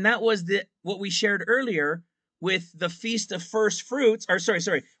 And that was what we shared earlier with the Feast of First Fruits, or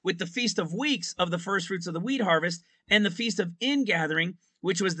with the Feast of Weeks of the First Fruits of the Wheat Harvest, and the Feast of Ingathering,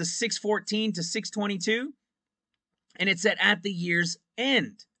 which was the 6:14 to 6:22. And it said at the year's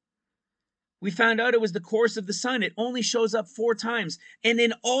end. We found out it was the course of the sun. It only shows up 4 times. And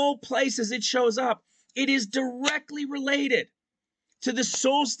in all places it shows up, it is directly related to the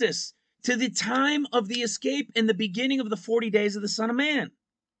solstice, to the time of the escape and the beginning of the 40 days of the Son of Man.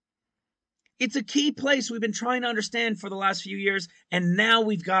 It's a key place we've been trying to understand for the last few years, and now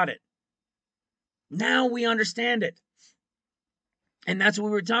we've got it. Now we understand it. And that's what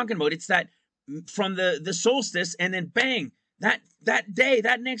we were talking about. It's that from the solstice, and then bang, that day,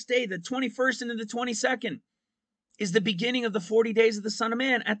 that next day, the 21st into the 22nd, is the beginning of the 40 days of the Son of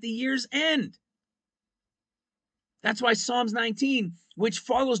Man at the year's end. That's why Psalms 19, which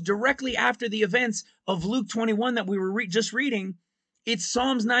follows directly after the events of Luke 21 that we were just reading, it's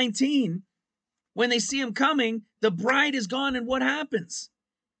Psalms 19. When they see him coming, the bride is gone, and what happens?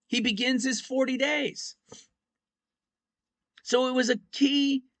 He begins his 40 days. So it was a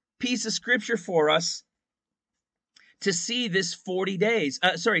key piece of scripture for us to see this 40 days,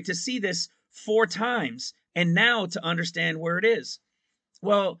 to see this 4 times, and now to understand where it is.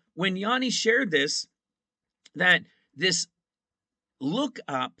 Well, when Yanni shared this, that this look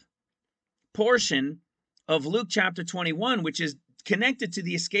up portion of Luke chapter 21, which is connected to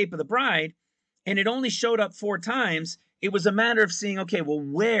the escape of the bride, and it only showed up 4 times, it was a matter of seeing, okay, well,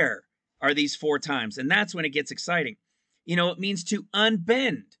 where are these 4 times? And that's when it gets exciting. You know, it means to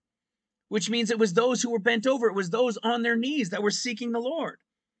unbend, which means it was those who were bent over. It was those on their knees that were seeking the Lord.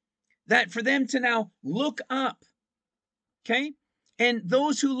 That for them to now look up, okay? And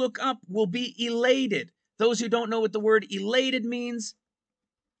those who look up will be elated. Those who don't know what the word elated means,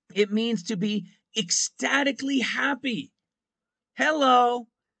 it means to be ecstatically happy. Hello.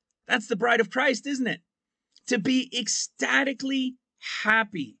 That's the bride of Christ, isn't it? To be ecstatically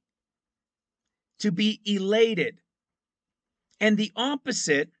happy. To be elated. And the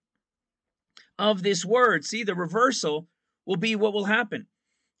opposite of this word, see, the reversal will be what will happen.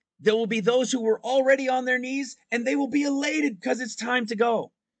 There will be those who were already on their knees, and they will be elated because it's time to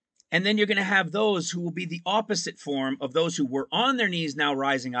go. And then you're going to have those who will be the opposite form of those who were on their knees now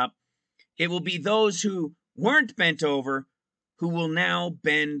rising up. It will be those who weren't bent over who will now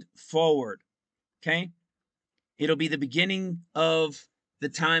bend forward. Okay? It'll be the beginning of the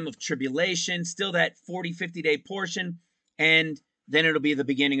time of tribulation, still that 40, 50-day portion, and then it'll be the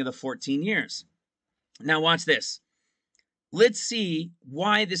beginning of the 14 years. Now watch this. Let's see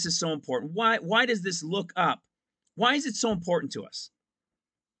why this is so important. Why does this look up? Why is it so important to us?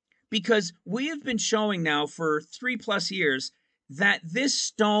 Because we have been showing now for 3+ years that this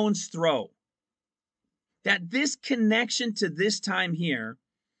stone's throw, that this connection to this time here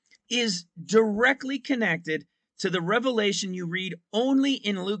is directly connected to the revelation you read only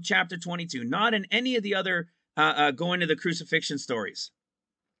in Luke chapter 22, not in any of the other going to the crucifixion stories.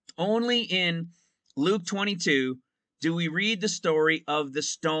 Only in Luke 22 do we read the story of the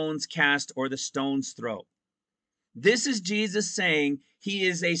stone's cast or the stone's throw. This is Jesus saying he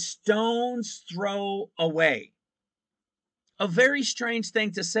is a stone's throw away. A very strange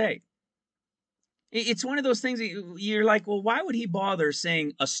thing to say. It's one of those things that you're like, well, why would he bother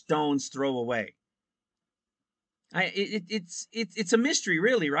saying a stone's throw away? It's a mystery,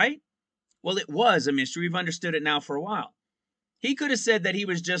 really, right? Well, it was a mystery. We've understood it now for a while. He could have said that he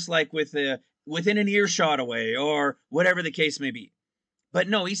was just like within an earshot away, or whatever the case may be. But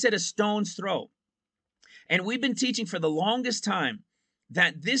no, he said a stone's throw. And we've been teaching for the longest time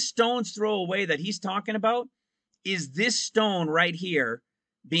that this stone's throw away that he's talking about is this stone right here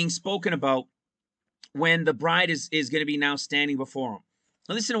being spoken about when the bride is going to be now standing before him.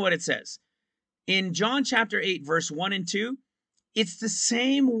 Now listen to what it says. In John chapter 8, verse 1 and 2, it's the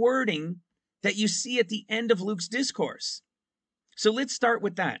same wording that you see at the end of Luke's discourse. So let's start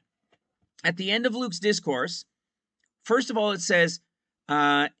with that. At the end of Luke's discourse, first of all, it says,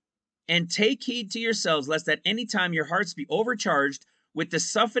 and take heed to yourselves, lest at any time your hearts be overcharged with the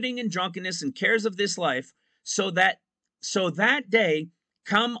suffering and drunkenness and cares of this life, so that day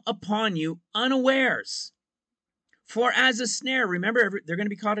come upon you unawares. For as a snare, remember, they're going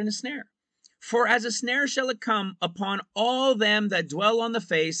to be caught in a snare. For as a snare shall it come upon all them that dwell on the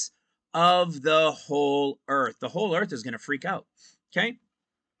face of the whole earth. The whole earth is going to freak out. Okay?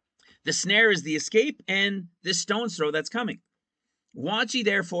 The snare is the escape and this stone's throw that's coming. Watch ye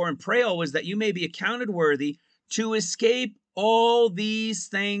therefore and pray always that you may be accounted worthy to escape all these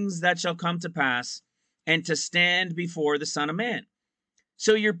things that shall come to pass and to stand before the Son of Man.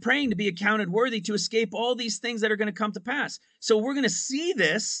 So you're praying to be accounted worthy to escape all these things that are going to come to pass. So we're going to see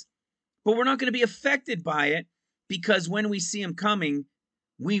this, but we're not going to be affected by it, because when we see him coming,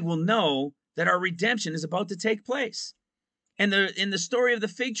 we will know that our redemption is about to take place. And in the story of the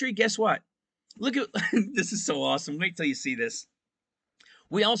fig tree, guess what? Look at this is so awesome. Wait till you see this.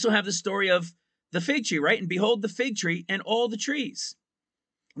 We also have the story of the fig tree, right? And behold the fig tree and all the trees.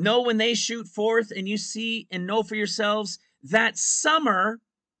 Know when they shoot forth, and you see and know for yourselves that summer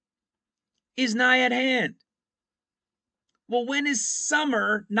is nigh at hand. Well, when is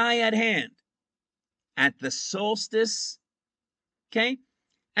summer nigh at hand? At the solstice. Okay?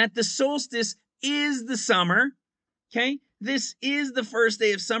 At the solstice is the summer. Okay? This is the first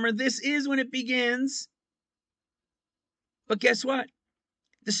day of summer. This is when it begins. But guess what?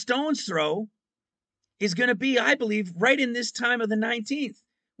 The stone's throw is going to be, I believe, right in this time of the 19th.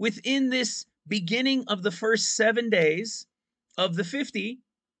 Within this beginning of the first 7 days of the 50.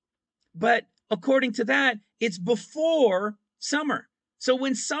 But according to that, it's before summer. So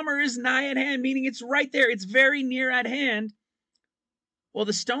when summer is nigh at hand, meaning it's right there, it's very near at hand. Well,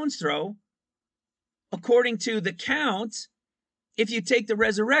 the stone's throw, according to the count, if you take the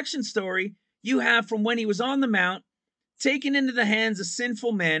resurrection story, you have from when he was on the mount, taken into the hands of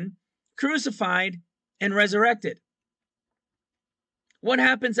sinful men, crucified, and resurrected. What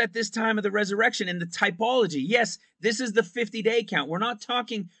happens at this time of the resurrection in the typology? Yes, this is the 50-day count. We're not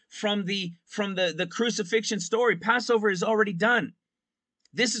talking from the crucifixion story. Passover is already done.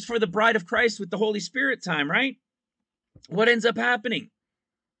 This is for the bride of Christ with the Holy Spirit time, right? What ends up happening?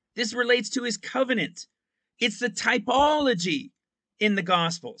 This relates to his covenant. It's the typology in the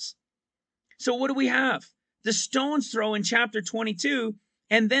Gospels. So what do we have? The stone's throw in chapter 22,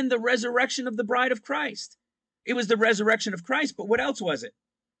 and then the resurrection of the bride of Christ. It was the resurrection of Christ, but what else was it?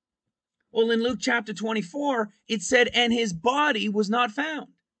 Well, in Luke chapter 24, it said, and his body was not found.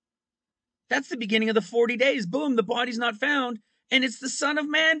 That's the beginning of the 40 days. Boom, the body's not found, and it's the Son of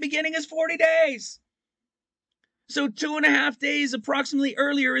Man beginning his 40 days. So 2.5 days approximately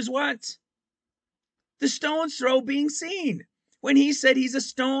earlier is what? The stone's throw being seen. When he said he's a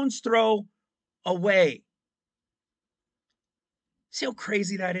stone's throw away. See how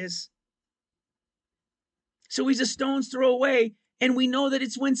crazy that is? So he's a stone's throw away, and we know that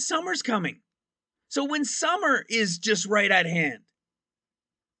it's when summer's coming. So when summer is just right at hand.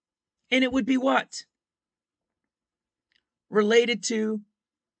 And it would be what? Related to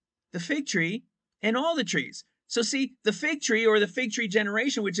the fig tree and all the trees. So see, the fig tree, or the fig tree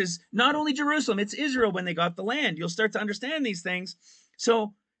generation, which is not only Jerusalem, it's Israel when they got the land. You'll start to understand these things.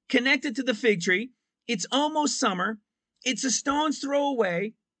 So connected to the fig tree, it's almost summer. It's a stone's throw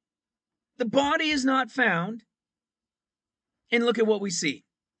away. The body is not found. And look at what we see.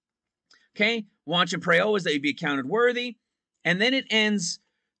 Okay, watch and pray always that you be accounted worthy. And then it ends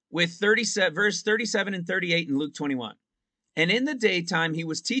with verse 37 and 38 in Luke 21. And in the daytime he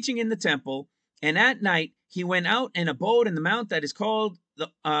was teaching in the temple, and at night he went out and abode in the mount that is called the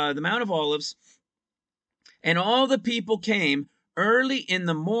Mount of Olives. And all the people came early in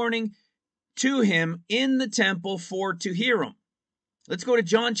the morning to him in the temple for to hear him. Let's go to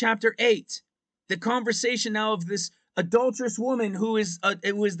John chapter 8. The conversation now of this adulterous woman who is,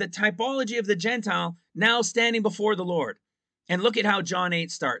 it was the typology of the Gentile now standing before the Lord. And look at how John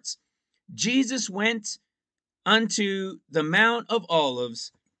 8 starts. Jesus went unto the Mount of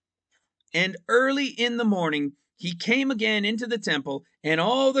Olives, and early in the morning he came again into the temple, and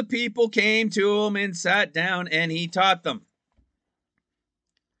all the people came to him and sat down, and he taught them.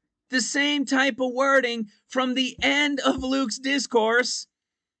 The same type of wording from the end of Luke's discourse.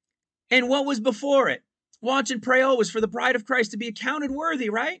 And what was before it? Watch and pray always for the bride of Christ to be accounted worthy,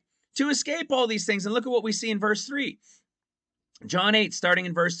 right? To escape all these things. And look at what we see in verse 3. John 8, starting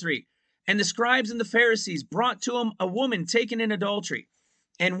in verse 3. And the scribes and the Pharisees brought to him a woman taken in adultery.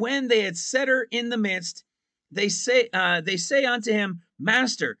 And when they had set her in the midst, they say unto him,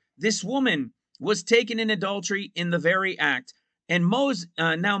 Master, this woman was taken in adultery in the very act. And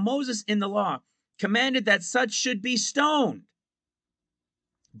now Moses in the law commanded that such should be stoned.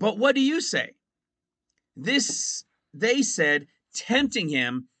 But what do you say? This they said, tempting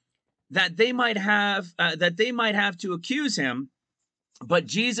him, that they might have to accuse him. But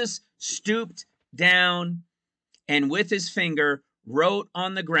Jesus stooped down and with his finger wrote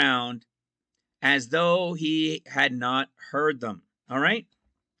on the ground as though he had not heard them. All right.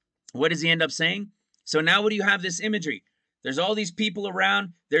 What does he end up saying? So now what do you have this imagery? There's all these people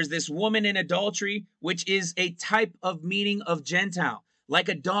around. There's this woman in adultery, which is a type of meaning of Gentile. Like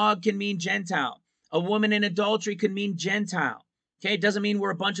a dog can mean Gentile. A woman in adultery can mean Gentile. Okay, it doesn't mean we're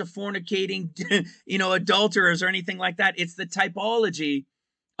a bunch of fornicating, adulterers or anything like that. It's the typology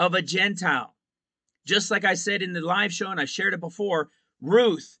of a Gentile. Just like I said in the live show, and I shared it before,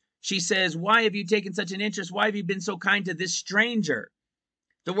 Ruth, she says, why have you taken such an interest? Why have you been so kind to this stranger?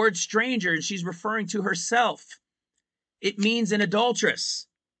 The word stranger, she's referring to herself. It means an adulteress.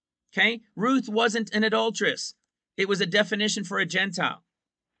 Okay, Ruth wasn't an adulteress. It was a definition for a Gentile.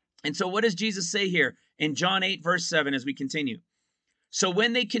 And so what does Jesus say here in John 8, verse 7 as we continue? So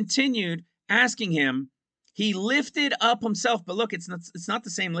when they continued asking him, he lifted up himself. But look, it's not the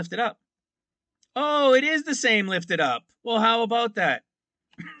same lifted up. Oh, it is the same lifted up. Well, how about that?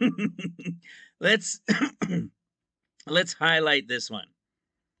 Let's highlight this one.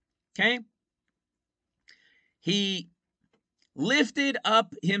 Okay. He lifted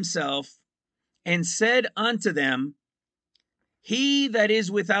up himself and said unto them, he that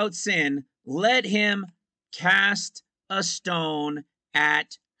is without sin, let him cast a stone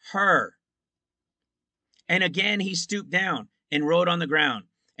at her. And again he stooped down and wrote on the ground.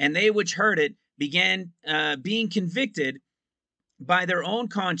 And they which heard it began being convicted by their own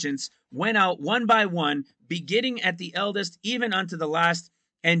conscience, went out one by one, beginning at the eldest, even unto the last.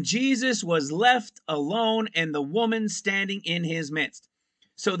 And Jesus was left alone, and the woman standing in his midst.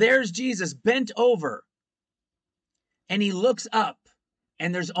 So there's Jesus bent over, and he looks up,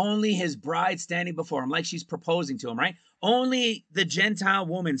 and there's only his bride standing before him, like she's proposing to him, right? Only the Gentile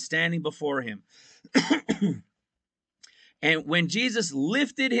woman standing before him. And when Jesus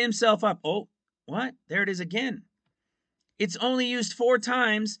lifted himself up, oh, what? There it is again. It's only used 4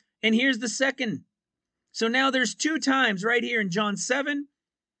 times, and here's the second. So now there's 2 times right here in John 7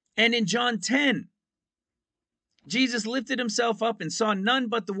 and in John 10. Jesus lifted himself up and saw none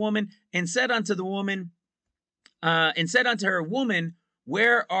but the woman, and said unto the woman, Woman,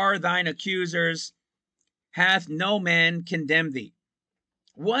 where are thine accusers? Hath no man condemned thee?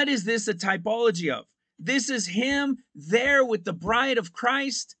 What is this a typology of? This is him there with the bride of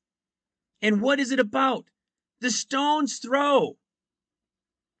Christ. And what is it about? The stone's throw.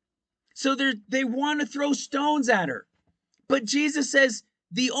 So they want to throw stones at her. But Jesus says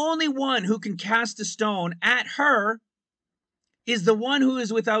the only one who can cast a stone at her is the one who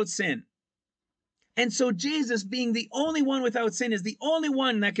is without sin. And so Jesus, being the only one without sin, is the only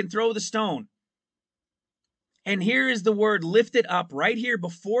one that can throw the stone. And here is the word lifted up right here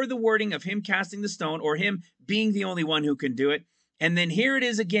before the wording of him casting the stone, or him being the only one who can do it. And then here it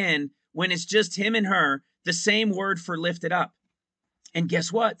is again when it's just him and her, the same word for lifted up. And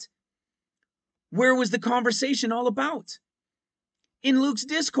guess what? Where was the conversation all about? In Luke's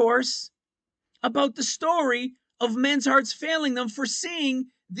discourse about the story of men's hearts failing them for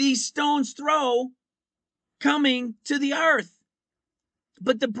seeing these stones throw coming to the earth.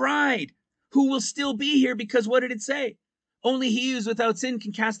 But the bride, who will still be here, because what did it say? Only he who is without sin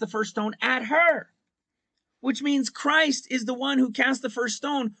can cast the first stone at her. Which means Christ is the one who cast the first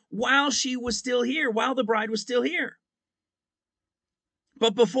stone while she was still here, while the bride was still here.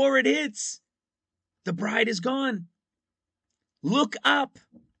 But before it hits, the bride is gone. Look up.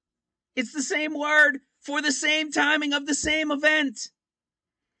 It's the same word for the same timing of the same event.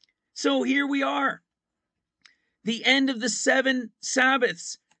 So here we are. The end of the 7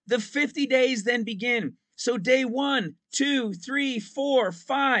 Sabbaths. The 50 days then begin. So day 1, 2, 3, 4,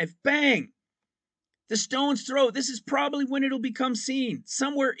 5, bang. The stone's throw. This is probably when it'll become seen,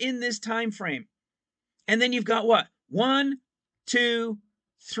 somewhere in this time frame. And then you've got what? 1, 2,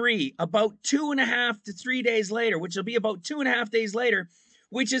 3, about 2.5 to 3 days later, which will be about 2.5 days later,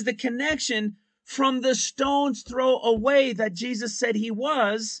 which is the connection from the stone's throw away that Jesus said he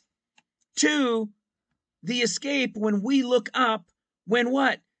was to the escape when we look up, when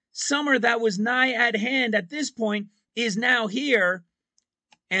what? Summer that was nigh at hand at this point is now here,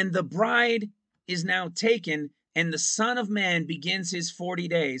 and the bride is now taken, and the Son of Man begins his 40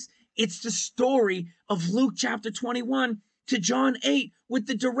 days. It's the story of Luke chapter 21 to John 8 with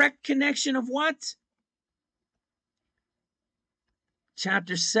the direct connection of what?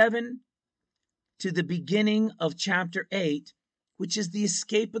 Chapter 7 to the beginning of chapter 8, which is the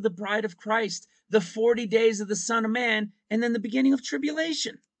escape of the bride of Christ, the 40 days of the Son of Man, and then the beginning of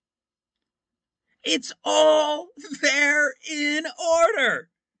tribulation. It's all there in order,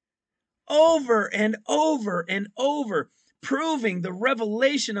 over and over and over, proving the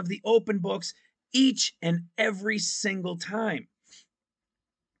revelation of the open books each and every single time.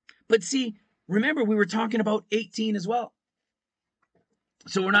 But see, remember, we were talking about 18 as well.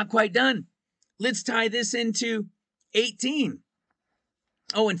 So we're not quite done. Let's tie this into 18.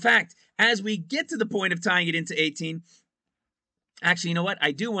 Oh, in fact, as we get to the point of tying it into 18, actually, you know what?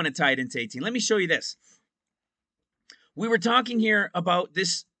 I do want to tie it into 18. Let me show you this. We were talking here about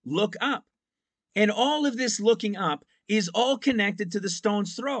this look up. And all of this looking up is all connected to the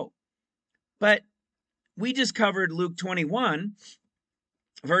stone's throw. But we just covered Luke 21,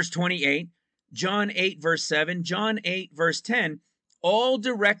 verse 28, John 8, verse 7, John 8, verse 10, all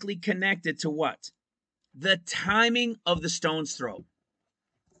directly connected to what? The timing of the stone's throw.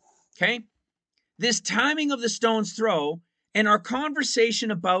 Okay? This timing of the stone's throw and our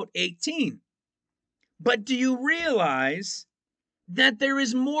conversation about 18. But do you realize that there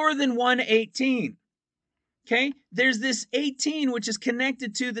is more than one 18? Okay, there's this 18 which is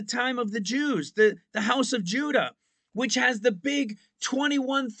connected to the time of the Jews, the house of Judah, which has the big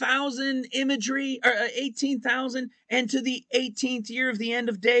 21,000 imagery, or 18,000, and to the 18th year of the end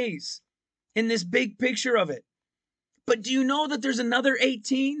of days in this big picture of it. But do you know that there's another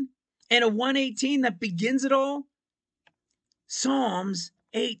 18 and a 118 that begins it all? Psalms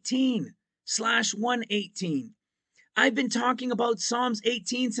 18/118. I've been talking about Psalms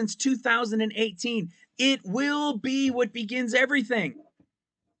 18 since 2018. It will be what begins everything.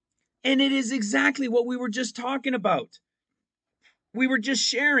 And it is exactly what we were just talking about. We were just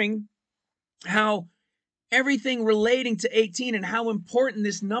sharing how everything relating to 18 and how important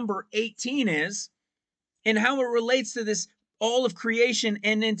this number 18 is, and how it relates to this all of creation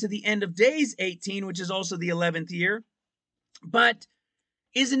and into the end of days 18, which is also the 11th year. But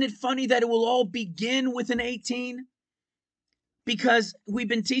isn't it funny that it will all begin with an 18? Because we've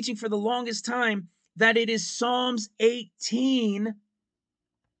been teaching for the longest time that it is Psalms 18.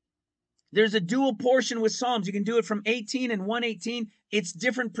 There's a dual portion with Psalms. You can do it from 18 and 118. It's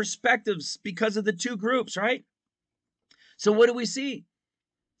different perspectives because of the two groups, right? So what do we see?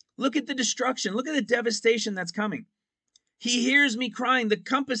 Look at the destruction. Look at the devastation that's coming. He hears me crying, the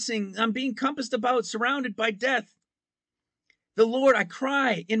compassing. I'm being compassed about, surrounded by death. The Lord, I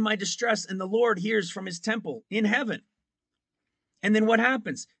cry in my distress, and the Lord hears from his temple in heaven. And then what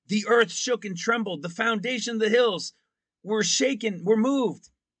happens? The earth shook and trembled. The foundation of the hills were shaken, were moved,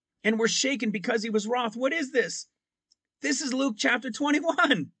 and were shaken because he was wroth. What is this? This is Luke chapter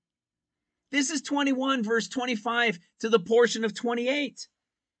 21. This is 21, verse 25 to the portion of 28.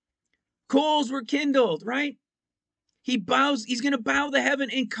 Coals were kindled, right? He bows, he's going to bow the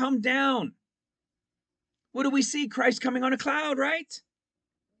heaven and come down. What do we see? Christ coming on a cloud, right?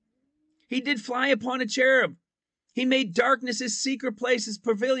 He did fly upon a cherub. He made darkness his secret place, his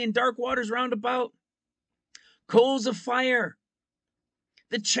pavilion, dark waters round about. Coals of fire.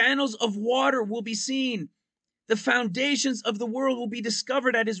 The channels of water will be seen. The foundations of the world will be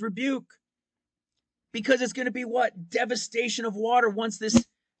discovered at his rebuke. Because it's going to be what? Devastation of water once this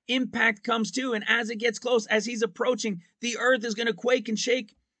impact comes to. And as it gets close, as he's approaching, the earth is going to quake and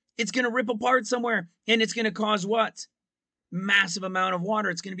shake. It's going to rip apart somewhere. And it's going to cause what? Massive amount of water.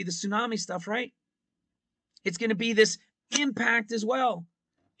 It's going to be the tsunami stuff, right? It's going to be this impact as well.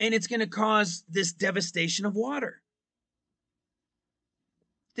 And it's going to cause this devastation of water.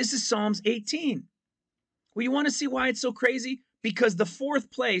 This is Psalms 18. Well, you want to see why it's so crazy? Because the fourth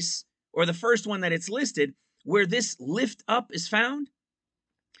place, or the first one that it's listed, where this lift up is found,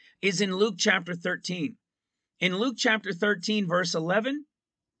 is in Luke chapter 13. In Luke chapter 13, verse 11,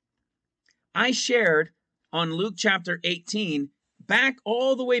 I shared on Luke chapter 18 back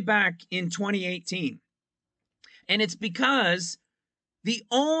all the way back in 2018. And it's because the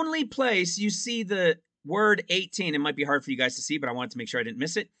only place you see the word 18, it might be hard for you guys to see, but I wanted to make sure I didn't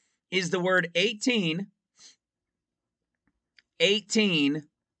miss it, is the word 18,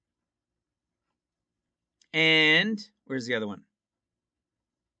 and where's the other one?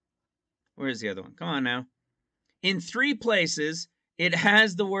 Where's the other one? Come on now. In 3 places, it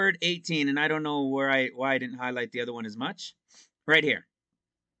has the word 18, and I don't know why I didn't highlight the other one as much. Right here.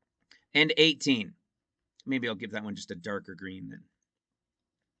 And 18. Maybe I'll give that one just a darker green then.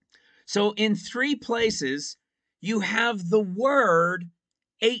 So in 3 places, you have the word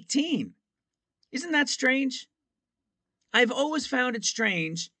 18. Isn't that strange? I've always found it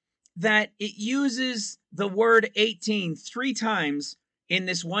strange that it uses the word 18 3 times in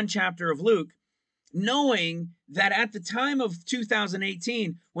this one chapter of Luke, knowing that at the time of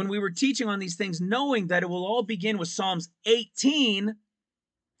 2018, when we were teaching on these things, knowing that it will all begin with Psalms 18,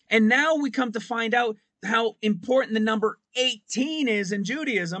 and now we come to find out how important the number 18 is in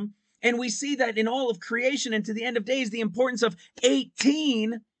Judaism, and we see that in all of creation and to the end of days, the importance of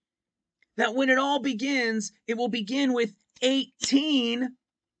 18, that when it all begins, it will begin with 18,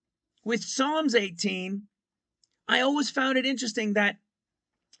 with Psalms 18. I always found it interesting that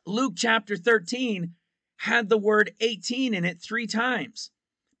Luke chapter 13 had the word 18 in it 3 times,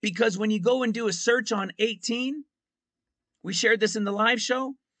 because when you go and do a search on 18, we shared this in the live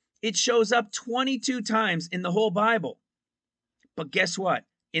show, it shows up 22 times in the whole Bible. But guess what?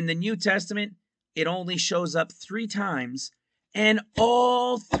 In the New Testament, it only shows up 3 times, and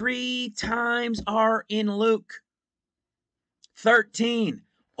all 3 times are in Luke 13.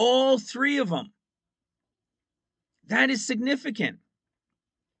 All 3 of them. That is significant.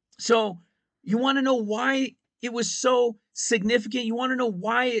 So you want to know why it was so significant? You want to know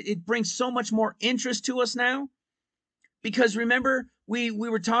why it brings so much more interest to us now? Because remember, we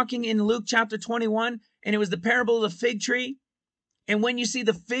were talking in Luke chapter 21, and it was the parable of the fig tree. And when you see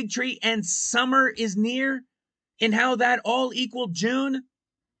the fig tree and summer is near, and how that all equaled June,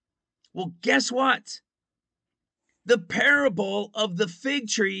 well, guess what? The parable of the fig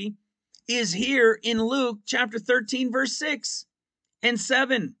tree is here in Luke chapter 13, verse 6 and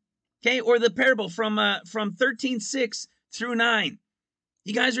 7. Okay, or the parable from 13:6 through 9.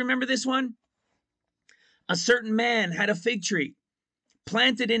 You guys remember this one? A certain man had a fig tree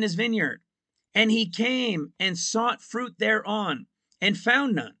planted in his vineyard, and he came and sought fruit thereon and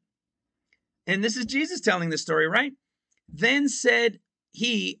found none. And this is Jesus telling the story, right? Then said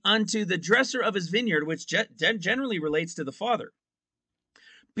he unto the dresser of his vineyard, which generally relates to the father,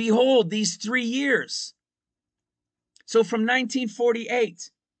 behold, these 3 years. So from 1948,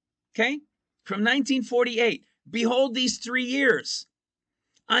 okay, from 1948, behold, these 3 years,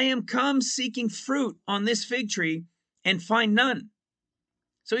 I am come seeking fruit on this fig tree and find none.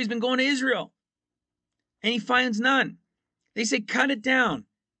 So he's been going to Israel and he finds none. They say, cut it down.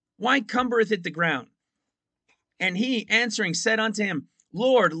 Why cumbereth it the ground? And he answering said unto him,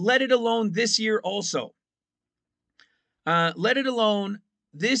 Lord, let it alone this year also. Let it alone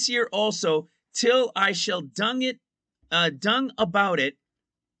this year also, till I shall dung about it.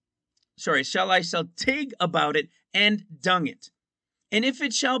 Sorry, I shall dig about it and dung it. And if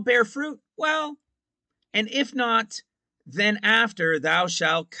it shall bear fruit, well, and if not, then after thou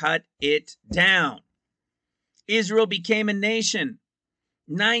shalt cut it down. Israel became a nation,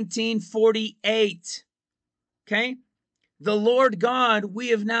 1948. Okay? The Lord God, we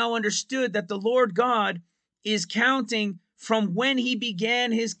have now understood that the Lord God is counting from when he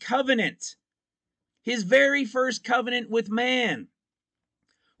began his covenant, his very first covenant with man,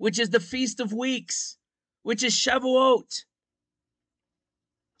 which is the Feast of Weeks, which is Shavuot.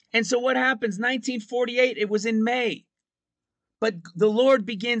 And so what happens? 1948, it was in May. But the Lord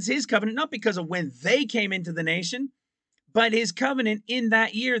begins his covenant, not because of when they came into the nation, but his covenant in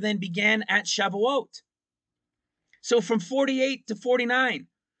that year then began at Shavuot. So from 48 to 49,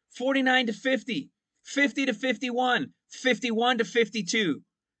 49 to 50, 50 to 51, 51 to 52,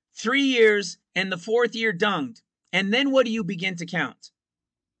 3 years, and the 4th year dunged. And then what do you begin to count?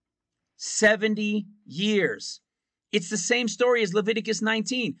 70 years. It's the same story as Leviticus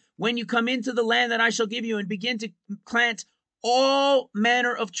 19. When you come into the land that I shall give you and begin to plant all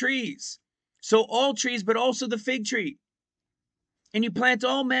manner of trees. So all trees, but also the fig tree. And you plant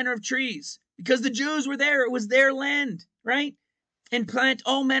all manner of trees because the Jews were there. It was their land, right? And plant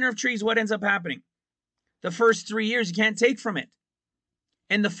all manner of trees. What ends up happening? The first 3 years you can't take from it.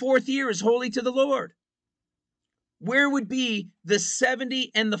 And the 4th year is holy to the Lord. Where would be the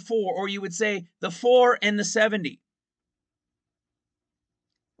 70 and the 4? Or you would say the 4 and the 70.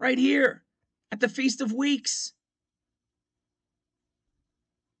 Right here at the Feast of Weeks.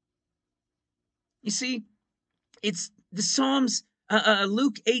 You see, it's the Psalms,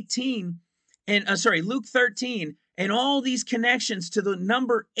 Luke 18 and Luke 13, and all these connections to the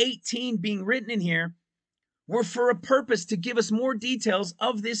number 18 being written in here were for a purpose to give us more details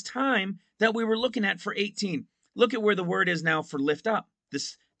of this time that we were looking at for 18. Look at where the word is now for lift up,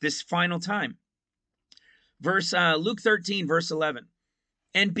 this final time. Luke 13, verse 11.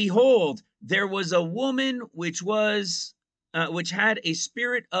 And behold, there was a woman which had a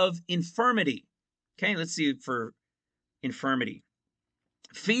spirit of infirmity. Okay, let's see for infirmity.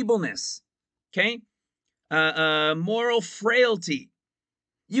 Feebleness. Okay, moral frailty.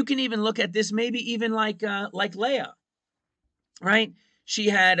 You can even look at this maybe even like Leah, right? She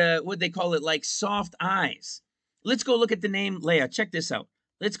had what they call it, like soft eyes. Let's go look at the name Leah. Check this out.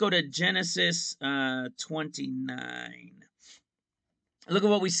 Let's go to Genesis 29. Look at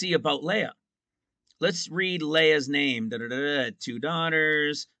what we see about Leah. Let's read Leah's name. Da, da, da, da. 2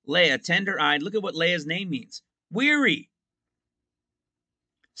 daughters. Leah, tender-eyed. Look at what Leah's name means. Weary.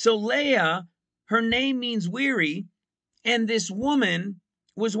 So Leah, her name means weary, and this woman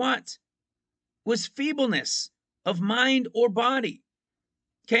was what? Was feebleness of mind or body.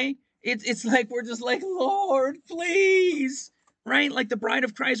 Okay? It's like we're just like, Lord, please. Right? Like the bride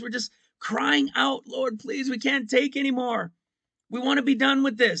of Christ, we're just crying out, Lord, please, we can't take anymore. We want to be done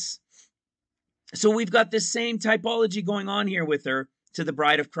with this. So we've got this same typology going on here with her to the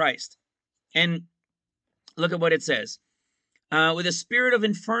bride of Christ. And look at what it says. With a spirit of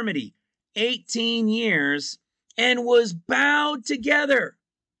infirmity, 18 years, and was bowed together.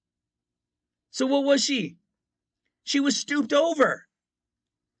 So what was she? She was stooped over.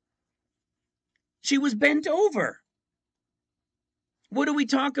 She was bent over. What do we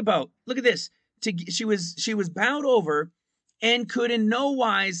talk about? Look at this. She was bowed over and could in no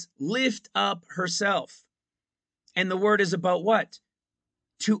wise lift up herself. And the word is about what?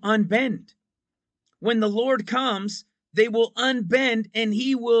 To unbend. When the Lord comes, they will unbend and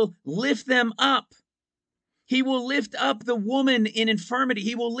he will lift them up. He will lift up the woman in infirmity.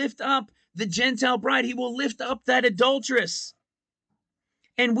 He will lift up the Gentile bride. He will lift up that adulteress.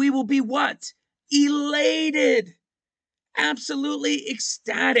 And we will be what? Elated. Absolutely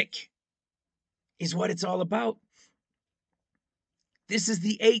ecstatic is what it's all about. This is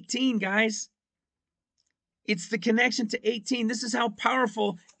the 18, guys. It's the connection to 18. This is how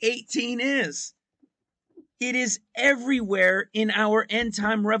powerful 18 is. It is everywhere in our end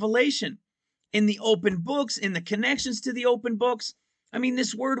time revelation, in the open books, in the connections to the open books. I mean,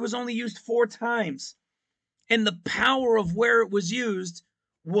 this word was only used 4 times, and the power of where it was used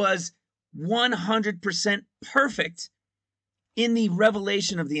was 100% perfect in the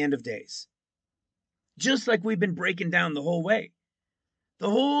revelation of the end of days. Just like we've been breaking down the whole way. The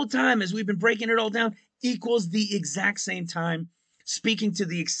whole time as we've been breaking it all down equals the exact same time, speaking to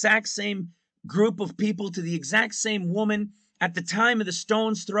the exact same group of people, to the exact same woman at the time of the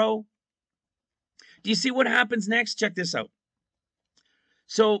stone's throw. Do you see what happens next? Check this out.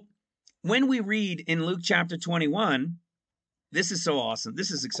 So when we read in Luke chapter 21, this is so awesome. This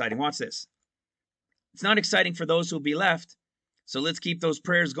is exciting. Watch this. It's not exciting for those who will be left. So let's keep those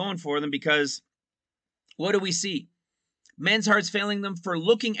prayers going for them, because what do we see? Men's hearts failing them for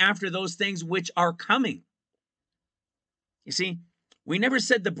looking after those things which are coming. You see, we never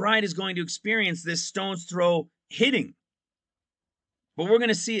said the bride is going to experience this stone's throw hitting, but we're going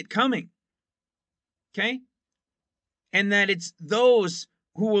to see it coming. Okay? And that it's those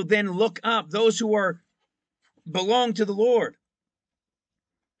who will then look up, those who belong to the Lord,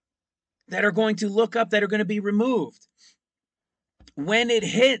 that are going to look up, that are going to be removed. When it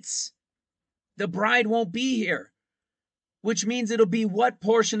hits, the bride won't be here, which means it'll be what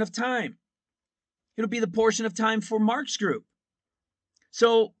portion of time? It'll be the portion of time for Mark's group.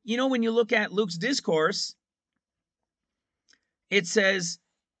 So, you know, when you look at Luke's discourse, it says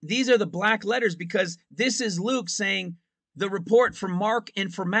these are the black letters, because this is Luke saying the report for Mark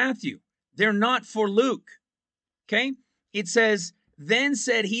and for Matthew. They're not for Luke. Okay? It says, then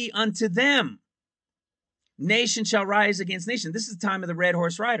said he unto them, nation shall rise against nation. This is the time of the red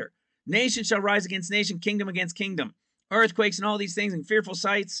horse rider. Nation shall rise against nation, kingdom against kingdom, earthquakes and all these things and fearful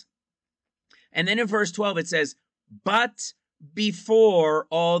sights. And then in verse 12 it says, but before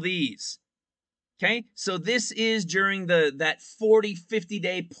all these. Okay, so this is during that 40-50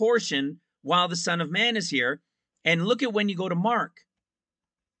 day portion while the Son of Man is here. And look at when you go to Mark.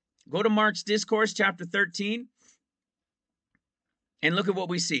 Go to Mark's discourse, chapter 13, and look at what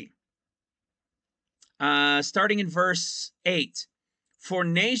we see. Starting in verse 8. For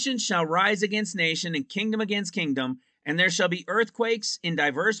nation shall rise against nation, and kingdom against kingdom, and there shall be earthquakes in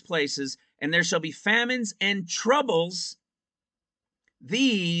diverse places, and there shall be famines and troubles.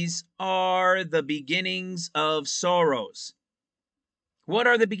 These are the beginnings of sorrows. What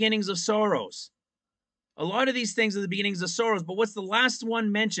are the beginnings of sorrows? A lot of these things are the beginnings of sorrows, but what's the last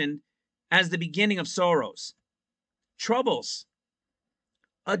one mentioned as the beginning of sorrows? Troubles,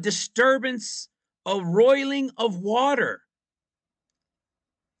 a disturbance, a roiling of water.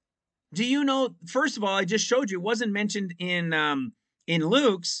 Do you know, first of all, I just showed you it wasn't mentioned in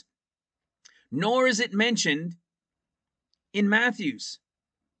Luke's, nor is it mentioned in Matthew's.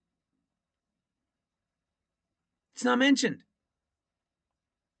 It's not mentioned.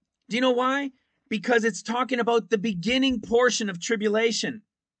 Do you know why? Because it's talking about the beginning portion of tribulation.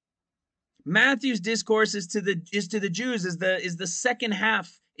 Matthew's discourse is to the Jews, is the second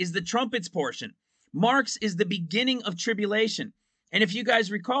half, is the trumpets portion. Mark's is the beginning of tribulation. And if you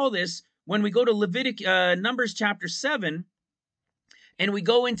guys recall this, when we go to Numbers chapter 7, and we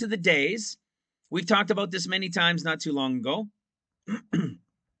go into the days, we've talked about this many times not too long ago.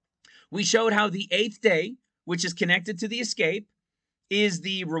 We showed how the 8th day, which is connected to the escape, is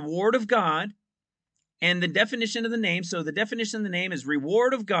the reward of God, and the definition of the name. So the definition of the name is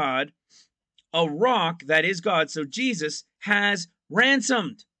reward of God, a rock that is God. So Jesus has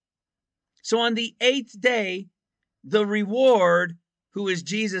ransomed. So on the 8th day, the reward, who is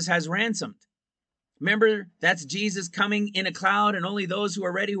Jesus, has ransomed. Remember, that's Jesus coming in a cloud, and only those who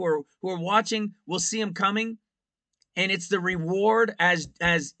are ready, who are watching, will see him coming. And it's the reward as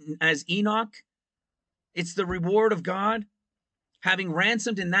Enoch. It's the reward of God. Having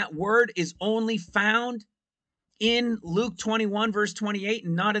ransomed, in that word is only found in Luke 21 verse 28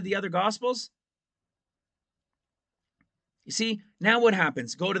 and not in the other gospels. You see, now what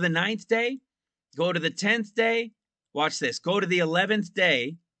happens? Go to the 9th day, go to the 10th day. Watch this. Go to the 11th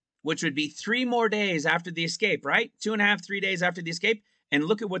day, which would be 3 more days after the escape, right? 2.5, 3 days after the escape. And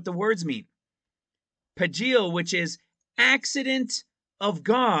look at what the words mean. Pagil, which is accident of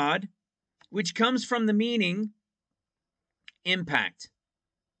God, which comes from the meaning impact.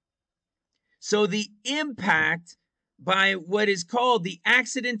 So the impact by what is called the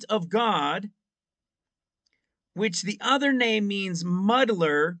accident of God, which the other name means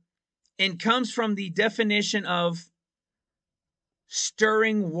muddler, and comes from the definition of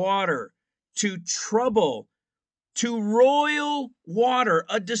stirring water, to trouble, to roil water,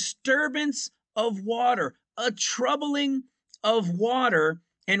 a disturbance of water, a troubling of water.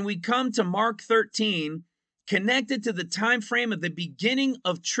 And we come to Mark 13, connected to the time frame of the beginning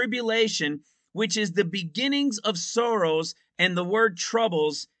of tribulation, which is the beginnings of sorrows, and the word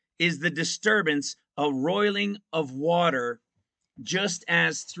troubles is the disturbance, a roiling of water, just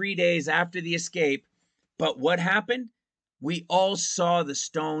as 3 days after the escape. But what happened? We all saw the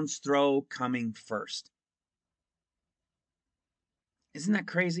stone's throw coming first. Isn't that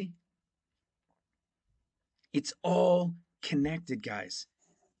crazy? It's all connected, guys.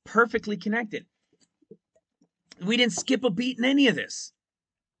 Perfectly connected. We didn't skip a beat in any of this.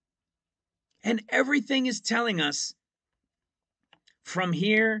 And everything is telling us from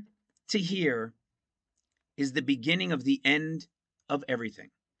here to here is the beginning of the end of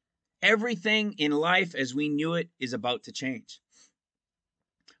everything. Everything in life as we knew it is about to change.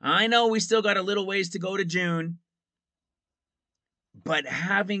 I know we still got a little ways to go to June, but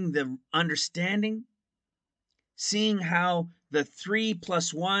having the understanding, seeing how the 3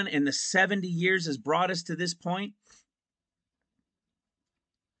 + 1 and the 70 years has brought us to this point,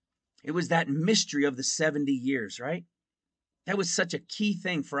 it was that mystery of the 70 years, right? That was such a key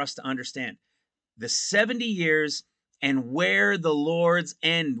thing for us to understand. The 70 years and where the Lord's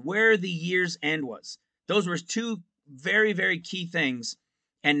end, where the year's end was. Those were 2 very, very key things.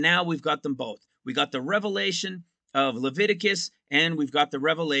 And now we've got them both. We got the revelation of Leviticus, and we've got the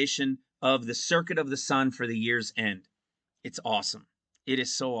revelation of the circuit of the sun for the year's end. It's awesome. It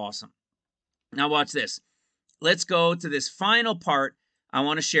is so awesome. Now watch this. Let's go to this final part I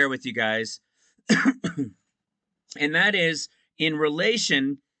want to share with you guys. And that is in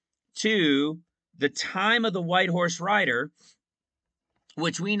relation to the time of the white horse rider,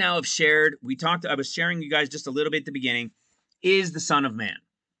 which we now have shared. I was sharing you guys just a little bit at the beginning, is the Son of Man.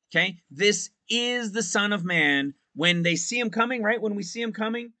 Okay, this is the Son of Man. When they see him coming, right? When we see him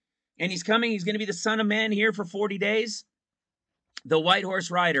coming, and he's coming, he's going to be the Son of Man here for 40 days. The white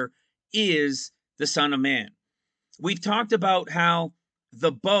horse rider is the Son of Man. We've talked about how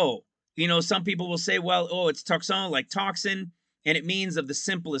the bow, some people will say, well, oh, it's toxon, like toxin, and it means of the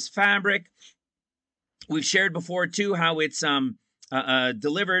simplest fabric. We've shared before too how it's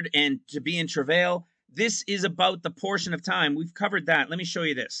delivered and to be in travail. This is about the portion of time. We've covered that. Let me show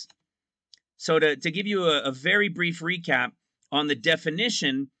you this. So to give you a very brief recap on the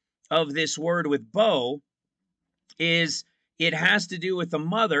definition of this word with bow is it has to do with the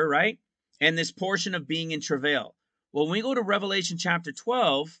mother, right? And this portion of being in travail. Well, when we go to Revelation chapter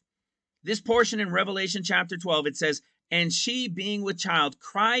 12, this portion in Revelation chapter 12, it says, and she being with child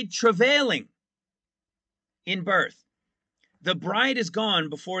cried travailing in birth. The bride is gone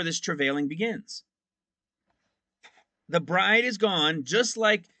before this travailing begins. The bride is gone, just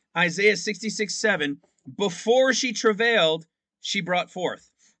like Isaiah 66:7. Before she travailed, she brought forth.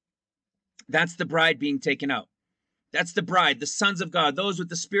 That's the bride being taken out. That's the bride, the sons of God, those with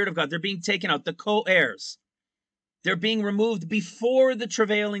the Spirit of God. They're being taken out, the co-heirs. They're being removed before the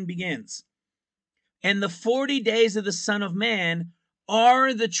travailing begins. And the 40 days of the Son of Man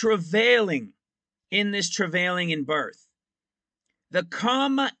are the travailing in this travailing in birth. The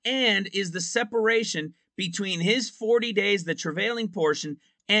comma and is the separation between his 40 days, the travailing portion,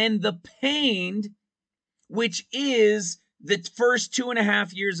 and the pained, which is the first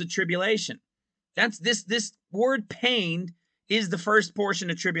 2.5 years of tribulation. That's this word pained is the first portion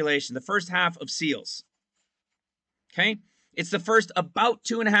of tribulation, the first half of seals. Okay, it's the first about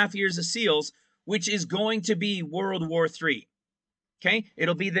 2.5 years of seals, which is going to be World War III. Okay,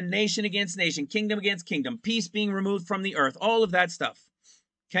 it'll be the nation against nation, kingdom against kingdom, peace being removed from the earth, all of that stuff.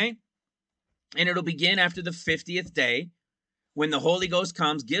 Okay, and it'll begin after the 50th day when the Holy Ghost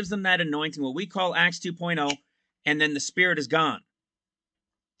comes, gives them that anointing, what we call Acts 2.0, and then the Spirit is gone.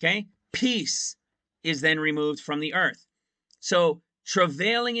 Okay, peace is then removed from the earth. So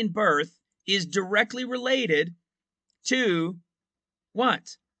travailing in birth is directly related to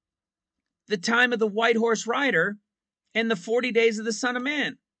what? The time of the white horse rider and the 40 days of the Son of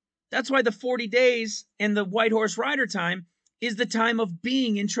Man. That's why the 40 days and the white horse rider time is the time of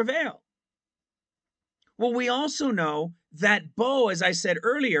being in travail. Well, we also know that bow, as I said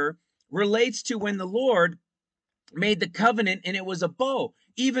earlier, relates to when the Lord made the covenant and it was a bow.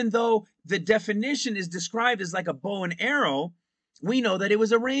 Even though the definition is described as like a bow and arrow, we know that it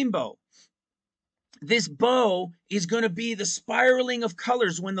was a rainbow. This bow is going to be the spiraling of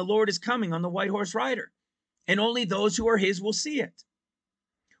colors when the Lord is coming on the white horse rider. And only those who are his will see it.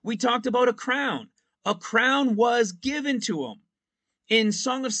 We talked about a crown. A crown was given to him. In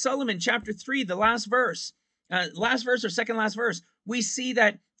Song of Solomon, chapter 3, the last verse or second last verse, we see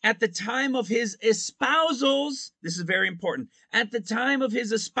that at the time of his espousals, this is very important, at the time of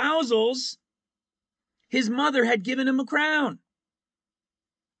his espousals, his mother had given him a crown.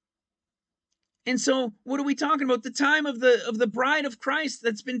 And so what are we talking about? The time of the bride of Christ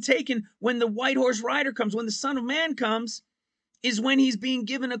that's been taken when the white horse rider comes, when the Son of Man comes, is when he's being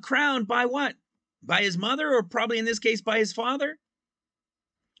given a crown by what? By his mother, or probably in this case by his father.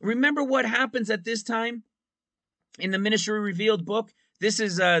 Remember what happens at this time in the Ministry Revealed book. This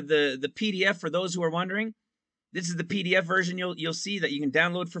is the PDF for those who are wondering. This is the PDF version you'll see that you can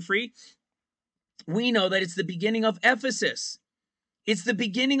download for free. We know that it's the beginning of Ephesus. It's the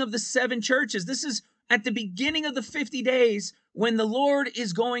beginning of the 7 churches. This is at the beginning of the 50 days when the Lord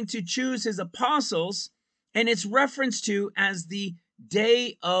is going to choose his apostles, and it's referenced to as the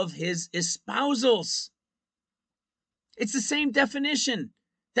day of his espousals. It's the same definition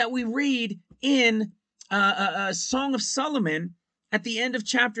that we read in a Song of Solomon at the end of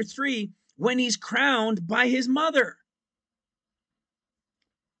chapter 3 when he's crowned by his mother.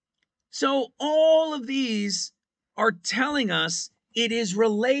 So all of these are telling us it is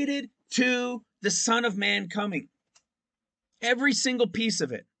related to the Son of Man coming. Every single piece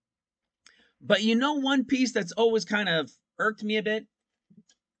of it. But you know one piece that's always kind of irked me a bit?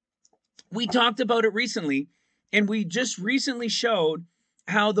 We talked about it recently, and we just recently showed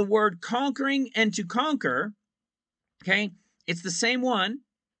how the word conquering and to conquer, okay, it's the same one,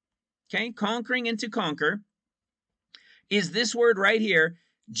 okay, conquering and to conquer, is this word right here,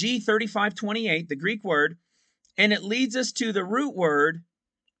 G3528, the Greek word, and it leads us to the root word,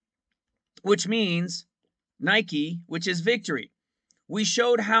 which means Nike, which is victory. We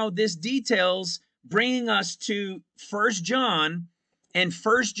showed how this details bringing us to 1 John, and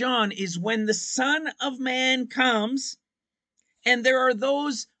 1 John is when the Son of Man comes, and there are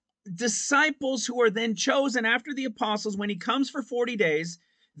those disciples who are then chosen after the apostles when he comes for 40 days.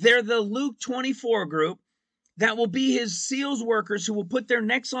 They're the Luke 24 group that will be his seals workers who will put their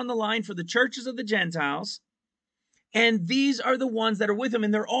necks on the line for the churches of the Gentiles. And these are the ones that are with him,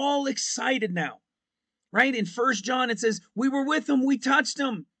 and they're all excited now, right? In 1 John, it says, we were with him, we touched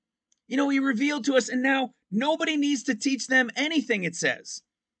him. You know, he revealed to us, and now nobody needs to teach them anything, it says,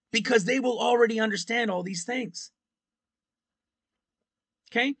 because they will already understand all these things.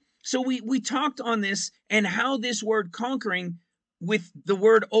 Okay, so we talked on this and how this word conquering with the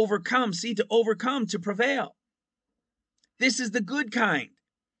word overcome, see, to overcome, to prevail. This is the good kind.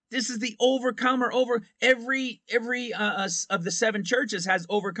 This is the overcomer. Over every of the 7 churches has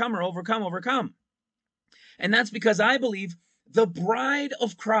overcomer, overcome, overcome. And that's because I believe the bride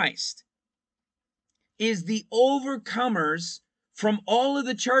of Christ is the overcomers from all of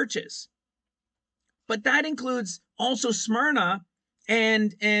the churches. But that includes also Smyrna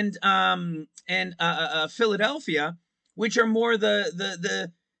and Philadelphia, which are more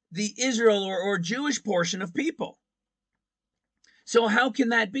the Israel or Jewish portion of people. So how can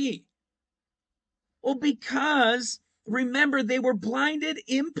that be? Well, because remember, they were blinded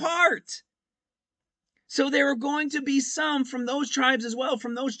in part. So there are going to be some from those tribes as well,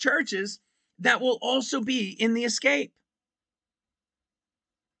 from those churches, that will also be in the escape.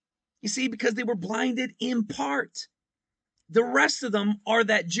 You see, because they were blinded in part. The rest of them are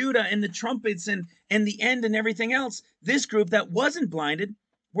that Judah and the trumpets and the end and everything else. This group that wasn't blinded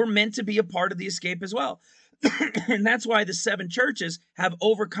were meant to be a part of the escape as well. And that's why the 7 churches have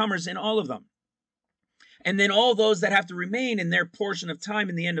overcomers in all of them. And then all those that have to remain in their portion of time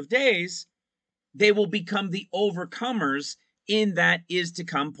in the end of days, they will become the overcomers in that is to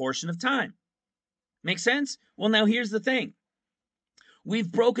come portion of time. Make sense? Well, now here's the thing.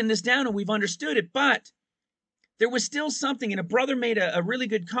 We've broken this down and we've understood it, but there was still something, and a brother made a really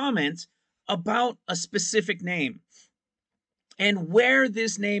good comment about a specific name. And where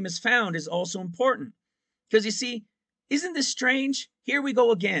this name is found is also important. Because you see, isn't this strange? Here we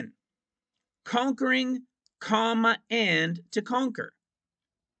go again. Conquering, comma, and to conquer.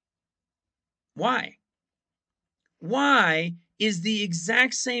 Why? Why is the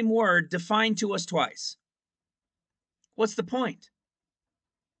exact same word defined to us twice? What's the point?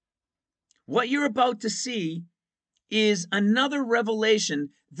 What you're about to see is another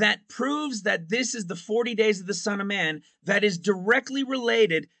revelation that proves that this is the 40 days of the Son of Man that is directly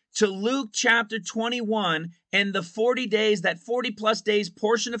related to Luke chapter 21 and the 40 days, that 40 plus days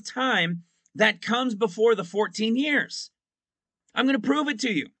portion of time that comes before the 14 years. I'm going to prove it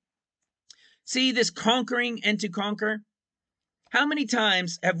to you. See this conquering and to conquer? How many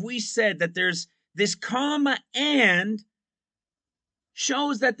times have we said that there's this comma and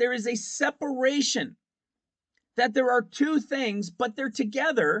shows that there is a separation, that there are 2 things, but they're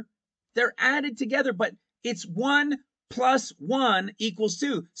together, they're added together, but it's 1 plus 1 equals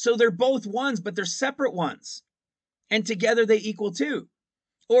 2. So they're both ones, but they're separate ones. And together they equal 2.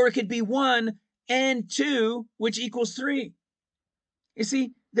 Or it could be 1 and 2, which equals 3. You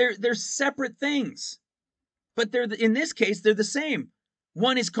see, they're separate things. But they're in this case, they're the same.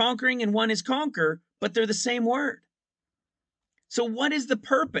 One is conquering and one is conquer, but they're the same word. So what is the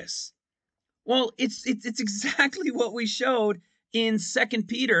purpose? Well, it's exactly what we showed in 2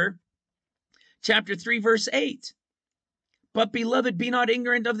 Peter chapter 3 verse 8. But beloved, be not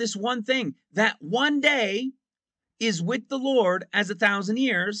ignorant of this one thing, that one day is with the Lord as 1,000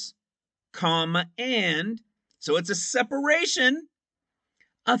 years, comma, and, so it's a separation.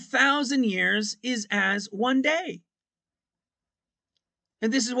 1,000 years is as one day.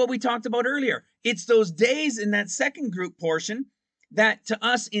 And this is what we talked about earlier. It's those days in that second group portion that to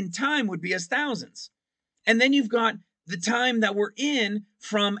us in time would be as thousands. And then you've got the time that we're in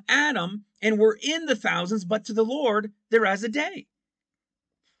from Adam, and we're in the thousands, but to the Lord, they're as a day.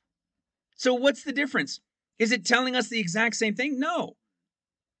 So what's the difference? Is it telling us the exact same thing? No.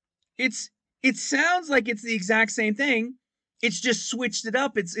 It sounds like it's the exact same thing. It's just switched it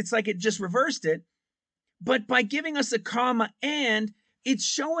up. It's like it just reversed it. But by giving us a comma and, it's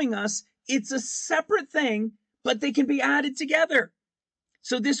showing us it's a separate thing, but they can be added together.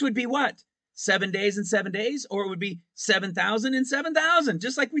 So this would be what? 7 days and 7 days, or it would be 7,000 and 7,000,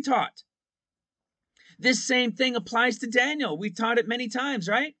 just like we taught. This same thing applies to Daniel. We've taught it many times,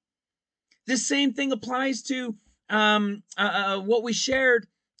 right? This same thing applies to what we shared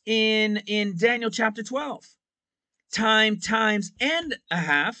in Daniel chapter 12. Time times and a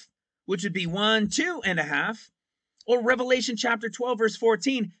half, which would be 1, 2 and a half, or Revelation chapter 12 verse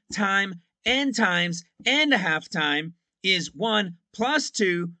 14, time and times and a half time is 1 plus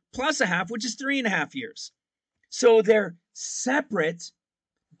 2 plus a half, which is 3.5 years. So they're separate,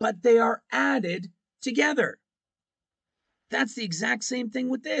 but they are added together. That's the exact same thing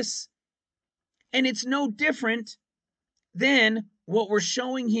with this. And it's no different than what we're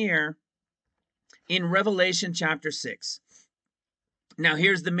showing here in Revelation chapter 6. Now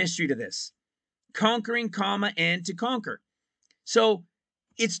here's the mystery to this. Conquering, comma, and to conquer. So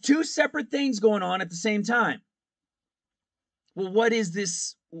it's 2 separate things going on at the same time. Well, what is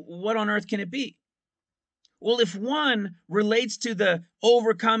this? What on earth can it be? Well, if one relates to the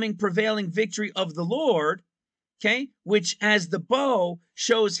overcoming, prevailing victory of the Lord, okay, which as the bow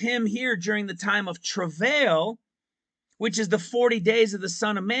shows him here during the time of travail, which is the 40 days of the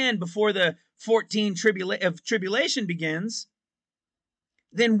Son of Man before the 14 of tribulation begins,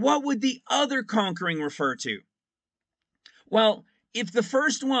 then what would the other conquering refer to? Well, if the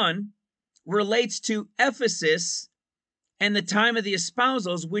first one relates to Ephesus and the time of the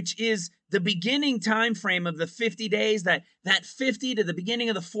espousals, which is the beginning time frame of the 50 days, that 50 to the beginning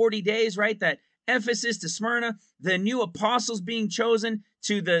of the 40 days, right? That Ephesus to Smyrna, the new apostles being chosen,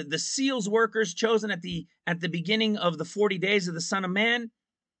 to the seals workers chosen at the beginning of the 40 days of the Son of Man.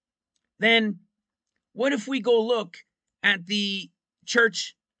 Then what if we go look at the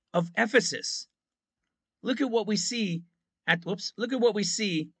church of Ephesus? Look at what we see at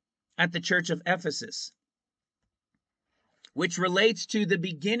the church of Ephesus, which relates to the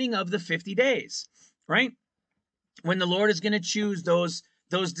beginning of the 50 days, right? When the Lord is going to choose those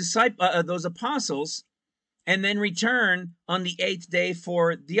apostles and then return on the 8th day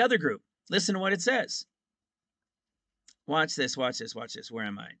for the other group. Listen to what it says. Watch this. Where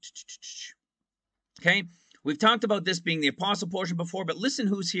am I? Okay, we've talked about this being the apostle portion before, but listen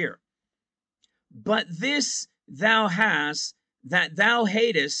who's here. But this thou hast, that thou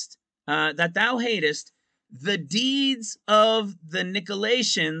hatest the deeds of the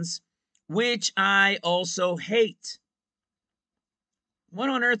Nicolaitans, which I also hate.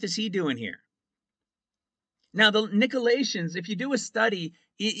 What on earth is he doing here? Now, the Nicolaitans, if you do a study,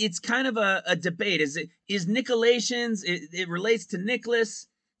 it's kind of a debate. Is Nicolaitans, it relates to Nicholas,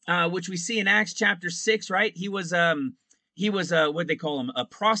 which we see in Acts chapter 6, right? He was what they call him, a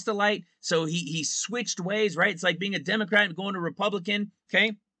proselyte. So he switched ways, right? It's like being a Democrat and going to Republican,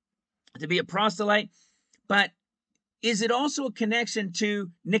 okay? To be a proselyte. But is it also a connection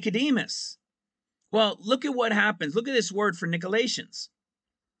to Nicodemus? Well, look at what happens. Look at this word for Nicolaitans.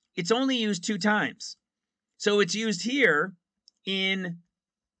 It's only used 2 times. So it's used here in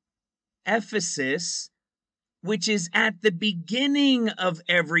Ephesus, which is at the beginning of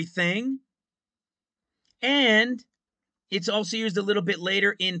everything. And it's also used a little bit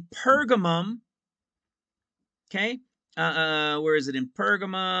later in Pergamum. Okay. Where is it? In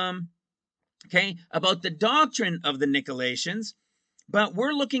Pergamum. Okay. About the doctrine of the Nicolaitans. But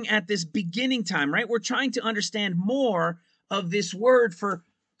we're looking at this beginning time, right? We're trying to understand more of this word for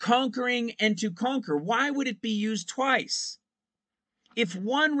conquering and to conquer. Why would it be used twice? If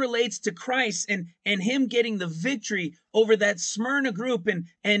one relates to Christ and him getting the victory over that Smyrna group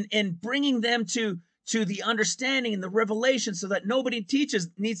and bringing them to the understanding and the revelation so that nobody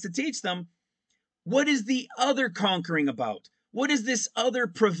needs to teach them, what is the other conquering about? What is this other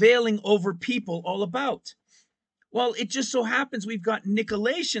prevailing over people all about? Well, it just so happens we've got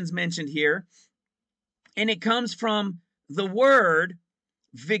Nicolaitans mentioned here, and it comes from the word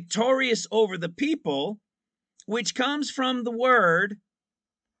victorious over the people, which comes from the word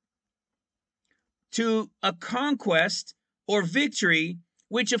to a conquest or victory,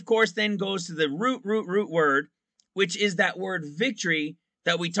 which of course then goes to the root word, which is that word victory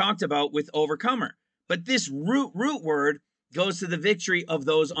that we talked about with overcomer. But this root word goes to the victory of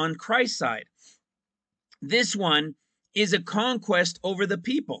those on Christ's side. This one is a conquest over the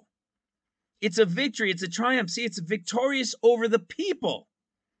people. It's a victory. It's a triumph. See, it's victorious over the people.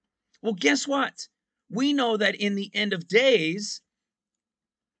 Well, guess what? We know that in the end of days,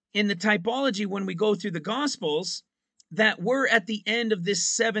 in the typology, when we go through the Gospels, that we're at the end of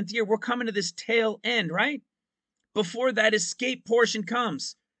this 7th year. We're coming to this tail end, right? Before that escape portion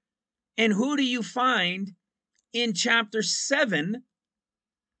comes. And who do you find in chapter 7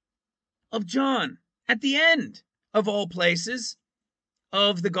 of John? At the end of all places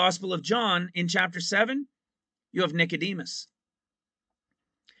of the Gospel of John, in chapter 7, you have Nicodemus.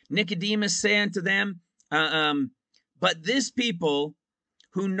 Nicodemus say unto them, but this people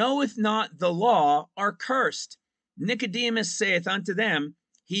who knoweth not the law are cursed. Nicodemus saith unto them,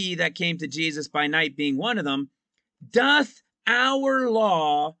 he that came to Jesus by night being one of them, doth our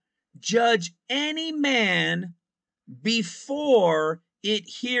law judge any man before it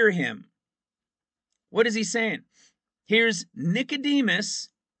hear him? What is he saying? Here's Nicodemus,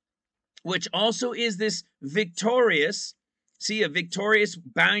 which also is this victorious. See, a victorious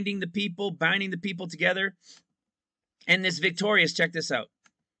binding the people together. And this victorious, check this out,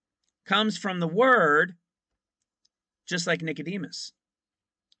 comes from the word, just like Nicodemus,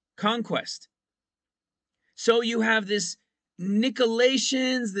 conquest. So you have this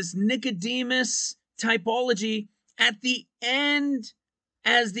Nicolaitans, this Nicodemus typology at the end,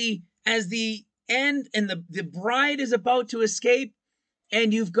 as the end, and the bride is about to escape,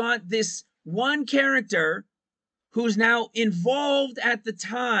 and you've got this one character who's now involved at the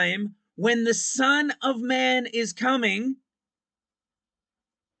time when the Son of Man is coming,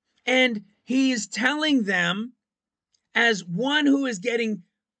 and he is telling them as one who is getting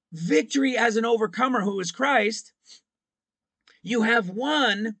victory as an overcomer, who is Christ, you have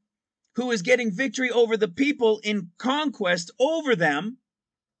one who is getting victory over the people in conquest over them.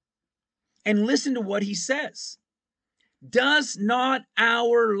 And listen to what he says. Does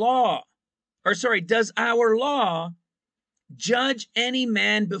our law judge any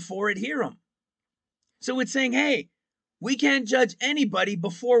man before it hear him? So it's saying, hey, we can't judge anybody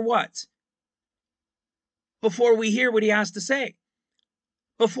before what? Before we hear what he has to say.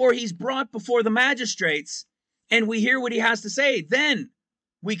 Before he's brought before the magistrates and we hear what he has to say, then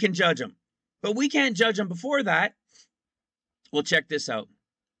we can judge him. But we can't judge him before that. Well, check this out.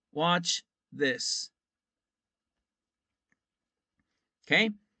 Watch this.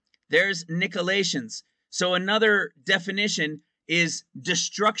 Okay, there's Nicolaitans. So another definition is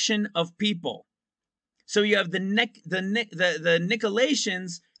destruction of people. So you have the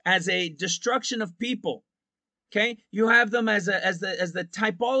Nicolaitans as a destruction of people. Okay, you have them as the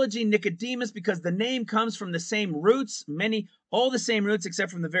typology Nicodemus, because the name comes from the same roots, all the same roots except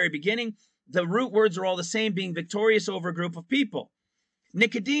from the very beginning. The root words are all the same, being victorious over a group of people.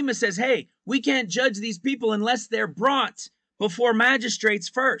 Nicodemus says, hey, we can't judge these people unless they're brought before magistrates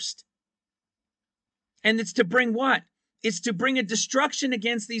first. And it's to bring what? It's to bring a destruction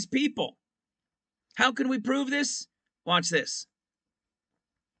against these people. How can we prove this? Watch this.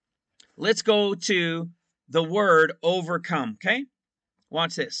 Let's go to the word overcome, okay?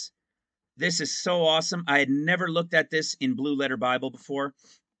 Watch this. This is so awesome. I had never looked at this in Blue Letter Bible before.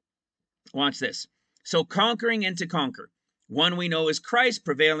 Watch this. So conquering and to conquer. One we know is Christ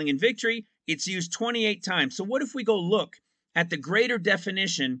prevailing in victory. It's used 28 times. So what if we go look at the greater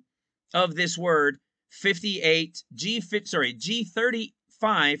definition of this word,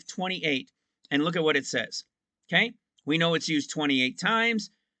 G35:28, and look at what it says. Okay? We know it's used 28 times.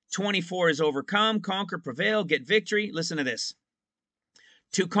 24 is overcome, conquer, prevail, get victory. Listen to this.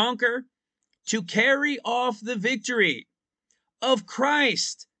 To conquer, to carry off the victory of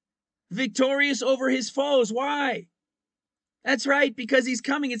Christ, victorious over his foes. Why? That's right, because he's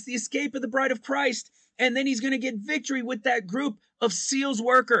coming. It's the escape of the bride of Christ. And then he's going to get victory with that group of seals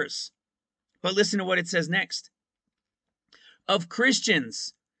workers. But listen to what it says next. Of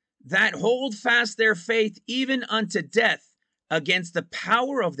Christians that hold fast their faith even unto death against the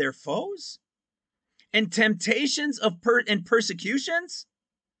power of their foes and temptations and persecutions.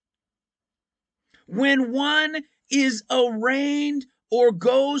 When one is arraigned or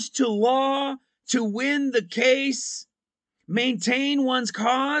goes to law to win the case, maintain one's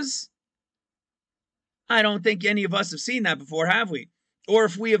cause. I don't think any of us have seen that before, have we? Or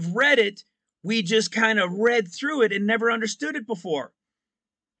if we have read it, we just kind of read through it and never understood it before.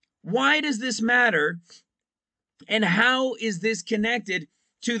 Why does this matter? And how is this connected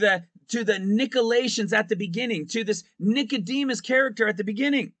to the Nicolaitans at the beginning, to this Nicodemus character at the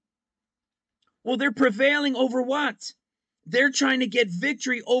beginning? Well, they're prevailing over what? They're trying to get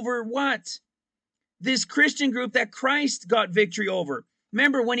victory over what? This Christian group that Christ got victory over.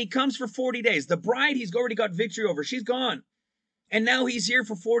 Remember, when he comes for 40 days, the bride he's already got victory over. She's gone. And now he's here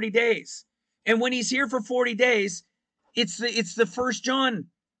for 40 days. And when he's here for 40 days, it's the 1 John,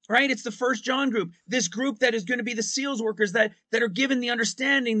 right? It's the 1 John group. This group that is going to be the seals workers that are given the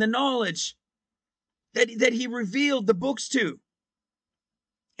understanding, the knowledge that he revealed the books to.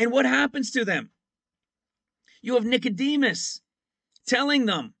 And what happens to them? You have Nicodemus telling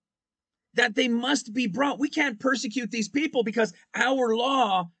them that they must be brought. We can't persecute these people because our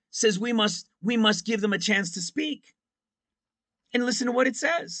law says we must give them a chance to speak. And listen to what it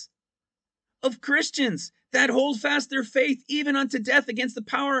says. Of Christians that hold fast their faith even unto death against the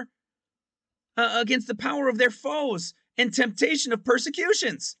power of their foes and temptation of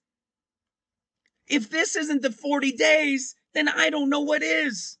persecutions. If this isn't the 40 days, then I don't know what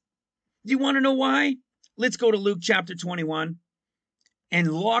is. Do you want to know why? Let's go to Luke chapter 21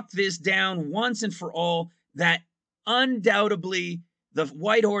 and lock this down once and for all, that undoubtedly the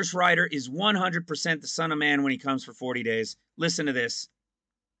white horse rider is 100% the Son of Man when he comes for 40 days. Listen to this.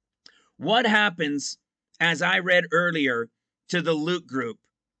 What happens, as I read earlier, to the Luke group?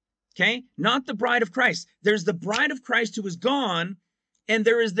 Okay, not the bride of Christ. There's the bride of Christ who is gone, and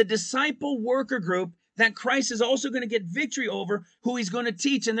there is the disciple worker group that Christ is also going to get victory over, who he's going to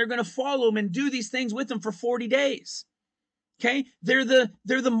teach, and they're going to follow him and do these things with him for 40 days. Okay, they're the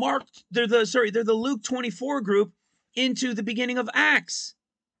Luke 24 group into the beginning of Acts.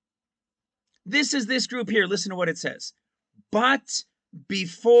 This is this group here. Listen to what it says. But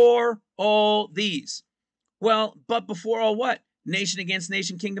before all these. Well, but before all what? Nation against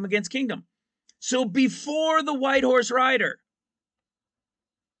nation, kingdom against kingdom. So before the white horse rider,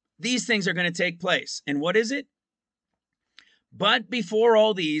 these things are going to take place. And what is it? But before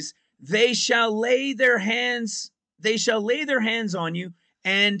all these, they shall lay their hands on you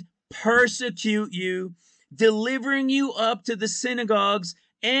and persecute you, delivering you up to the synagogues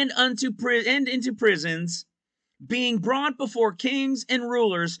and into prisons, being brought before kings and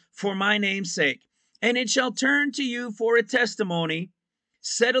rulers for my name's sake. And it shall turn to you for a testimony.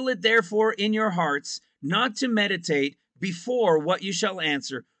 Settle it therefore in your hearts, not to meditate before what you shall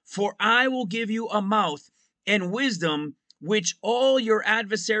answer. For I will give you a mouth and wisdom which all your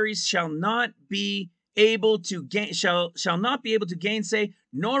adversaries shall not be able to gainsay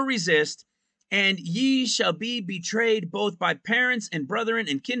nor resist. And ye shall be betrayed both by parents and brethren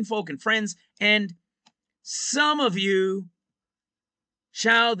and kinfolk and friends, and some of you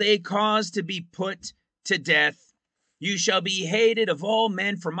shall they cause to be put to death. You shall be hated of all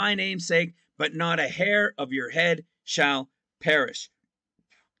men for my name's sake, but not a hair of your head shall perish.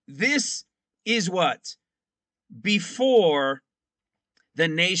 This is what? Before the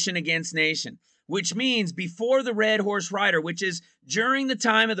nation against nation, which means before the red horse rider, which is during the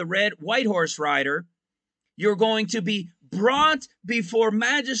time of the white horse rider, you're going to be brought before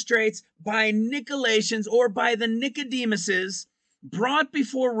magistrates by Nicolaitans or by the Nicodemuses, brought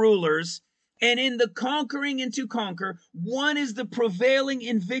before rulers, and in the conquering and to conquer, one is the prevailing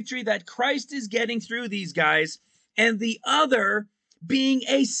in victory that Christ is getting through these guys, and the other being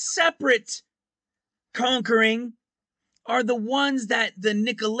a separate conquering are the ones that the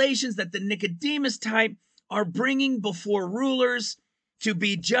Nicolaitans, that the Nicodemus type are bringing before rulers to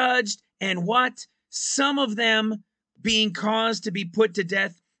be judged, and what? Some of them being caused to be put to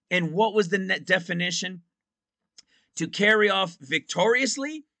death. And what was the definition? To carry off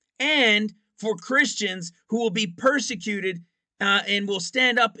victoriously, and for Christians who will be persecuted and will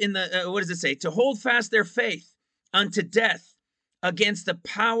stand up in the, what does it say? To hold fast their faith unto death against the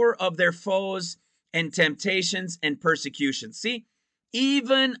power of their foes and temptations and persecutions. See,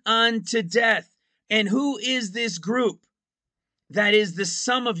 even unto death. And who is this group? That is the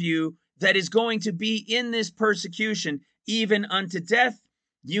sum of you that is going to be in this persecution, even unto death.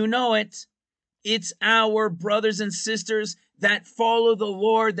 You know it. It's our brothers and sisters that follow the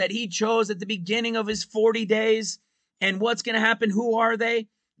Lord that he chose at the beginning of his 40 days. And what's going to happen? Who are they?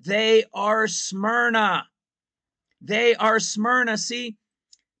 They are Smyrna. They are Smyrna. See,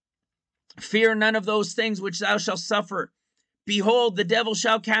 fear none of those things which thou shalt suffer. Behold, the devil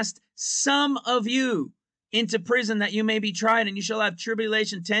shall cast some of you into prison that you may be tried, and you shall have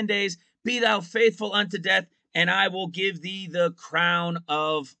tribulation 10 days. Be thou faithful unto death, and I will give thee the crown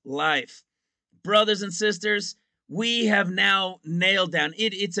of life. Brothers and sisters, we have now nailed down,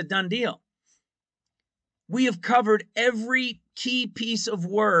 it's a done deal. We have covered every key piece of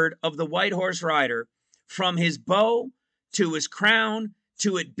word of the white horse rider, from his bow to his crown,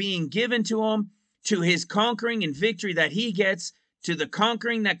 to it being given to him, to his conquering and victory that he gets, to the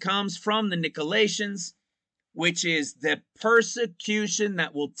conquering that comes from the Nicolaitans, which is the persecution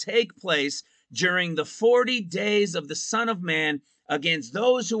that will take place during the 40 days of the Son of Man against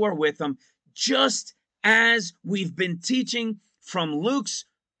those who are with him, just as we've been teaching from Luke's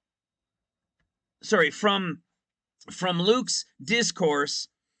discourse,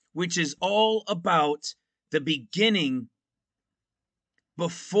 which is all about the beginning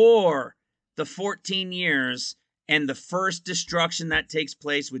before the 14 years and the first destruction that takes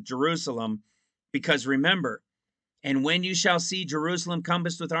place with Jerusalem. Because remember, and when you shall see Jerusalem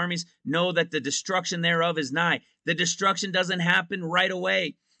compassed with armies, know that the destruction thereof is nigh. The destruction doesn't happen right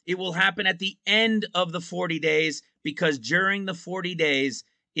away. It will happen at the end of the 40 days, because during the 40 days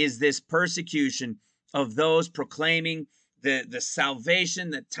is this persecution of those proclaiming the salvation,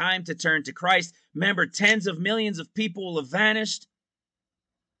 the time to turn to Christ. Remember, tens of millions of people will have vanished.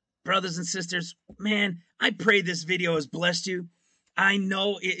 Brothers and sisters, man, I pray this video has blessed you. I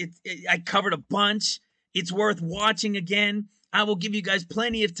know I covered a bunch. It's worth watching again. I will give you guys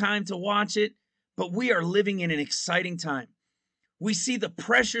plenty of time to watch it, but we are living in an exciting time. We see the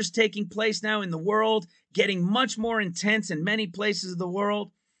pressures taking place now in the world, getting much more intense in many places of the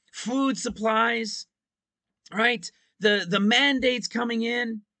world. Food supplies, right? The mandates coming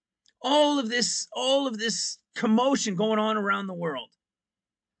in, all of this commotion going on around the world.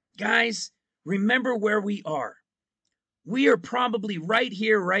 Guys, remember where we are. We are probably right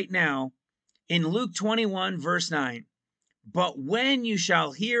here, right now, in Luke 21, verse 9. But when you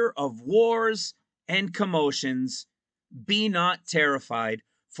shall hear of wars and commotions, be not terrified,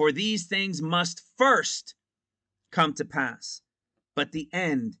 for these things must first come to pass. But the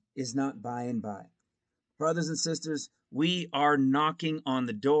end is not by and by. Brothers and sisters, we are knocking on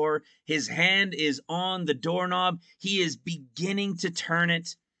the door. His hand is on the doorknob. He is beginning to turn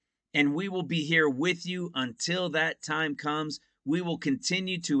it. and we will be here with you until that time comes. We will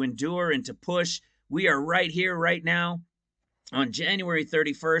continue to endure and to push. We are right here, right now, on January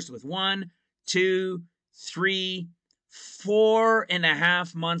 31st with 1, 2, 3,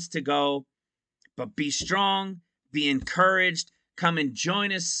 4.5 months to go. But be strong, be encouraged. Come and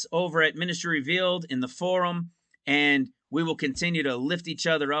join us over at Ministry Revealed in the forum, and we will continue to lift each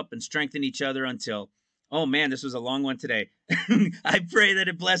other up and strengthen each other until, oh man, this was a long one today. I pray that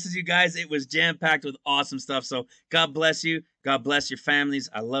it blesses you guys. It was jam-packed with awesome stuff. So God bless you. God bless your families.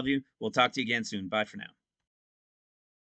 I love you. We'll talk to you again soon. Bye for now.